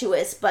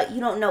tumultuous, but you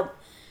don't know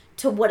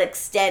to what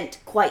extent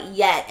quite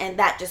yet, and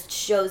that just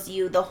shows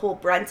you the whole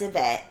brunt of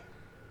it,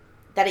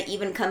 that it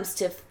even comes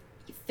to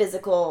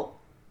physical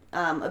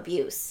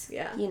abuse.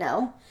 Yeah. You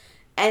know?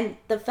 And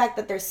the fact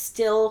that there's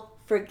still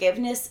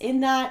forgiveness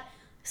in that,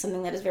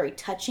 something that is very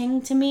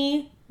touching to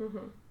me.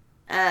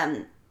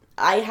 Mm-hmm.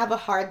 I have a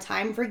hard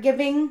time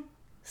forgiving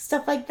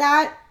stuff like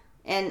that,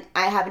 and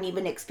I haven't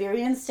even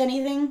experienced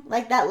anything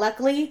like that,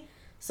 luckily.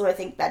 So I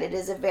think that it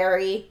is a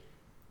very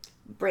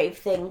brave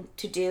thing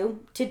to do,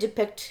 to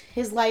depict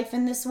his life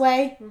in this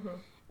way. Mm-hmm.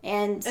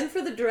 And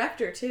for the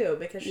director, too,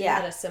 because she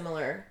had a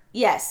similar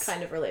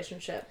kind of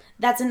relationship.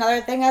 That's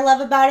another thing I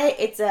love about it.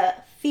 It's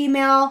a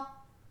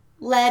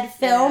female-led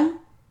film.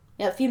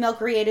 Yeah, female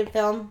creative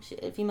film,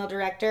 female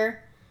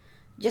director.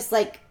 Just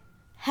like,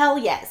 hell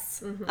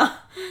yes.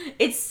 Mm-hmm.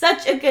 It's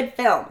such a good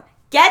film.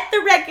 Get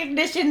the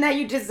recognition that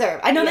you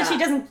deserve. I know that she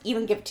doesn't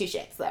even give two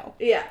shits, though.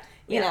 Yeah.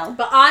 You know?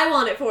 But I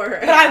want it for her.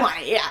 But I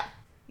want it, yeah.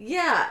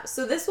 Yeah,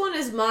 so this one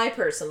is my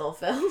personal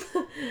film.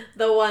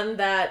 The one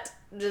that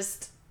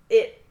just,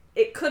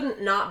 it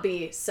couldn't not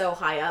be so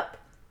high up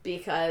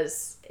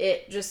because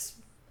it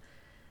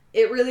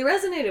really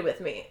resonated with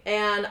me.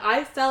 And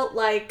I felt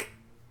like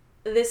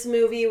this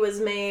movie was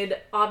made,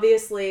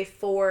 obviously,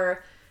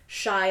 for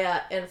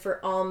Shia and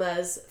for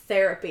Alma's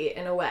therapy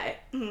in a way,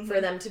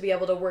 for them to be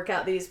able to work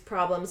out these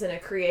problems in a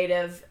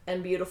creative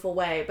and beautiful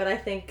way. But I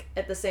think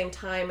at the same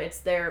time, it's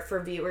there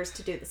for viewers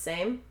to do the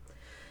same.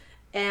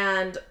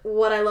 And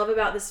what I love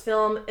about this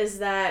film is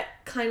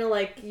that, kind of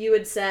like you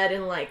had said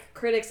and like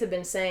critics have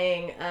been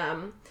saying,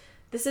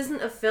 this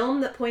isn't a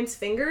film that points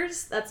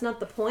fingers. That's not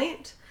the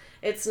point.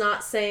 It's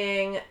not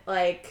saying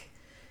like,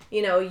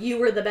 you know, you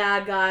were the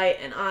bad guy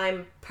and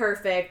I'm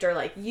perfect, or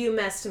like you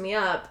messed me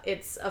up.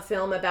 It's a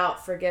film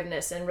about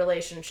forgiveness and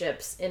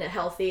relationships in a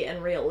healthy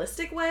and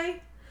realistic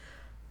way.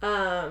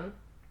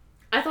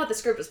 I thought the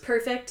script was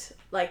perfect,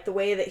 like the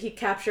way that he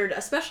captured,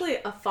 especially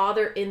a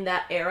father in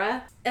that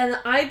era. And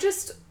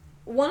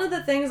one of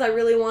the things I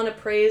really want to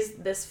praise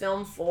this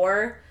film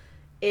for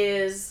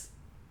is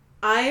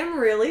I am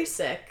really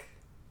sick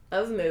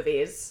of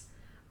movies.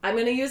 I'm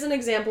going to use an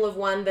example of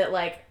one that,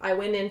 like, I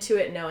went into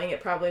it knowing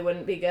it probably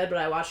wouldn't be good, but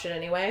I watched it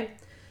anyway.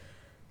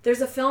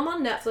 There's a film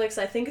on Netflix,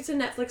 I think it's a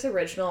Netflix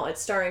original,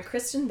 it's starring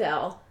Kristen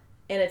Bell,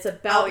 and it's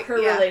about her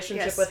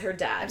relationship with her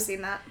dad. I've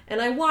seen that.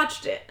 And I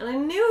watched it, and I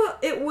knew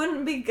it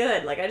wouldn't be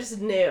good, like, I just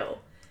knew.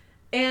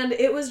 And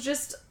it was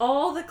just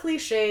all the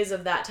cliches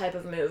of that type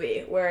of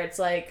movie, where it's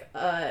like,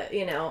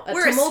 you know,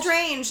 we're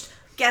estranged.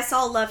 Guess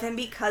I'll love him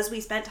because we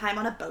spent time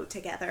on a boat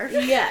together.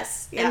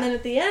 Yes. Yeah. And then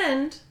at the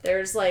end,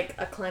 there's like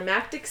a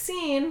climactic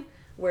scene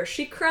where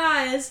she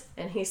cries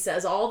and he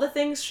says all the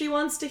things she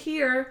wants to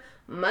hear,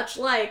 much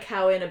like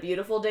how in A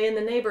Beautiful Day in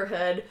the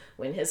Neighborhood,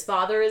 when his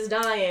father is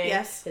dying,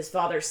 his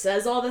father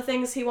says all the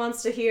things he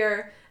wants to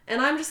hear.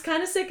 And I'm just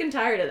kind of sick and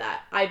tired of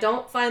that. I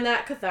don't find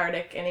that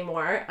cathartic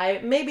anymore.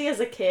 Maybe as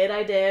a kid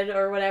I did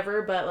or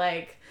whatever, but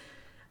like,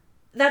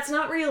 that's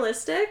not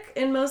realistic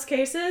in most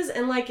cases.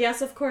 And like,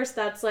 yes, of course,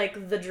 that's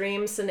like the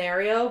dream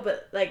scenario,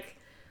 but like,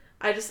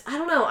 I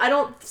don't know. I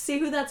don't see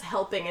who that's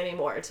helping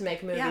anymore to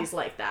make movies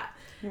like that.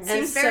 Mm-hmm.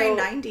 Seems very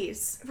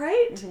 90s.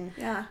 Right? Mm-hmm.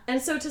 Yeah. And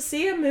so to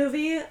see a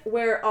movie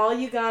where all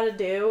you gotta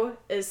do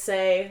is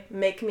say,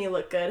 make me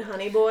look good,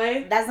 honey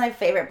boy. That's my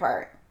favorite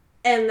part.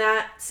 And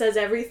that says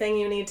everything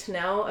you need to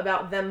know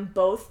about them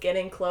both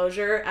getting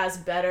closure as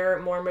better,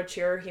 more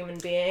mature human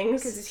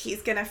beings. Because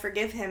he's gonna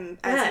forgive him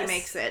as he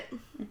makes it.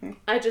 Mm-hmm.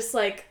 I just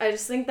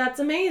think that's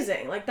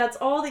amazing. Like, that's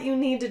all that you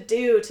need to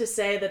do to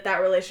say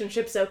that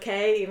relationship's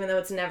okay, even though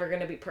it's never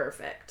gonna be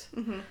perfect.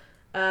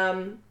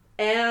 Mm-hmm.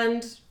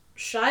 And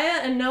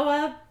Shia and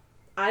Noah,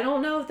 I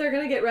don't know if they're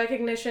going to get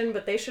recognition,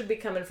 but they should be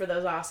coming for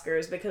those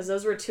Oscars because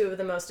those were two of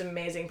the most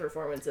amazing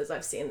performances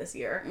I've seen this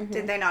year. Mm-hmm.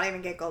 Did they not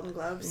even get Golden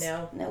Globes?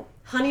 No. Nope.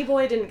 Honey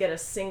Boy didn't get a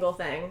single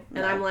thing.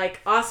 No. And I'm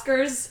like,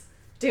 Oscars,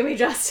 do me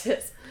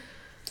justice.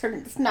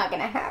 It's not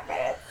going to happen.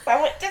 It's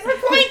so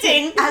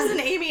disappointing. As an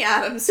Amy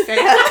Adams fan,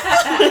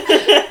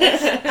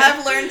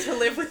 I've learned to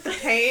live with the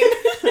pain.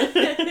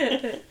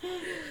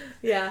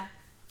 Yeah.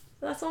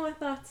 That's all my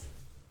thoughts.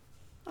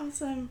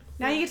 Awesome.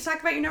 Now you get to talk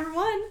about your number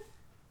one.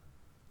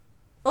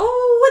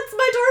 Oh, it's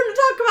my turn to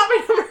talk about my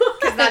number one.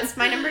 Because that's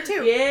my number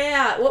two.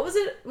 Yeah. What was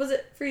it? Was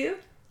it for you?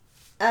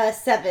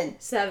 7.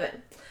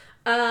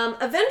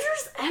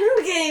 Avengers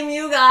Endgame,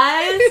 you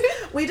guys.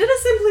 We did a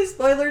Simply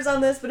Spoilers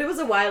on this, but it was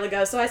a while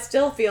ago, so I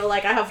still feel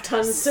like I have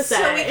tons to say.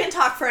 So we can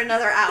talk for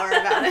another hour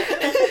about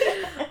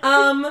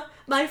it.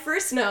 My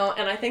first note,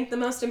 and I think the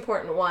most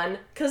important one,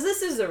 because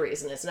this is the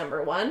reason it's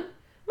number one.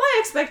 My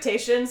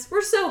expectations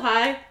were so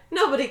high,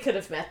 nobody could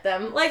have met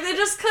them. Like, they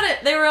just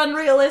couldn't. They were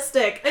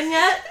unrealistic. And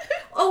yet,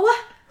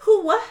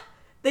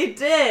 they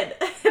did.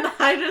 And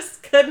I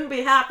just couldn't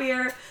be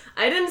happier.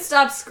 I didn't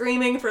stop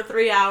screaming for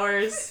 3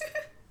 hours.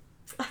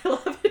 I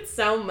love it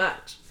so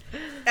much.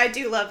 I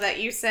do love that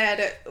you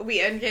said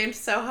we endgamed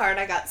so hard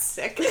I got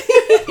sick.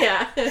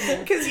 Yeah.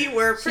 Because you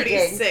were pretty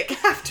sick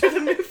after the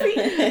movie.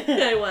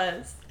 I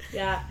was.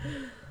 Yeah.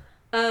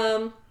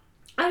 I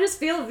just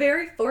feel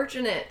very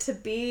fortunate to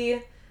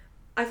be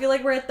I feel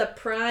like we're at the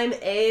prime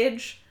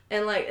age,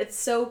 and, like, it's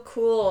so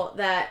cool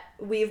that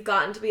we've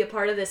gotten to be a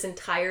part of this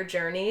entire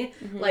journey.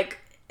 Like,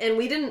 and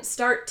we didn't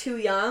start too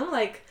young.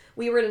 Like,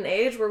 we were at an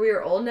age where we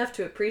were old enough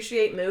to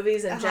appreciate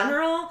movies in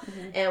general,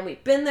 and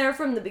we've been there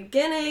from the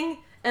beginning.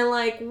 And,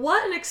 like,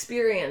 what an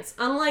experience.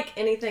 Unlike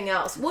anything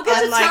else. We'll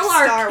get to tell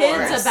our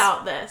kids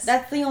about this.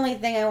 That's the only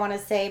thing I want to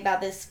say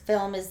about this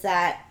film is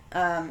that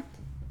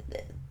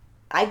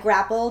I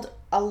grappled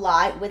a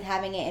lot with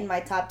having it in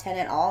my top 10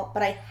 at all,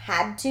 but I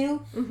had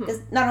to,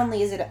 because not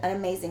only is it an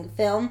amazing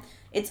film,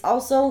 it's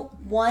also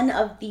one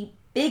of the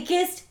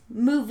biggest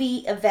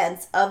movie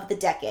events of the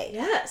decade.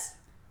 Yes.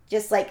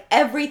 Just, like,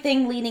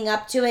 everything leading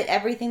up to it,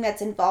 everything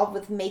that's involved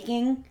with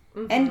making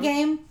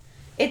Endgame.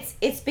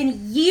 It's been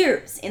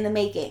years in the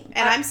making.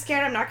 And I'm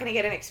scared I'm not going to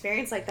get an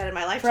experience like that in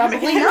my lifetime.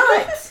 Probably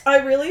not. I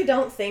really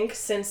don't think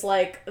since,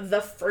 like,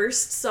 the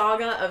first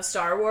saga of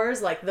Star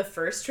Wars, like, the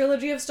first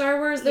trilogy of Star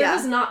Wars, there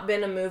has not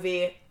been a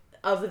movie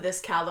of this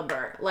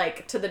caliber.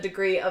 Like, to the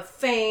degree of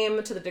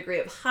fame, to the degree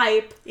of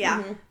hype.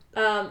 Yeah.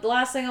 The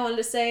last thing I wanted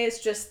to say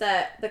is just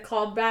that the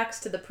callbacks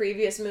to the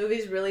previous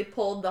movies really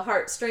pulled the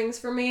heartstrings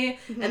for me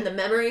and the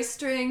memory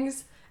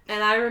strings.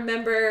 And I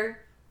remember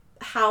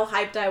how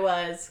hyped I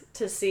was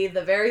to see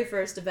the very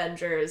first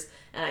Avengers,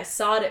 and I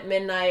saw it at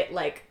midnight.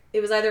 Like,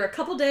 it was either a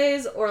couple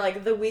days or,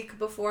 like, the week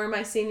before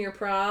my senior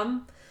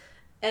prom,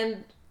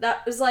 and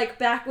that was, like,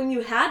 back when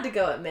you had to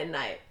go at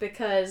midnight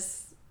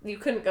because you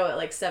couldn't go at,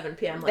 like, 7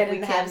 p.m. like we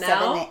can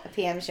now. 7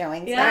 p.m.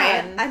 showings.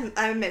 Yeah,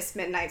 I miss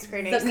midnight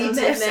screenings. Those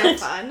were so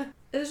fun.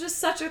 It was just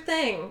such a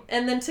thing,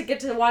 and then to get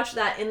to watch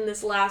that in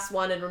this last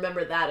one and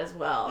remember that as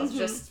well is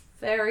just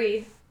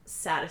very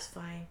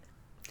satisfying.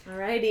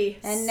 Alrighty.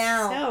 And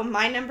now... So,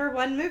 my number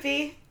 1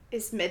 movie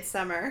is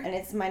Midsommar. And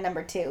it's my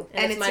number 2.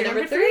 And it's my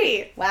number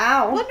 3.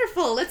 Wow.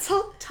 Wonderful. Let's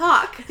all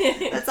talk.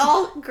 Let's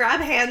all grab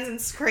hands and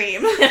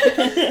scream.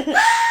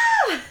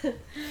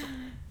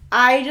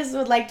 I just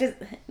would like to...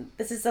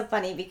 This is so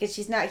funny because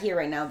she's not here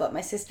right now, but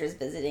my sister's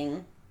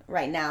visiting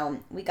right now.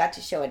 We got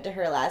to show it to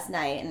her last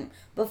night. And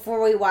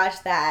before we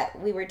watched that,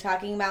 we were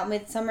talking about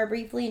Midsommar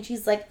briefly. And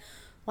she's like,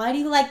 why do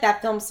you like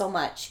that film so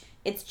much?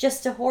 It's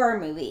just a horror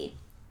movie.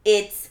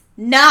 It's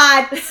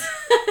not.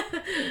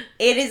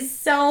 It is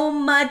so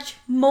much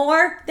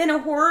more than a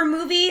horror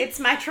movie. It's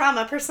my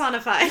trauma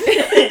personified.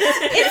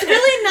 It's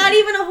really not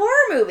even a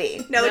horror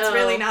movie. No, it's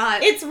really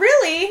not. It's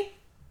really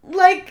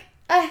like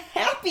a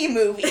happy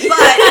movie. But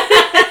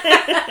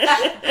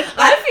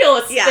I feel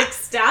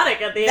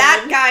ecstatic at the end.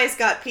 That guy's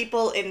got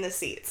people in the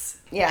seats.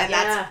 Yeah. And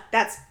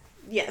that's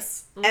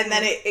yes. And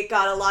then it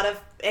got a lot of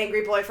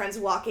angry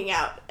boyfriends walking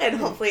out, and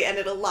hopefully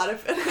ended a lot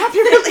of happy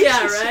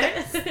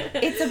relationships. Yeah,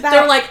 right? It's about...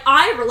 They're like,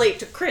 I relate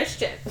to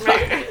Christian.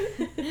 Right?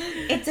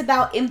 It's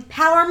about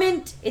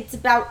empowerment. It's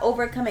about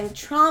overcoming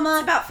trauma.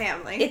 It's about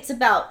family. It's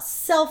about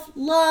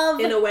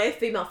self-love. In a way,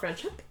 female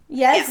friendship.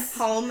 Yes.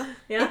 Home.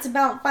 Yeah. It's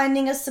about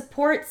finding a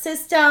support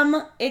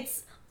system.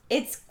 It's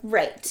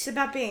great. It's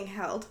about being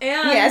held.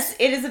 And yes,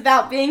 it is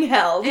about being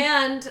held.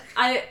 And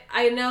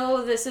I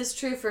know this is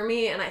true for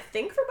me, and I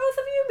think for both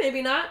of you,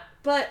 maybe not,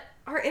 but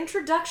our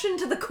introduction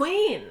to the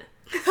Queen.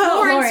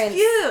 Florence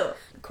Pugh.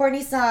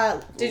 Courtney saw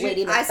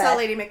Lady Macbeth. I saw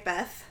Lady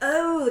Macbeth.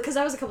 Oh, because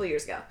that was a couple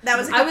years ago. That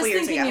was a couple years ago. I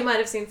was thinking you might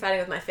have seen Fighting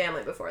with My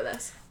Family before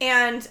this.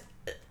 And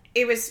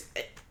it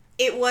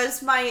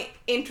was my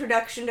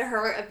introduction to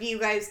her of you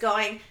guys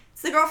going,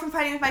 it's the girl from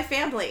Fighting with My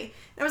Family.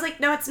 And I was like,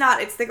 no, it's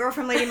not. It's the girl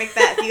from Lady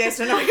Macbeth. You guys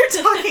don't know what you're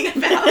talking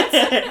about.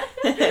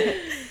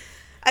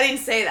 I didn't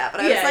say that, but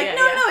I was like,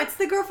 no, it's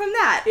the girl from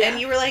that. Yeah. And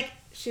you were like,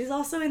 she's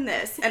also in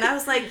this. And I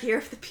was like, Year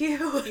of the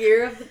Pew.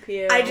 Year of the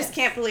Pew. I just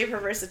can't believe her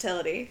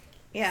versatility.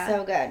 Yeah.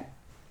 So good.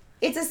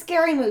 It's a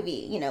scary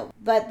movie,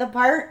 but the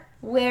part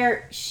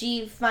where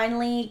she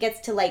finally gets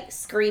to, like,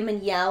 scream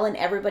and yell and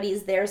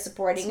everybody's there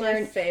supporting her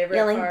and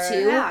yelling part.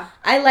 too. Yeah.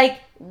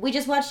 We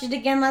just watched it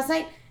again last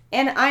night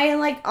and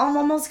I'm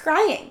almost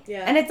crying.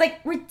 Yeah. And it's, like,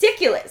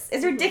 ridiculous.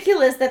 It's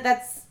ridiculous that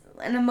that's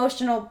an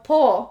emotional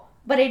pull,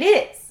 but it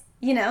is,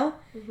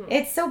 Mm-hmm.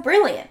 It's so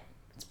brilliant.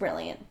 It's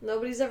brilliant.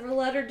 Nobody's ever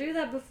let her do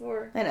that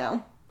before. I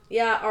know.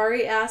 Yeah,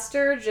 Ari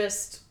Aster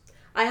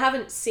I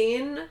haven't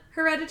seen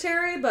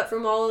Hereditary, but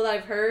from all that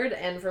I've heard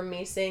and from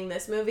me seeing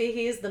this movie,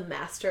 he is the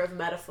master of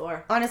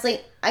metaphor. Honestly,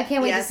 I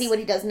can't wait to see what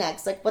he does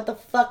next. Like, what the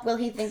fuck will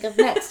he think of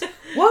next?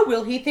 What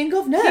will he think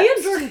of next? He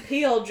and Jordan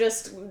Peele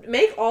just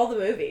make all the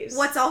movies.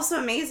 What's also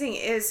amazing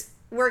is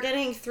we're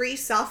getting 3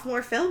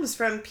 sophomore films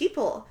from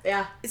people.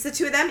 Yeah. It's the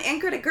 2 of them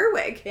and Greta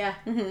Gerwig. Yeah.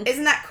 Mm-hmm.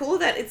 Isn't that cool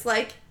that it's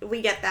like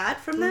we get that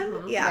from them?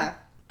 Mm-hmm. Yeah.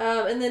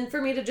 And then for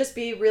me to just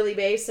be really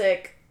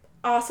basic,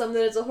 awesome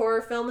that it's a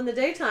horror film in the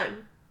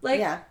daytime. Like,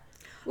 yeah.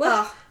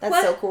 What?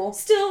 That's so cool.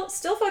 Still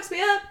fucks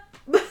me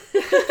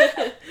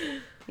up.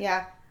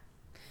 Yeah.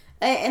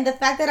 And the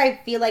fact that I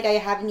feel like I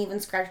haven't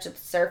even scratched the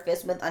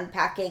surface with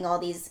unpacking all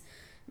these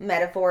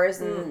metaphors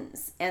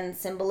and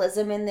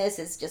symbolism in this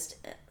is just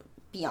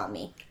beyond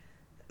me.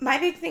 My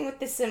big thing with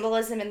the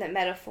symbolism and the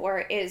metaphor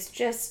is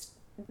just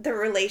the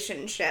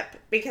relationship.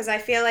 Because I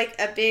feel like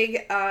a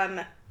big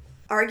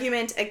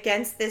argument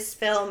against this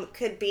film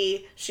could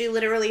be she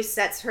literally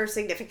sets her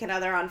significant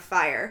other on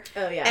fire.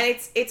 Oh yeah. And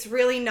it's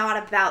really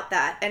not about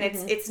that. And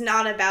it's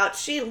not about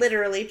she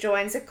literally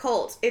joins a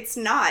cult. It's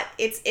not.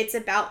 It's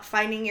about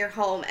finding your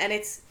home, and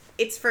it's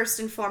first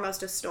and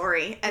foremost a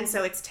story. And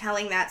so it's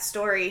telling that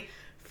story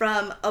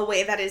from a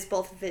way that is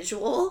both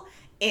visual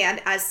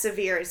and as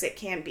severe as it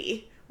can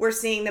be. We're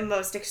seeing the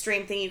most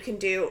extreme thing you can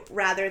do,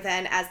 rather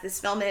than, as this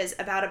film is,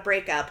 about a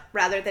breakup,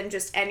 rather than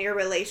just end your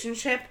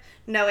relationship.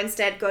 No,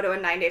 instead, go to a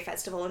 9-day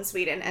festival in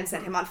Sweden and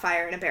set him on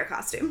fire in a bear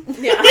costume.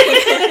 Yeah.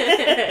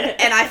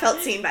 And I felt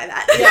seen by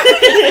that.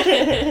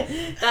 Yeah.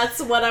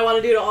 That's what I want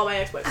to do to all my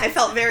ex-boyfriends. I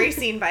felt very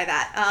seen by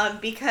that,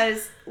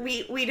 because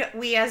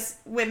we as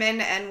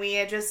women, and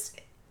we just,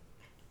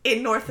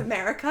 in North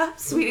America,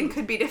 Sweden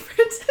could be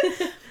different.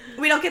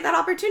 We don't get that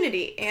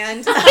opportunity,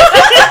 and...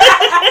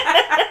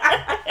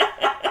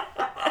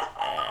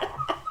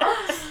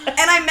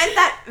 And I meant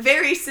that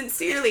very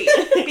sincerely,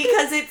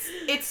 because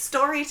it's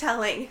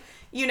storytelling.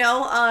 You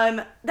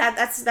know,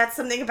 that's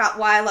something about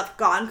why I love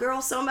Gone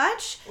Girl so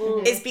much,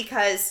 is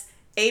because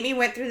Amy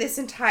went through this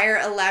entire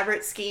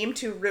elaborate scheme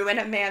to ruin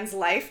a man's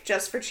life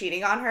just for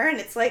cheating on her, and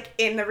it's like,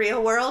 in the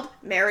real world,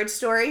 Marriage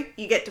Story,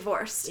 you get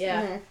divorced.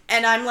 Yeah. Mm-hmm.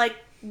 And I'm like,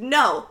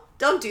 no,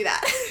 don't do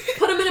that.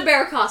 Put him in a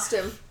bear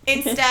costume.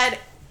 Instead,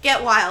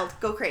 get wild,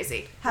 go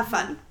crazy, have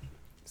fun.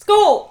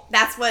 School!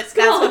 That's what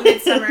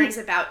Midsommar is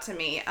about to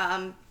me.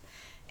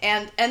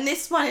 And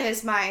this one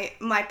is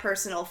my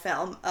personal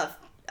film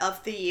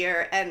of the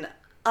year, and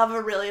of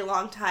a really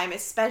long time,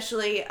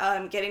 especially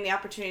getting the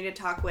opportunity to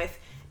talk with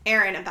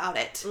Erin about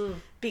it.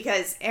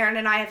 Because Erin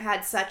and I have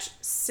had such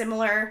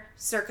similar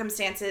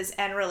circumstances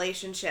and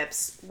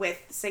relationships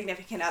with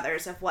significant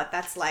others, of what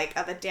that's like,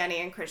 of a Danny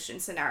and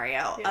Christian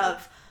scenario,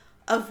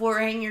 of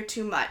worrying you're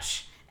too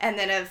much, and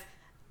then of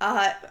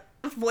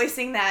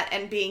voicing that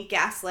and being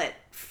gaslit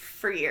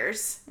for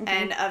years,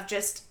 and of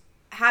just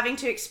having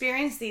to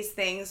experience these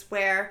things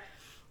where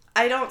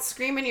I don't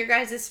scream in your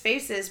guys'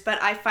 faces,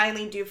 but I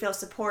finally do feel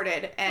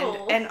supported.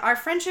 And our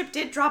friendship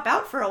did drop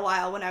out for a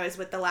while when I was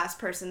with the last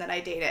person that I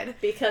dated.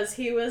 Because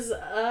he was,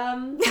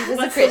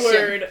 what's the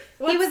word?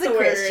 He was a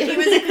Christian. He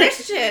was a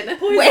Christian.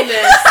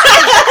 Poisonous.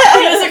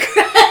 He was a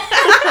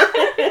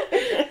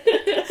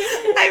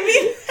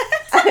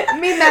I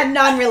mean that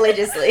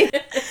non-religiously.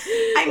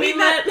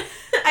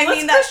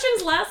 What's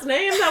Christian's last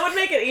name? That would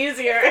make it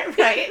easier.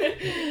 Right?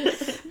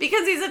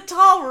 Because he's a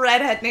tall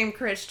redhead named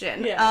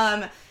Christian.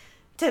 Yeah.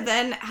 To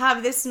then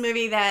have this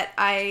movie that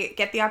I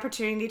get the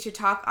opportunity to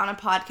talk on a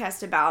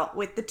podcast about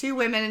with the two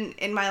women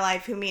in my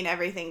life who mean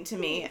everything to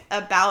me,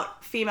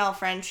 about female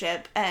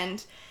friendship.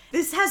 And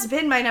this has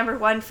been my number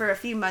one for a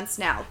few months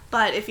now.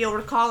 But if you'll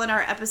recall in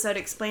our episode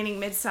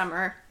explaining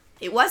Midsommar,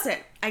 it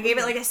wasn't. I gave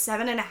it like a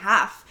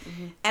 7.5.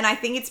 And I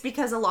think it's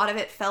because a lot of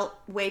it felt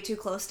way too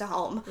close to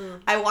home.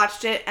 I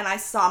watched it and I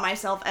saw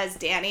myself as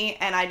Danny,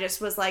 and I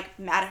just was like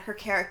mad at her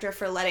character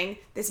for letting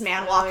this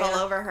man walk all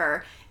over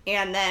her.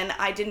 And then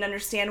I didn't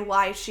understand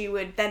why she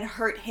would then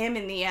hurt him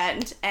in the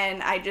end.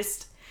 And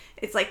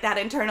it's like that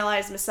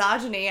internalized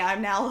misogyny.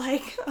 I'm now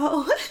like,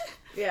 oh,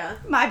 yeah,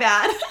 my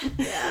bad.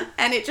 Yeah.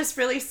 And it just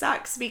really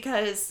sucks,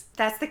 because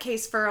that's the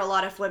case for a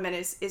lot of women,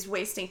 is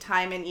wasting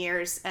time and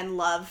years and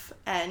love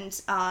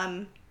and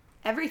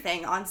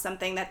everything on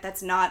something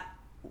that's not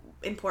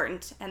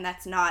important, and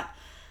that's not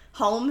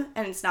home,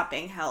 and it's not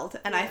being held.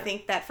 And I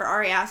think that for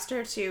Ari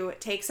Aster to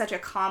take such a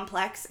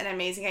complex and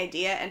amazing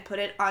idea and put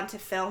it onto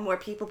film, where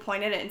people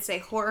point at it and say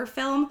horror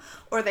film,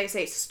 or they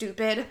say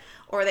stupid,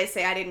 or they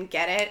say I didn't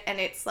get it, and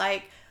it's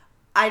like,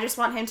 I just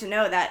want him to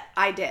know that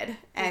I did.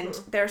 And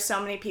there are so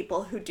many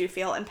people who do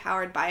feel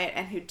empowered by it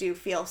and who do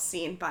feel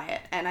seen by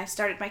it. And I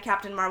started my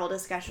Captain Marvel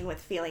discussion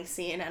with feeling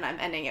seen, and I'm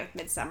ending it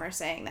with Midsommar,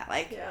 saying that,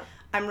 like,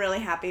 I'm really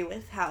happy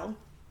with how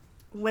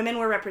women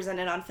were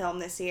represented on film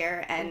this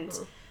year, and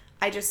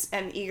I just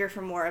am eager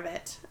for more of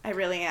it. I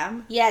really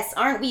am. Yes,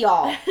 aren't we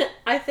all?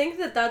 I think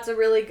that that's a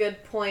really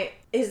good point,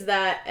 is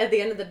that at the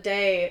end of the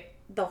day,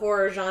 the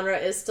horror genre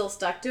is still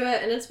stuck to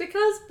it, and it's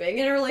because being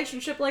in a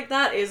relationship like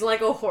that is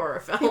like a horror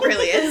film. It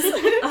really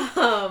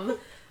is.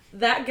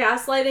 That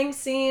gaslighting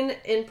scene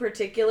in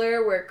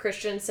particular, where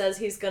Christian says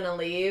he's gonna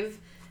leave,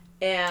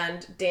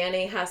 and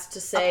Danny has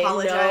to say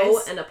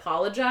no and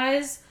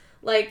apologize.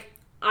 Like,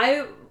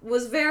 I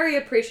was very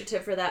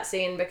appreciative for that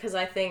scene, because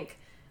I think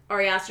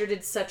Ari Aster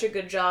did such a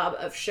good job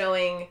of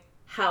showing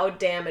how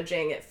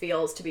damaging it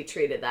feels to be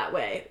treated that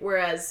way.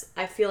 Whereas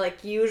I feel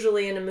like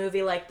usually in a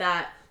movie like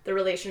that, the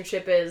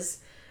relationship is,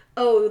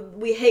 oh,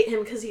 we hate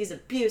him because he's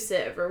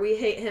abusive, or we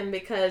hate him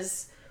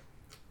because,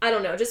 I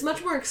don't know, just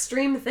much more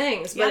extreme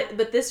things. Yeah.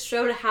 But this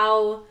showed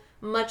how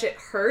much it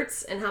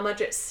hurts and how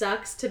much it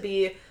sucks to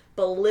be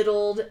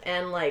belittled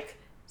and, like,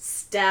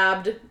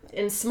 stabbed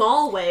in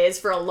small ways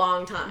for a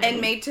long time. And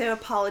made to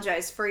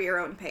apologize for your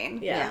own pain.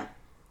 Yeah.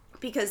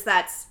 Because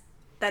that's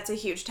a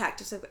huge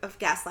tactic of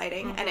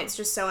gaslighting, and it's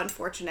just so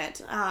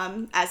unfortunate.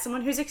 As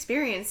someone who's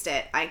experienced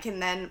it, I can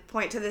then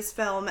point to this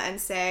film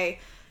and say,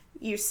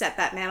 you set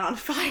that man on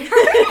fire.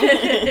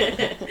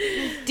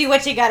 Do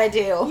what you gotta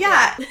do.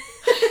 Yeah.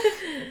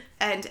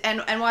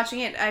 And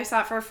watching it, I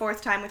saw it for a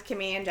fourth time with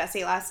Kimmy and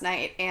Jesse last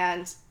night,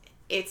 and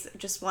it's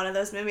just one of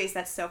those movies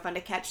that's so fun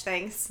to catch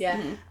things. Yeah.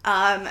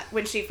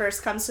 When she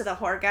first comes to the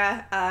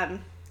Horga,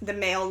 the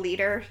male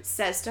leader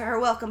says to her,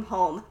 "Welcome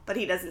home," but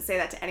he doesn't say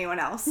that to anyone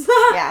else.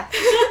 Yeah.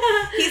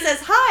 He says,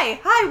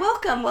 "Hi,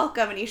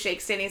 welcome," and he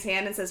shakes Danny's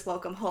hand and says,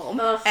 "Welcome home."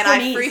 And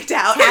I freaked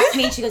out. Tapped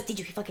me and she goes, "Did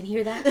you fucking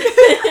hear that?"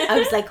 I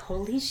was like,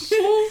 holy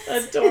shit.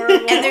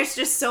 Adorable. And there's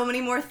just so many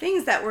more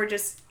things that we're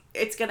just,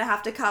 it's gonna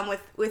have to come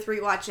with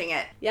rewatching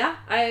it. Yeah,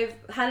 I've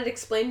had it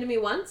explained to me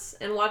once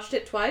and watched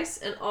it twice,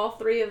 and all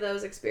 3 of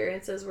those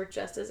experiences were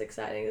just as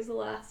exciting as the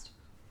last.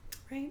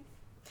 Right?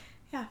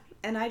 Yeah.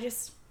 And I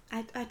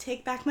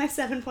take back my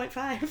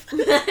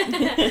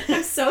 7.5.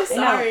 I'm so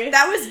sorry.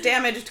 That was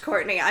damaged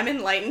Courtney. I'm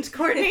enlightened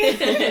Courtney.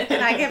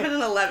 And I give it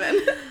an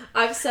 11.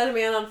 I've set a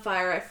man on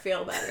fire. I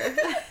feel better.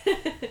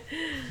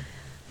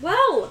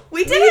 Well,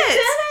 we did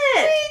it!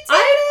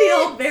 I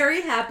feel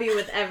very happy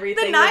with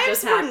everything that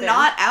just happened. The knives were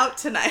not out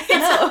tonight.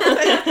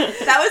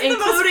 That was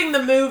including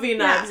the movie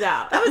Knives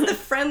Out. That was the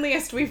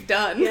friendliest we've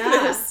done.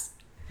 Yeah.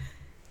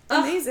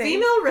 Amazing.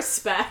 Female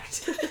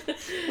respect.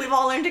 We've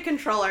all learned to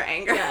control our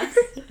anger. Yes.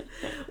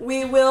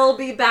 We will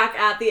be back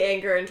at the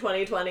anger in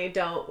 2020.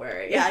 Don't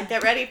worry. Yeah,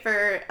 get ready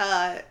for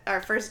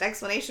our first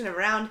explanation of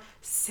round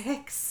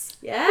 6.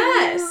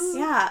 Yes.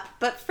 Yeah,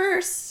 but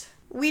first,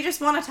 we just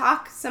want to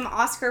talk some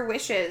Oscar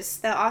wishes.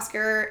 The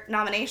Oscar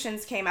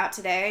nominations came out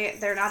today.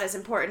 They're not as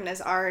important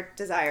as our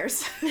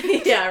desires.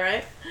 Yeah,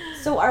 right?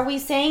 So are we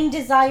saying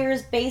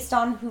desires based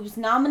on who's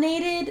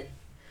nominated?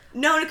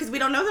 No, because we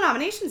don't know the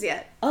nominations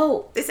yet.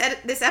 Oh. This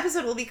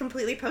episode will be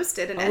completely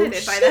posted and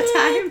edited by that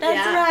time.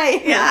 That's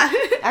right. Yeah.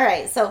 All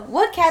right, so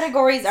what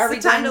categories are we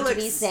time going to to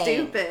be look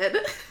saying? stupid.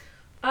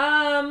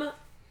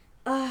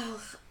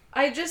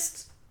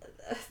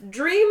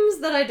 Dreams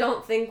that I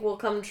don't think will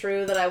come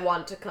true that I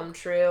want to come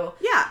true.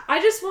 Yeah. I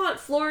just want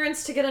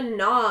Florence to get a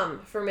nom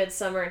for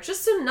Midsummer.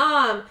 Just a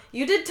nom.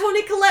 You did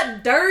Toni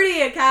Collette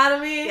dirty,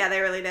 Academy. Yeah, they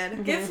really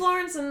did. Give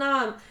Florence a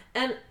nom.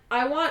 And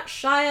I want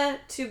Shia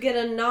to get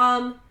a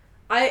nom.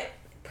 I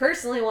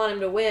personally want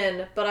him to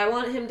win, but I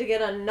want him to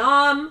get a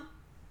nom.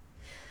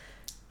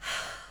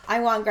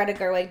 I want Greta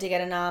Gerwig to get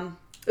a nom.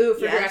 Ooh,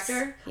 for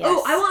director? Yes.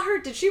 Oh, I want her.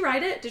 Did she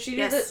write it? Did she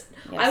do this?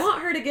 Yes. I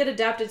want her to get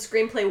adapted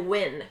screenplay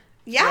win.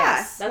 Yeah,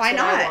 Yes. That's why what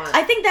not? I want.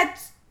 I think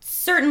that's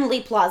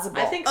certainly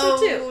plausible. I think so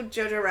too.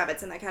 Jojo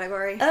Rabbit's in that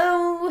category.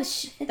 Oh,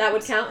 shit. That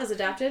would count as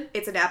adapted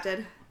It's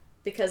adapted.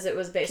 because it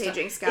was based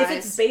Caging on. Skies. If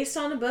it's based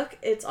on a book,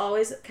 it's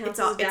always counts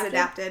as adapted. It's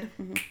adapted.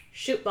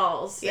 Shoot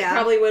balls. Yeah. It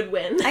probably would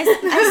win.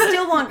 I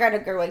still want Greta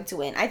Gerwig to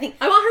win. I think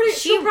I want her to.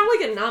 She'll probably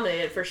get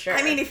nominated for sure.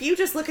 I mean, if you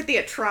just look at the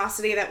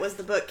atrocity that was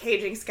the book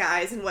Caging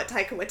Skies and what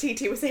Taika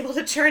Waititi was able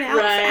to churn out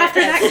after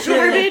that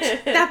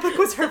garbage, that book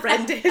was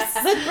horrendous.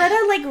 But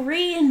Greta like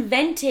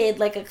reinvented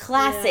like a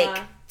classic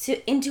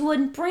into a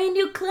brand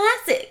new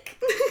classic.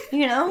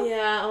 You know?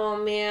 Yeah.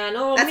 Oh man.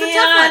 Oh That's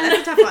man.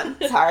 a tough one.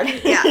 It's hard.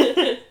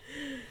 Yeah.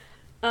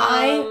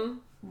 I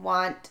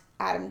want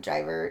Adam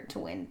Driver to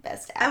win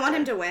Best Actor. I want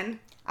him to win.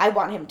 I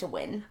want him to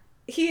win.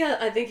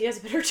 I think he has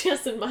a better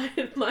chance than my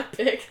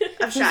pick.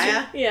 Of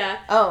Shia? Yeah.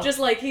 Oh. Just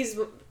like he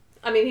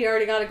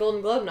already got a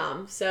Golden Globe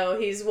nom, so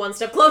he's one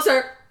step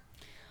closer.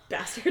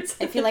 Bastards.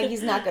 I feel like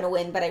he's not going to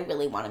win, but I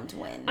really want him to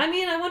win. I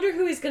mean, I wonder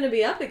who he's going to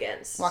be up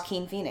against.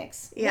 Joaquin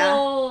Phoenix. Yeah.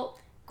 Well,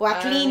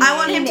 Joaquin I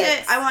want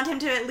him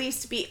to at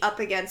least be up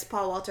against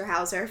Paul Walter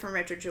Hauser from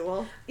Richard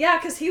Jewell. yeah,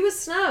 because he was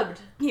snubbed.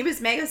 He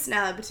was mega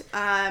snubbed.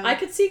 I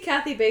could see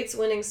Kathy Bates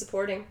winning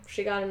supporting.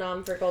 She got a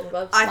nom for Golden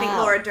Globes. I think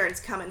Laura Dern's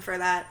coming for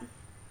that.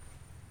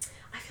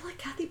 I feel like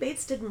Kathy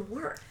Bates did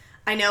more.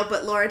 I know,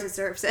 but Laura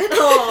deserves it.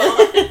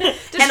 Oh. Does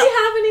she have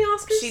any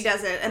Oscars? She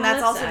doesn't, and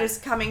that's also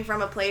just coming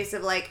from a place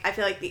of like, I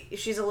feel like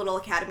she's a little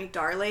Academy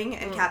darling,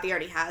 and Kathy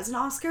already has an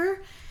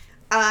Oscar.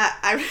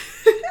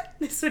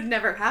 This would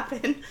never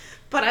happen,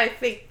 but I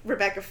think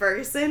Rebecca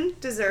Ferguson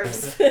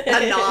deserves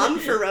a nom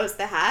for Rose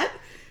the Hat.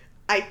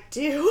 I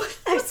do.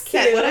 I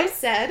said what I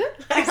said.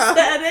 I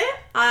said it.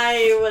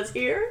 I was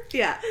here.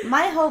 Yeah.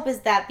 My hope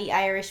is that The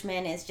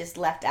Irishman is just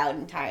left out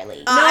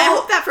entirely. I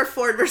hope that for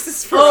Ford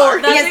versus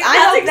Ferrari. Yes,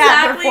 I hope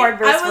that for Ford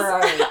versus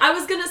Ferrari. I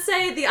was gonna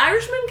say The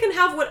Irishman can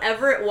have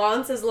whatever it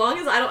wants as long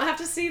as I don't have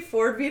to see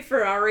Ford v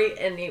Ferrari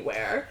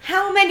anywhere.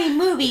 How many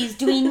movies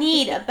do we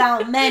need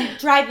about men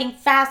driving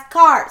fast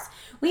cars?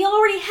 We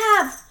already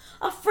have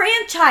a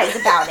franchise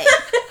about it.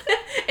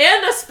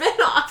 And a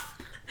spin-off.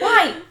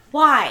 Why?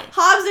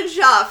 Hobbs and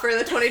Shaw for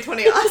the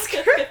 2020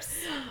 Oscars.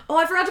 Oh,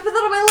 I forgot to put that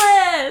on my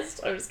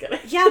list. I'm just kidding.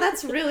 Yeah,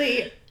 that's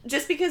really...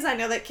 Just because I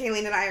know that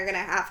Kayleen and I are going to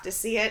have to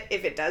see it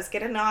if it does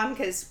get a nom,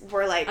 because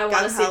we're like I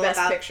want to see Best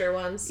about... Picture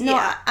ones. No,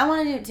 Yeah. I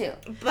want to do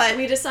it too. But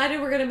we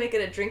decided we're going to make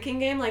it a drinking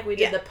game like we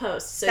did the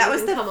post, so that you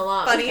was can the come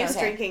along. funniest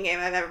Okay. drinking game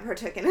I've ever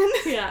partaken in.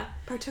 Yeah.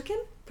 Partaken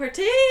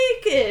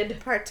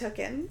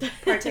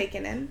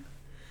in.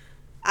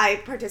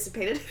 I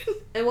participated.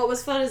 And what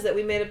was fun is that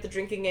we made up the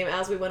drinking game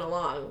as we went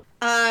along.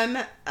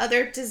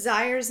 Other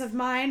desires of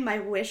mine, my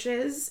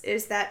wishes,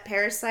 is that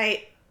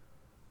Parasite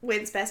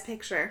wins Best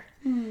Picture.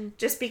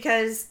 Just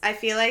because I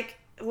feel like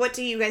what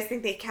do you guys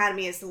think the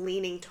Academy is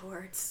leaning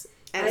towards?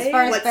 As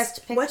far as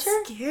Best Picture? What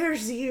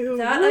scares you?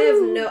 That I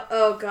have no...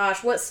 Oh,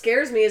 gosh. What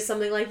scares me is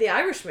something like The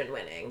Irishman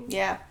winning.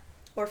 Yeah.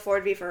 Or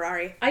Ford v.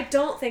 Ferrari. I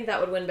don't think that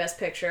would win Best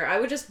Picture. I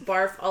would just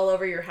barf all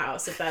over your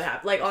house if that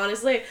happened. Like,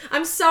 honestly,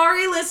 I'm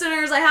sorry,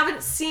 listeners. I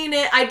haven't seen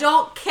it. I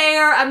don't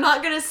care. I'm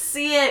not going to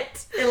see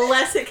it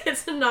unless it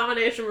gets a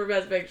nomination for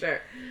Best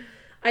Picture.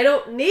 I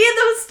don't need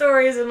those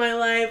stories in my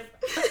life.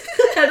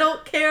 I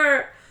don't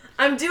care.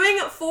 I'm doing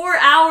 4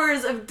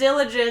 hours of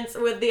diligence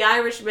with The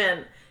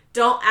Irishman.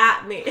 Don't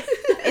at me.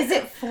 Is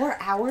it 4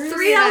 hours?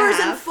 3 hours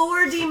and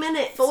 40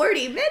 minutes.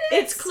 40 minutes?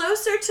 It's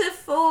closer to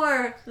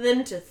 4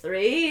 than to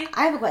 3.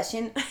 I have a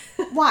question.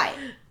 Why?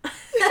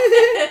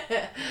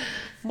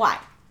 Why?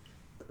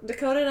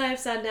 Dakota and I have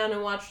sat down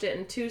and watched it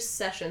in 2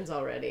 sessions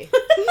already.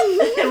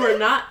 And we're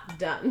not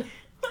done.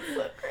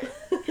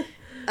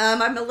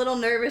 I'm a little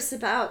nervous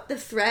about the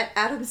threat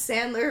Adam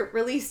Sandler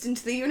released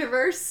into the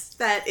universe,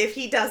 that if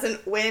he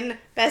doesn't win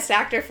Best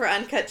Actor for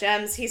Uncut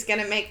Gems, he's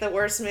gonna make the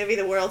worst movie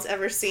the world's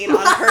ever seen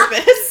on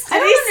purpose.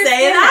 Did he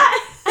say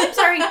that? I'm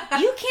sorry,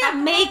 you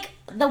can't make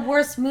the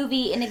worst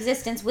movie in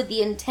existence with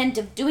the intent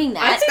of doing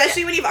that.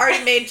 Especially when you've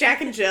already made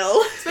Jack and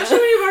Jill. Especially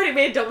when you've already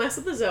made Don't Mess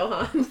with the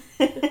Zohan.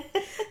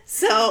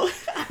 So,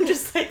 I'm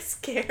just, like,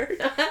 scared.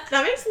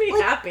 That makes me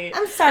happy.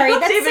 I'm sorry, I hope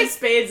that's David like,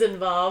 Spade's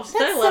involved.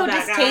 That's I love so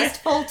that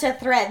distasteful to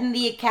threaten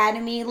the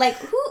Academy. Like,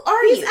 who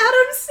are He's you?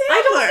 Adam Sandler.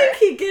 I don't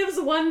think he gives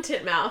one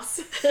titmouse.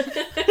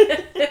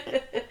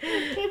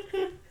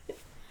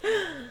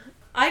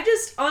 I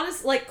just,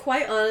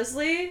 quite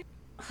honestly,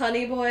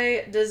 Honey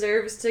Boy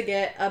deserves to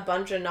get a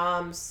bunch of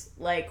noms.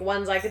 Like,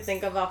 ones I could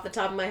think of off the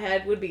top of my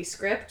head would be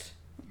script,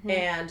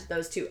 and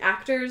those 2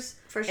 actors,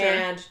 for sure,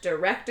 and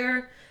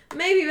director.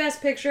 Maybe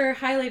Best Picture.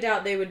 Highly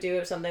doubt they would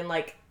do something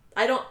like,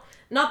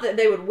 not that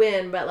they would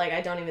win, but, like,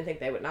 I don't even think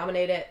they would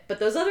nominate it. But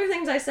those other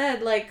things I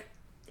said, like,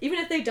 even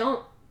if they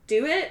don't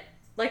do it,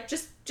 like,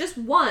 just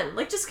one.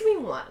 Like, just give me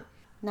one.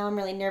 Now I'm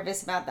really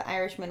nervous about The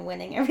Irishman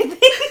winning everything.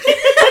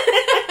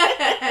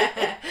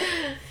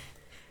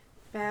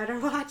 Better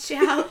watch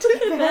out. You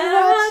better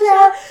watch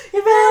out.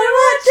 You better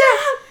watch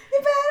out. You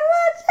better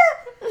watch out.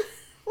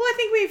 Well, I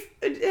think we've...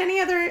 Any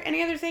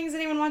other things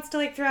anyone wants to,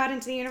 like, throw out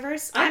into the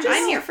universe? I'm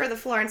here for the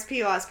Florence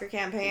Pugh Oscar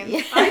campaign.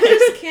 Yeah. I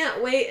just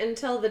can't wait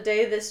until the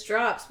day this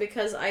drops,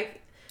 because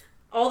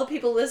all the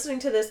people listening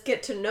to this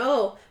get to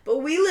know, but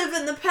we live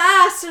in the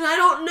past and I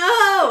don't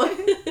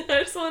know.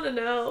 I just want to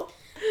know.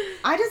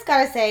 I just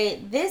gotta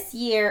say, this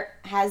year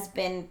has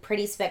been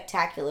pretty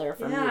spectacular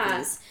for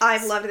movies.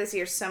 I've loved this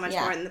year so much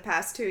more than the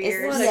past 2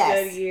 years. What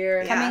a good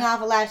year. Coming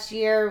off of last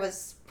year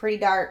was pretty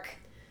dark.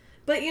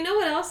 But you know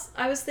what else?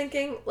 I was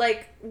thinking,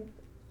 like,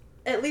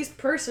 at least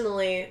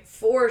personally,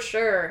 for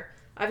sure,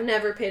 I've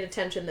never paid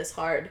attention this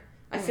hard.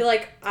 I feel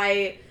like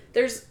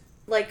there's,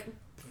 like,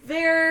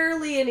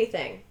 barely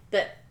anything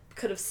that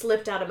could have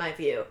slipped out of my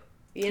view,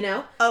 you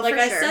know? Oh, like,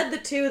 for I sure. said the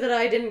 2 that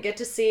I didn't get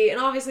to see, and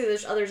obviously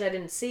there's others I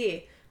didn't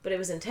see, but it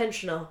was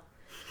intentional.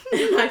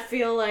 And I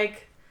feel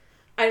like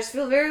I just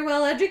feel very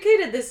well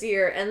educated this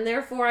year, and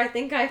therefore I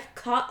think I've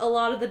caught a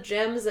lot of the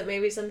gems that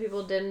maybe some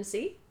people didn't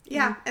see.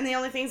 Yeah, and the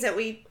only things that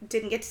we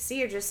didn't get to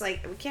see are just,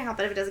 like, we can't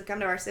help it if it doesn't come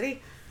to our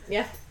city.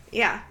 Yeah.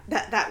 Yeah,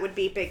 that would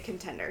be big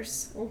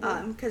contenders.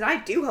 Because I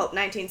do hope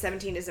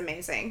 1917 is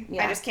amazing.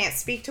 Yeah. I just can't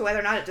speak to whether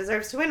or not it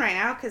deserves to win right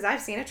now, because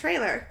I've seen a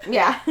trailer.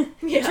 Yeah.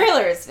 The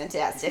trailer is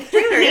fantastic. The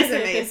trailer is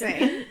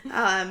amazing.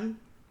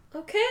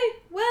 Okay,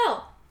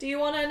 well, do you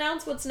want to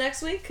announce what's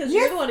next week? Because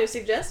Yes. you're the one who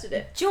suggested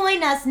it.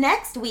 Join us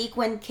next week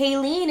when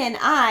Kayleen and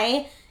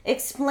I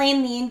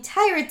explain the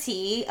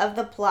entirety of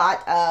the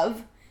plot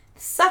of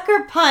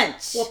Sucker Punch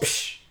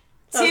Whoopsh.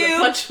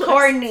 to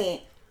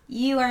Courtney.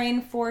 You are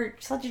in for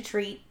such a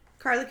treat.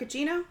 Carla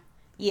Gugino?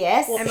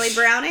 Yes. Emily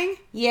Browning?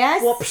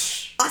 Yes.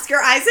 Whoopsh.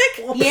 Oscar Isaac?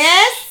 Whoopsh.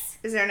 Yes.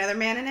 Is there another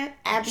man in it?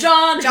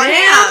 John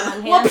Hamm.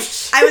 Hamm.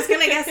 Whoopsh. I was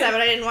going to guess that,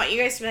 but I didn't want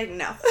you guys to be like,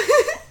 no.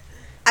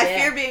 I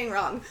fear being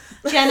wrong.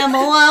 Jenna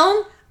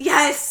Malone.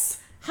 Yes.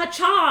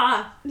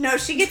 Ha-cha. No,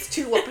 she gets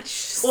 2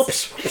 whoopsh.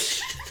 Whoopsh.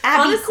 Whoopsh.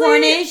 Abby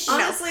Cornish.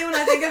 Honestly, when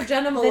I think of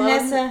Jenna Malone...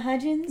 Vanessa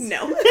Hudgens.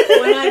 No.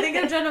 When I think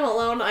of Jenna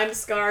Malone, I'm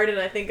scarred, and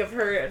I think of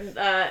her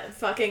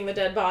fucking the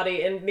dead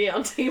body in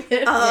Neon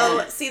Demon.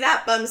 Oh, see,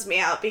 that bums me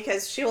out,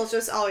 because she'll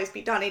just always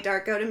be Donnie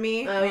Darko to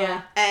me. Oh,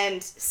 yeah.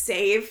 And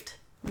Saved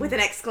with an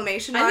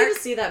exclamation mark. I need to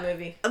see that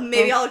movie.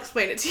 Maybe I'll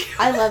explain it to you.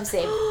 I love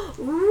Save.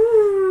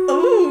 Ooh.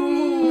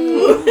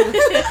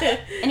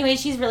 Anyway,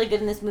 she's really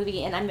good in this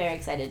movie, and I'm very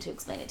excited to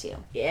explain it to you.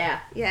 Yeah.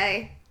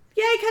 Yay.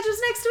 Yay, catch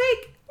us next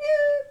week.